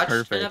ever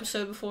watched an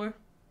episode before?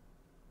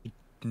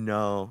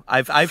 No,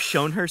 I've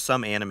shown her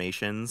some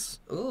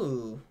animations.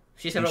 Ooh,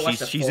 she's never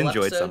watched a full She's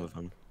enjoyed episode? some of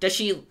them. Does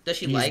she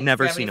like?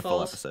 Never Gravity seen a Falls?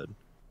 full episode.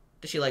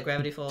 Does she like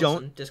Gravity Falls?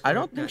 I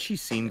don't think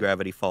she's seen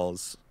Gravity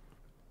Falls.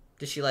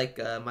 Does she like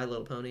My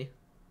Little Pony?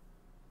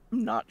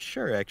 I'm not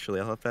sure actually.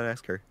 I'll have to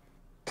ask her.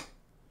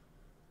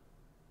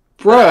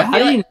 Bro, how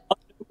do you know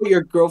what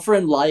your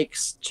girlfriend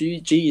likes?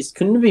 Jeez,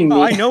 couldn't it be me?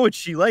 Oh, I know what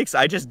she likes.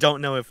 I just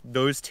don't know if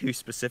those two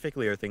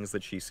specifically are things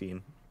that she's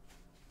seen.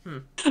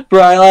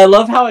 Bro, I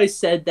love how I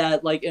said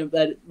that, like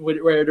that,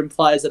 where it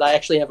implies that I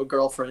actually have a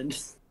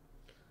girlfriend.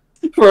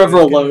 Forever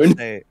alone.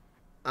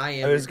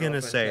 I was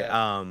gonna say,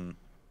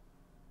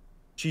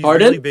 she's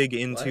really big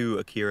into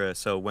Akira,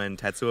 so when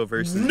Tetsuo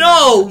versus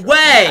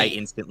I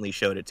instantly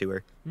showed it to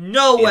her.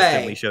 No way!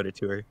 Instantly showed it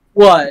to her.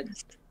 What?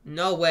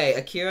 No way!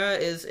 Akira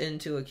is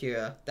into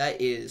Akira.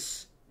 That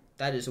is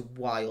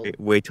wild.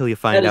 Wait till you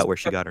find out where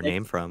she got her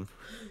name from.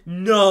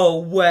 No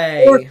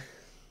way!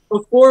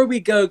 Before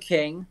we go,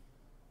 King,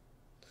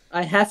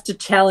 I have to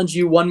challenge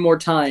you one more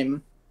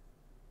time.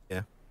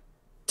 Yeah.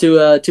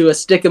 To a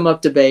stick 'em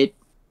up debate,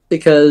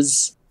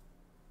 because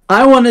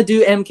I want to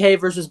do MK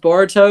versus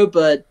Boruto,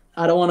 but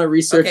I don't want to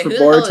research for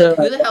Boruto.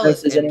 Who the hell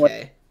is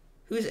MK?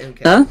 Who's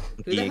MK? Huh?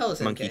 Who the hell is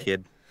MK? Monkey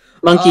Kid.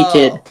 Monkey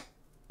Kid.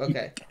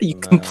 Okay. You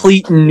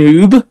complete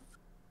noob.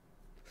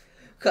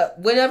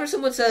 Whenever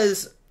someone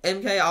says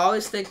MK, I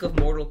always think of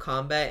Mortal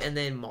Kombat and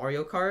then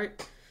Mario Kart.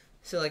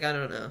 So, like, I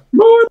don't know.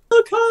 Mortal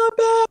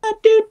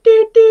Kombat!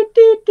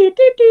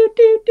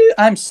 Do.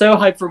 I'm so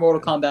hyped for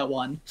Mortal Kombat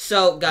 1.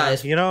 So,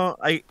 guys... you know,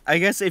 I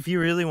guess if you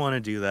really want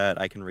to do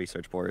that, I can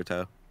research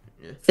Boruto.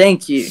 Yeah.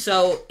 Thank you.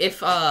 So,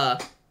 if,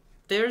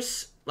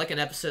 there's, like, an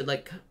episode,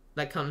 like,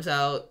 that comes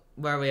out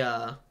where we,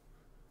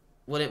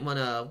 wouldn't want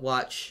to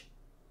watch,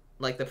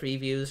 like, the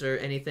previews or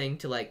anything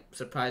to, like,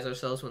 surprise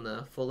ourselves when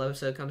the full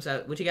episode comes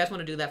out, would you guys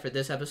want to do that for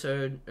this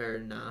episode, or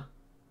nah?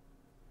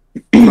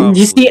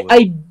 You see,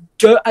 I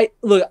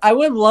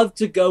would love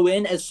to go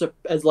in as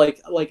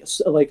like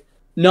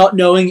not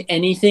knowing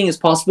anything as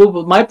possible,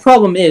 but my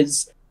problem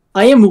is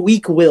I am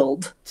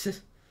weak-willed,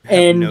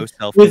 and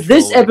with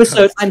this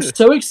episode, I'm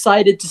so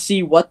excited to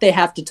see what they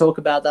have to talk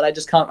about that I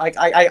just can't.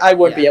 I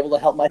won't be able to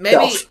help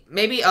myself.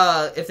 Maybe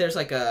if there's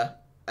like a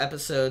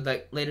episode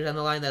like later down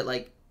the line that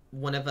like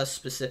one of us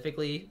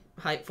specifically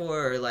hype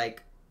for, or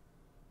like.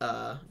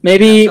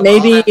 Maybe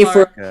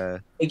if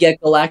we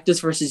get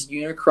Galactus versus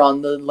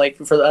Unicron,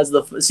 as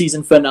the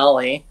season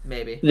finale.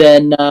 Maybe.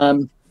 Then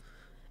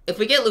if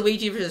we get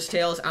Luigi versus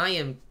Tails, I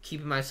am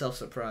keeping myself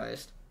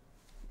surprised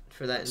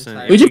for that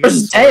entire. Luigi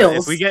versus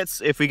Tails.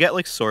 If we get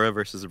like Sora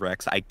versus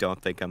Rex, I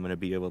don't think I'm gonna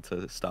be able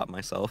to stop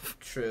myself.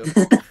 True.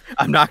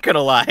 I'm not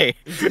gonna lie.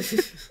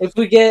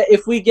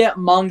 If we get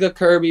Manga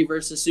Kirby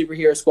versus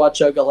Superhero Squad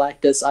Show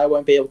Galactus, I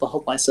won't be able to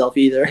help myself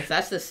either. If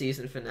that's the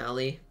season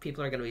finale,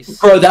 people are gonna be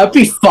bro. That'd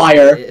be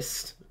fire.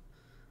 Pissed.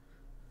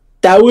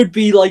 That would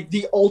be like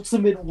the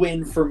ultimate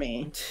win for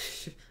me.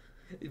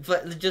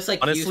 But just like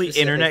honestly,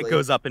 internet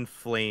goes up in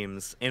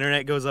flames.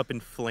 Internet goes up in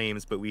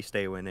flames, but we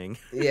stay winning.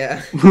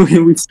 Yeah,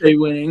 we stay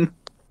winning.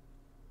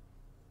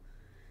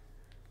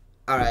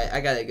 All right, I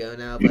gotta go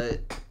now.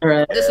 But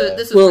right.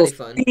 this was pretty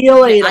fun.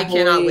 I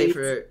cannot wait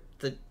for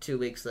the 2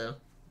 weeks though.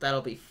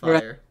 That'll be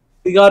fire.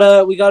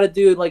 Right. We gotta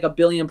do like a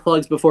billion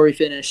plugs before we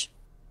finish.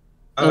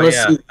 Oh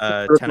yeah,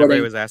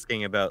 Tenebrae was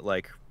asking about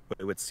like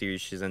what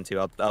series she's into.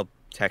 I'll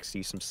text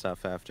you some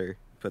stuff after.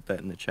 Put that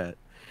in the chat.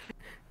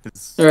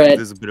 All right.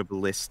 There's a bit of a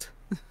list.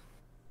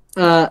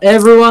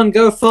 Everyone,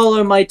 go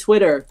follow my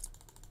Twitter.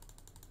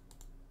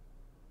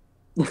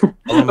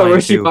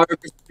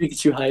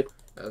 Pikachu hype.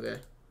 Okay.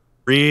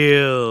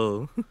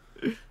 Real.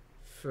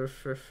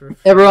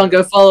 Everyone,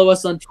 go follow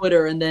us on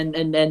Twitter and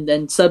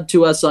then sub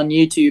to us on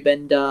YouTube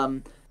and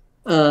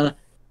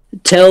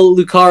tell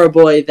Lucara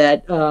Boy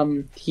that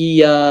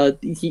he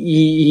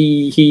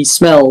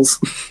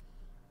smells.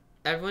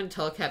 Everyone,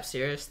 tell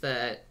Capsirus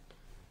that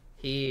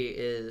he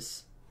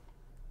is.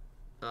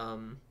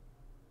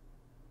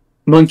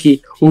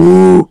 Monkey.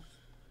 Ooh.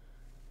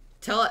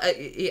 Tell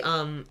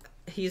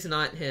he's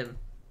not him.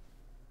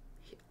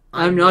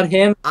 I'm not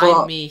him.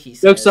 I'm me. He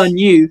says. Joke's on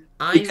you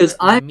because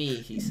I'm me.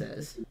 He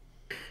says.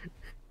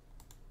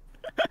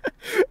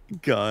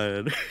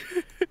 God.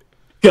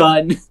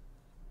 Gun.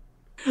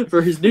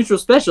 For his neutral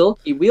special,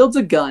 he wields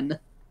a gun.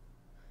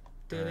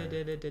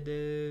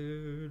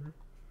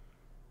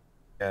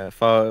 Yeah,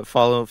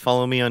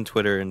 follow me on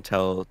Twitter and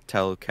tell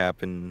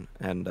Cap and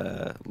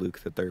Luke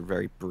that they're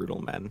very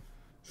brutal men.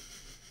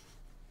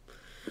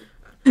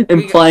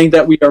 implying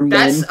that we are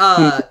men.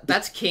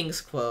 That's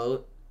King's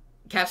quote.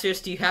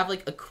 Capsirus, do you have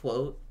like a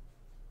quote?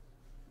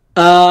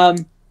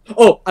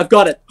 Oh, I've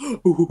got it.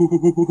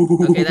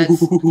 Okay,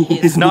 that's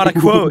It's not a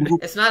quote.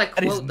 It's not a quote,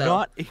 That is though.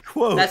 not a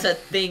quote. That's a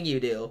thing you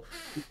do.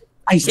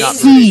 I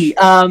see.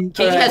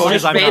 King has quote just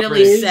is, "I'm not randomly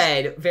British."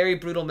 said "very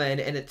brutal men"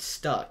 and it's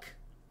stuck.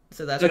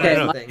 So that's Okay, why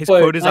No, it's a thing. his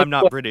quote is my "I'm not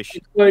quote- British." my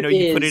You quote know,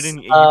 you put it is,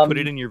 in. You put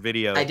it in your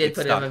video. I did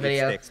put it in my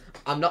video. sticks.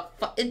 I'm not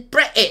fucking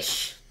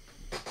British.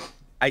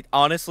 I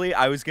honestly,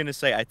 I was gonna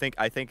say, I think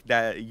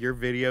that your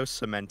video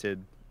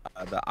cemented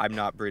the "I'm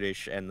not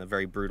British" and the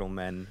 "very brutal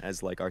men"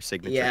 as like our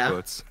signature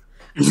quotes.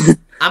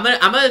 I'm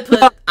gonna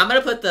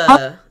put the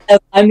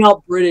I'm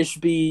not British.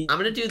 I'm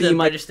gonna do the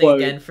British quote.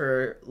 thing again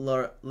for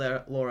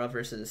Laura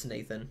versus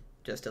Nathan,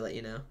 just to let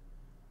you know.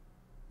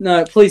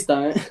 No, please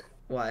don't.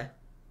 Why?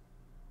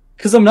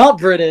 Because I'm not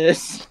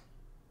British.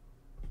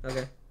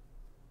 Okay.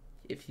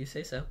 If you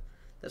say so.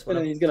 That's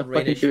what He's gonna fucking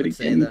British do it would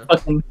say, again. though.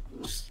 Fucking...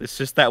 It's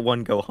just that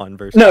one Gohan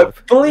verse. No,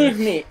 believe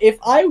me, if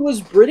I was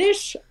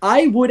British,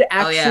 I would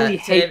actually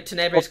hate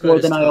Tenebrae's more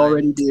quote than is I time.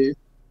 already do.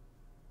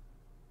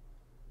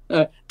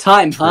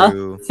 Time,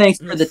 True. huh? Thanks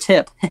for the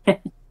tip.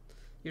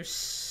 You're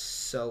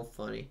so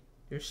funny.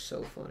 You're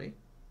so funny.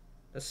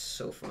 That's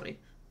so funny.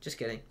 Just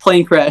kidding.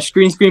 Plane crash.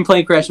 Green screen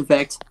plane crash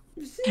effect.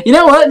 You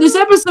know what? This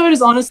episode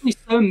is honestly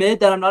so mid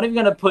that I'm not even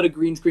gonna put a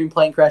green screen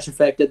plane crash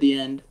effect at the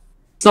end.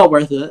 It's not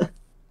worth it.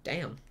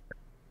 Damn.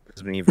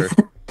 It's me verse.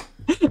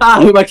 Who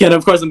am I kidding?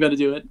 Of course I'm gonna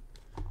do it.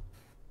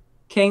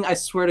 King, I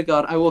swear to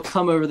God, I will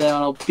come over there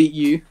and I'll beat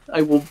you.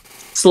 I will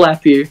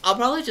slap you. I'll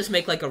probably just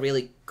make like a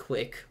really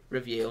quick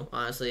review,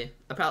 honestly.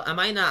 I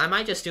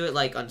might just do it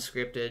like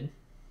unscripted.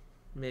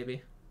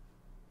 Maybe.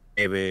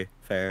 Maybe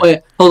fair.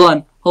 Wait, hold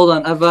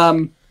on. I've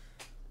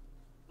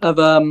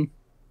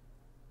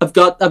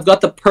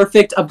got the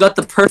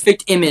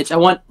perfect image.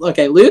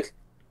 Okay, Luke?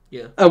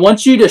 Yeah. I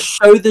want you to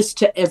show this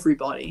to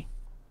everybody.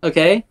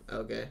 Okay?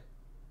 Okay.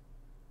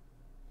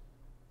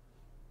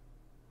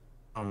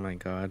 Oh my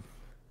god.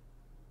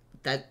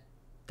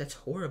 That's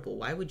horrible.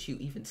 Why would you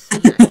even say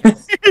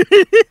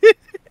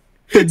that?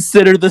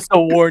 Consider this a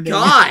warning.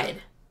 God.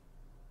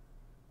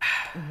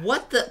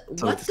 What the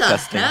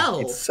Disgusting. hell?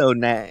 It's so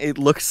it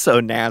looks so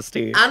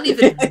nasty. I don't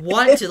even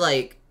want to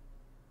like.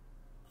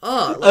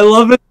 Oh, I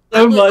love it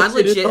so much. I'm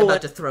legit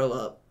about to throw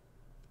up.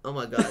 Oh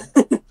my god.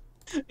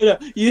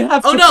 You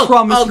have to Oh no!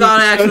 promise Oh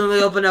god! me I to show-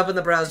 accidentally opened up in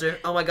the browser.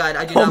 Oh my god!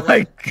 I do Oh not.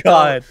 my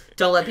god!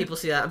 Don't let people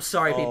see that. I'm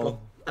sorry,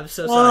 people. I'm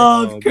so sorry.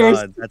 Oh, I've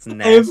cursed. God, that's I have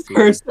nasty.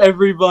 cursed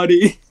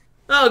everybody.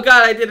 Oh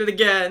god! I did it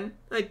again.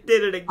 I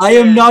did it again. I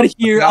am not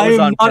here. That I was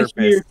am on not purpose.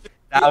 here.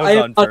 That was I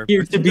am on not purpose.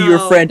 here to be your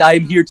friend. I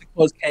am here to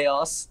cause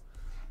chaos.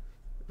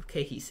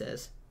 Okay, he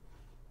says.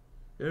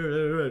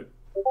 Oh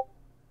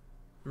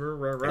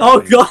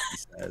Everybody god!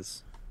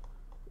 says.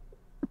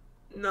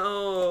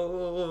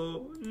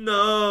 No.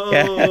 No.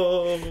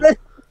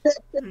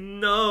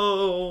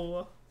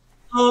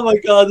 Oh my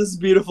god, this is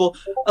beautiful.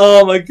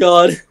 Oh my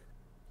god.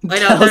 Wait,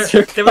 no,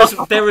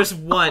 there was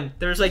one.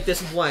 There was like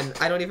this one.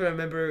 I don't even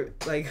remember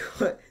like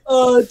what.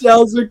 Oh,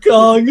 Dowser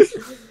Kong.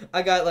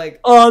 I got like.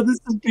 Oh, this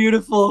is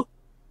beautiful.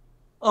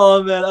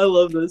 Oh man, I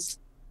love this.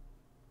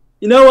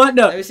 You know what?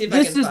 No, Let me see if I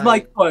this can is find my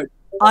it. quote.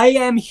 I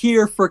am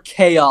here for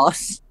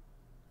chaos,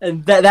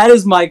 and that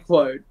is my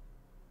quote.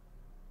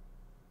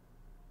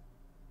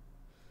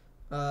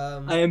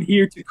 I am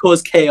here to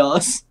cause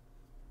chaos.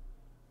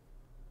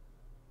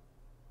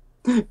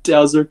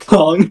 Dowser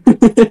Kong.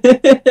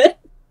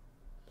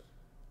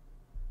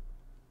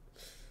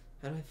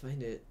 How do I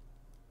find it?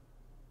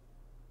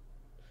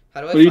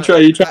 How do I? What are you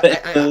trying? You try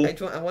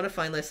I want to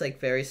find this like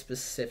very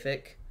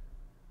specific,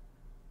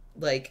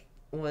 like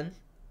one,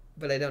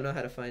 but I don't know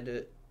how to find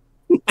it.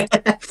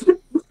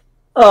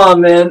 Oh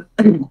man.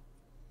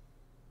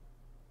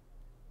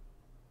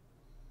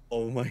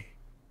 Oh my.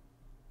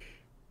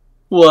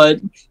 What?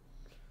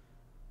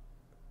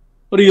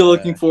 What are you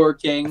looking for,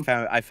 King?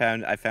 I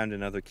found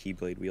another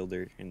Keyblade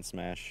wielder in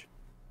Smash.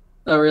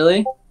 Oh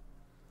really?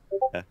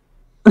 Yeah.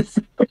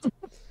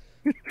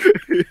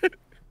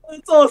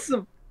 That's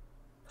awesome.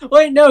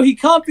 Wait, no, he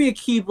can't be a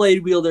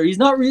Keyblade wielder. He's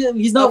not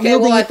really. He's not. Okay, well,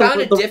 wielding I it found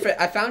the- a different.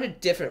 I found a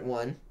different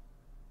one.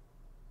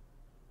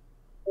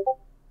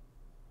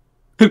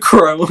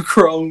 Chrome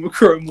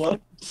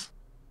one.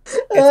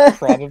 It's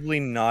probably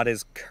not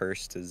as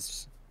cursed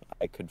as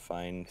I could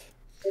find.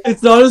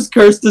 It's not as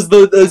cursed as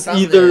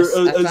either.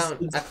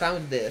 I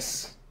found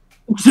this.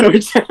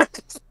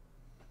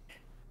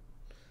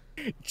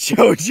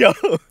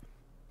 Jojo.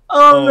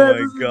 Oh man, my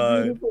this is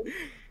God. beautiful.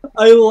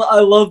 I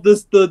love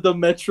this the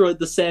Metroid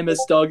the Samus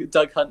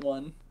Duck Hunt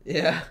one.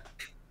 Yeah.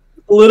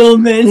 Little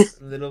Min.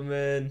 Little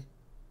man.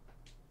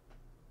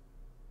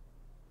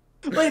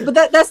 Wait, but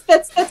that's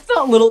not that's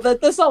not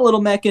Little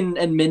Mac and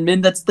Min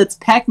Min. That's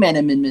Pac-Man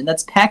and Min Min.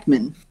 That's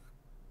Pac-Man.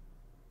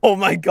 Oh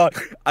my god,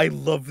 I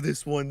love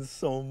this one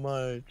so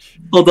much.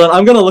 Hold on,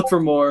 I'm gonna look for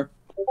more.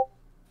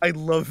 I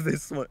love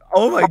this one.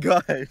 Oh my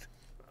god.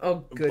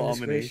 Oh goodness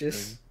Abomination.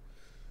 gracious.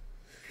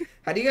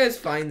 How do you guys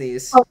find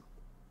these?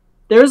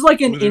 There's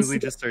like an literally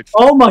just search.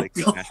 Oh my like,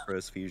 god! Smash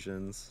Bros.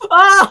 Fusions.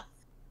 Ah!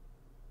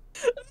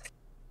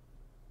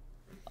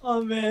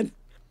 Oh man,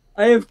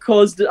 I have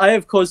caused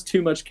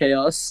too much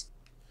chaos.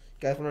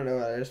 Guys, want to know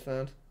what I just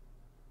found?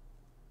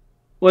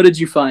 What did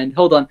you find?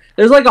 Hold on.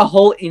 There's like a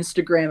whole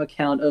Instagram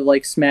account of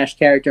like Smash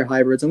character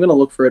hybrids. I'm gonna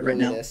look for it right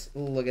now.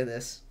 Look at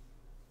this.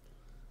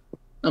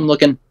 I'm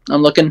looking.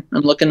 I'm looking.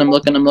 I'm looking. I'm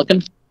looking. I'm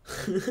looking.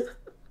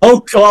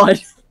 Oh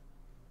god.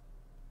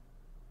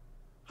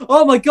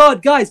 Oh my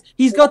god, guys!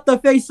 He's got the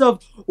face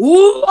of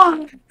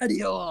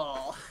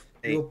Wario.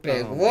 You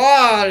pick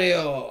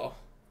Wario.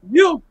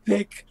 You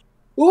pick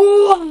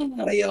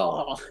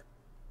Wario.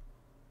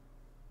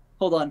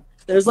 Hold on.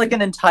 There's like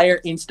an entire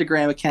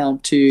Instagram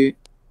account to.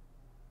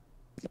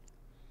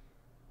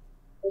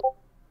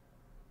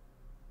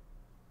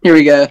 Here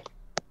we go.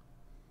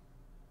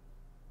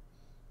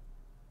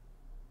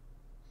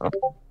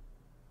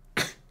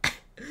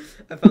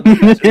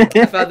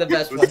 I found the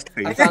best one.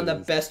 I found the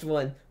best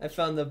one. I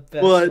found the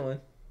best one.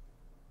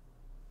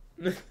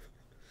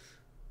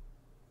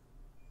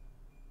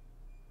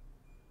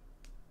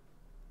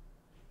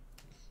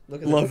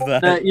 Look at Love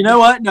that. You know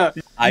what? No.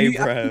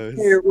 Eyebrows. I don't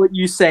care what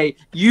you say.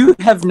 You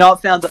have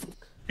not found the.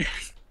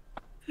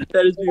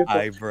 That is beautiful.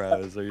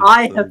 Eyebrows.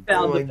 I have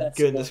found the best. Oh my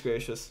goodness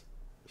gracious.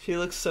 She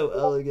looks so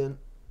elegant.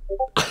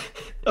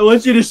 I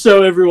want you to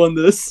show everyone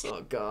this.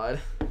 Oh god.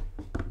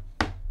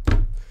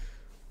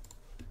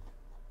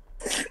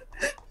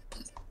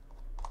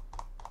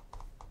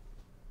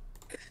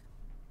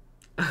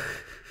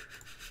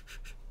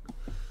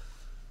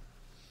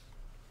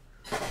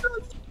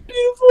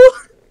 Beautiful.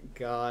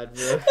 God,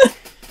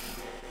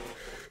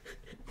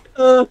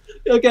 bro.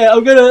 Okay,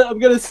 I'm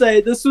gonna say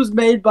this was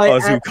made by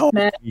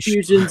Matt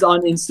Fusions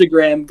on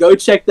Instagram. Go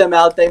check them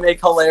out. They make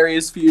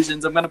hilarious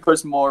fusions. I'm gonna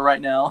post more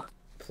right now.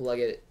 Plug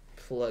it.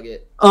 Plug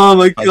it. Oh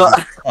my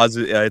god.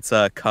 It's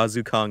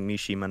Kazukong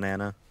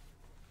Nishimanana.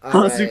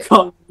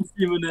 Kazukong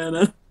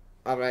Nishimanana.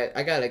 Alright,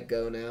 I gotta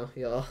go now,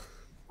 y'all.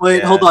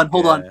 Wait, hold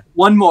on.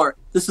 One more.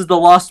 This is the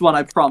last one,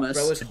 I promise.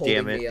 Bro is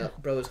holding me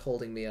up. Bro is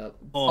holding me up.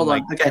 Oh hold my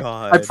on. Okay.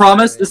 god. I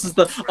promise this is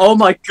the. Oh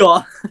my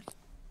god.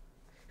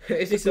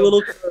 Is he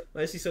so?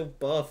 Why is he so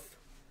buff?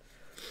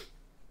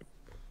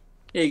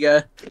 Here you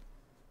go.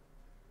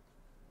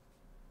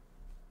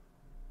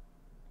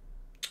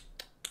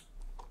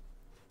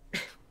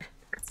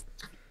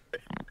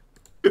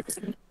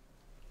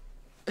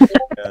 Yeah,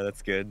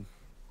 that's good.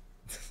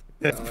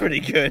 That's pretty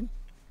good.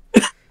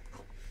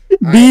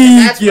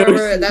 Right,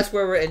 that's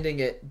where we're ending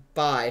it.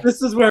 Bye. This is where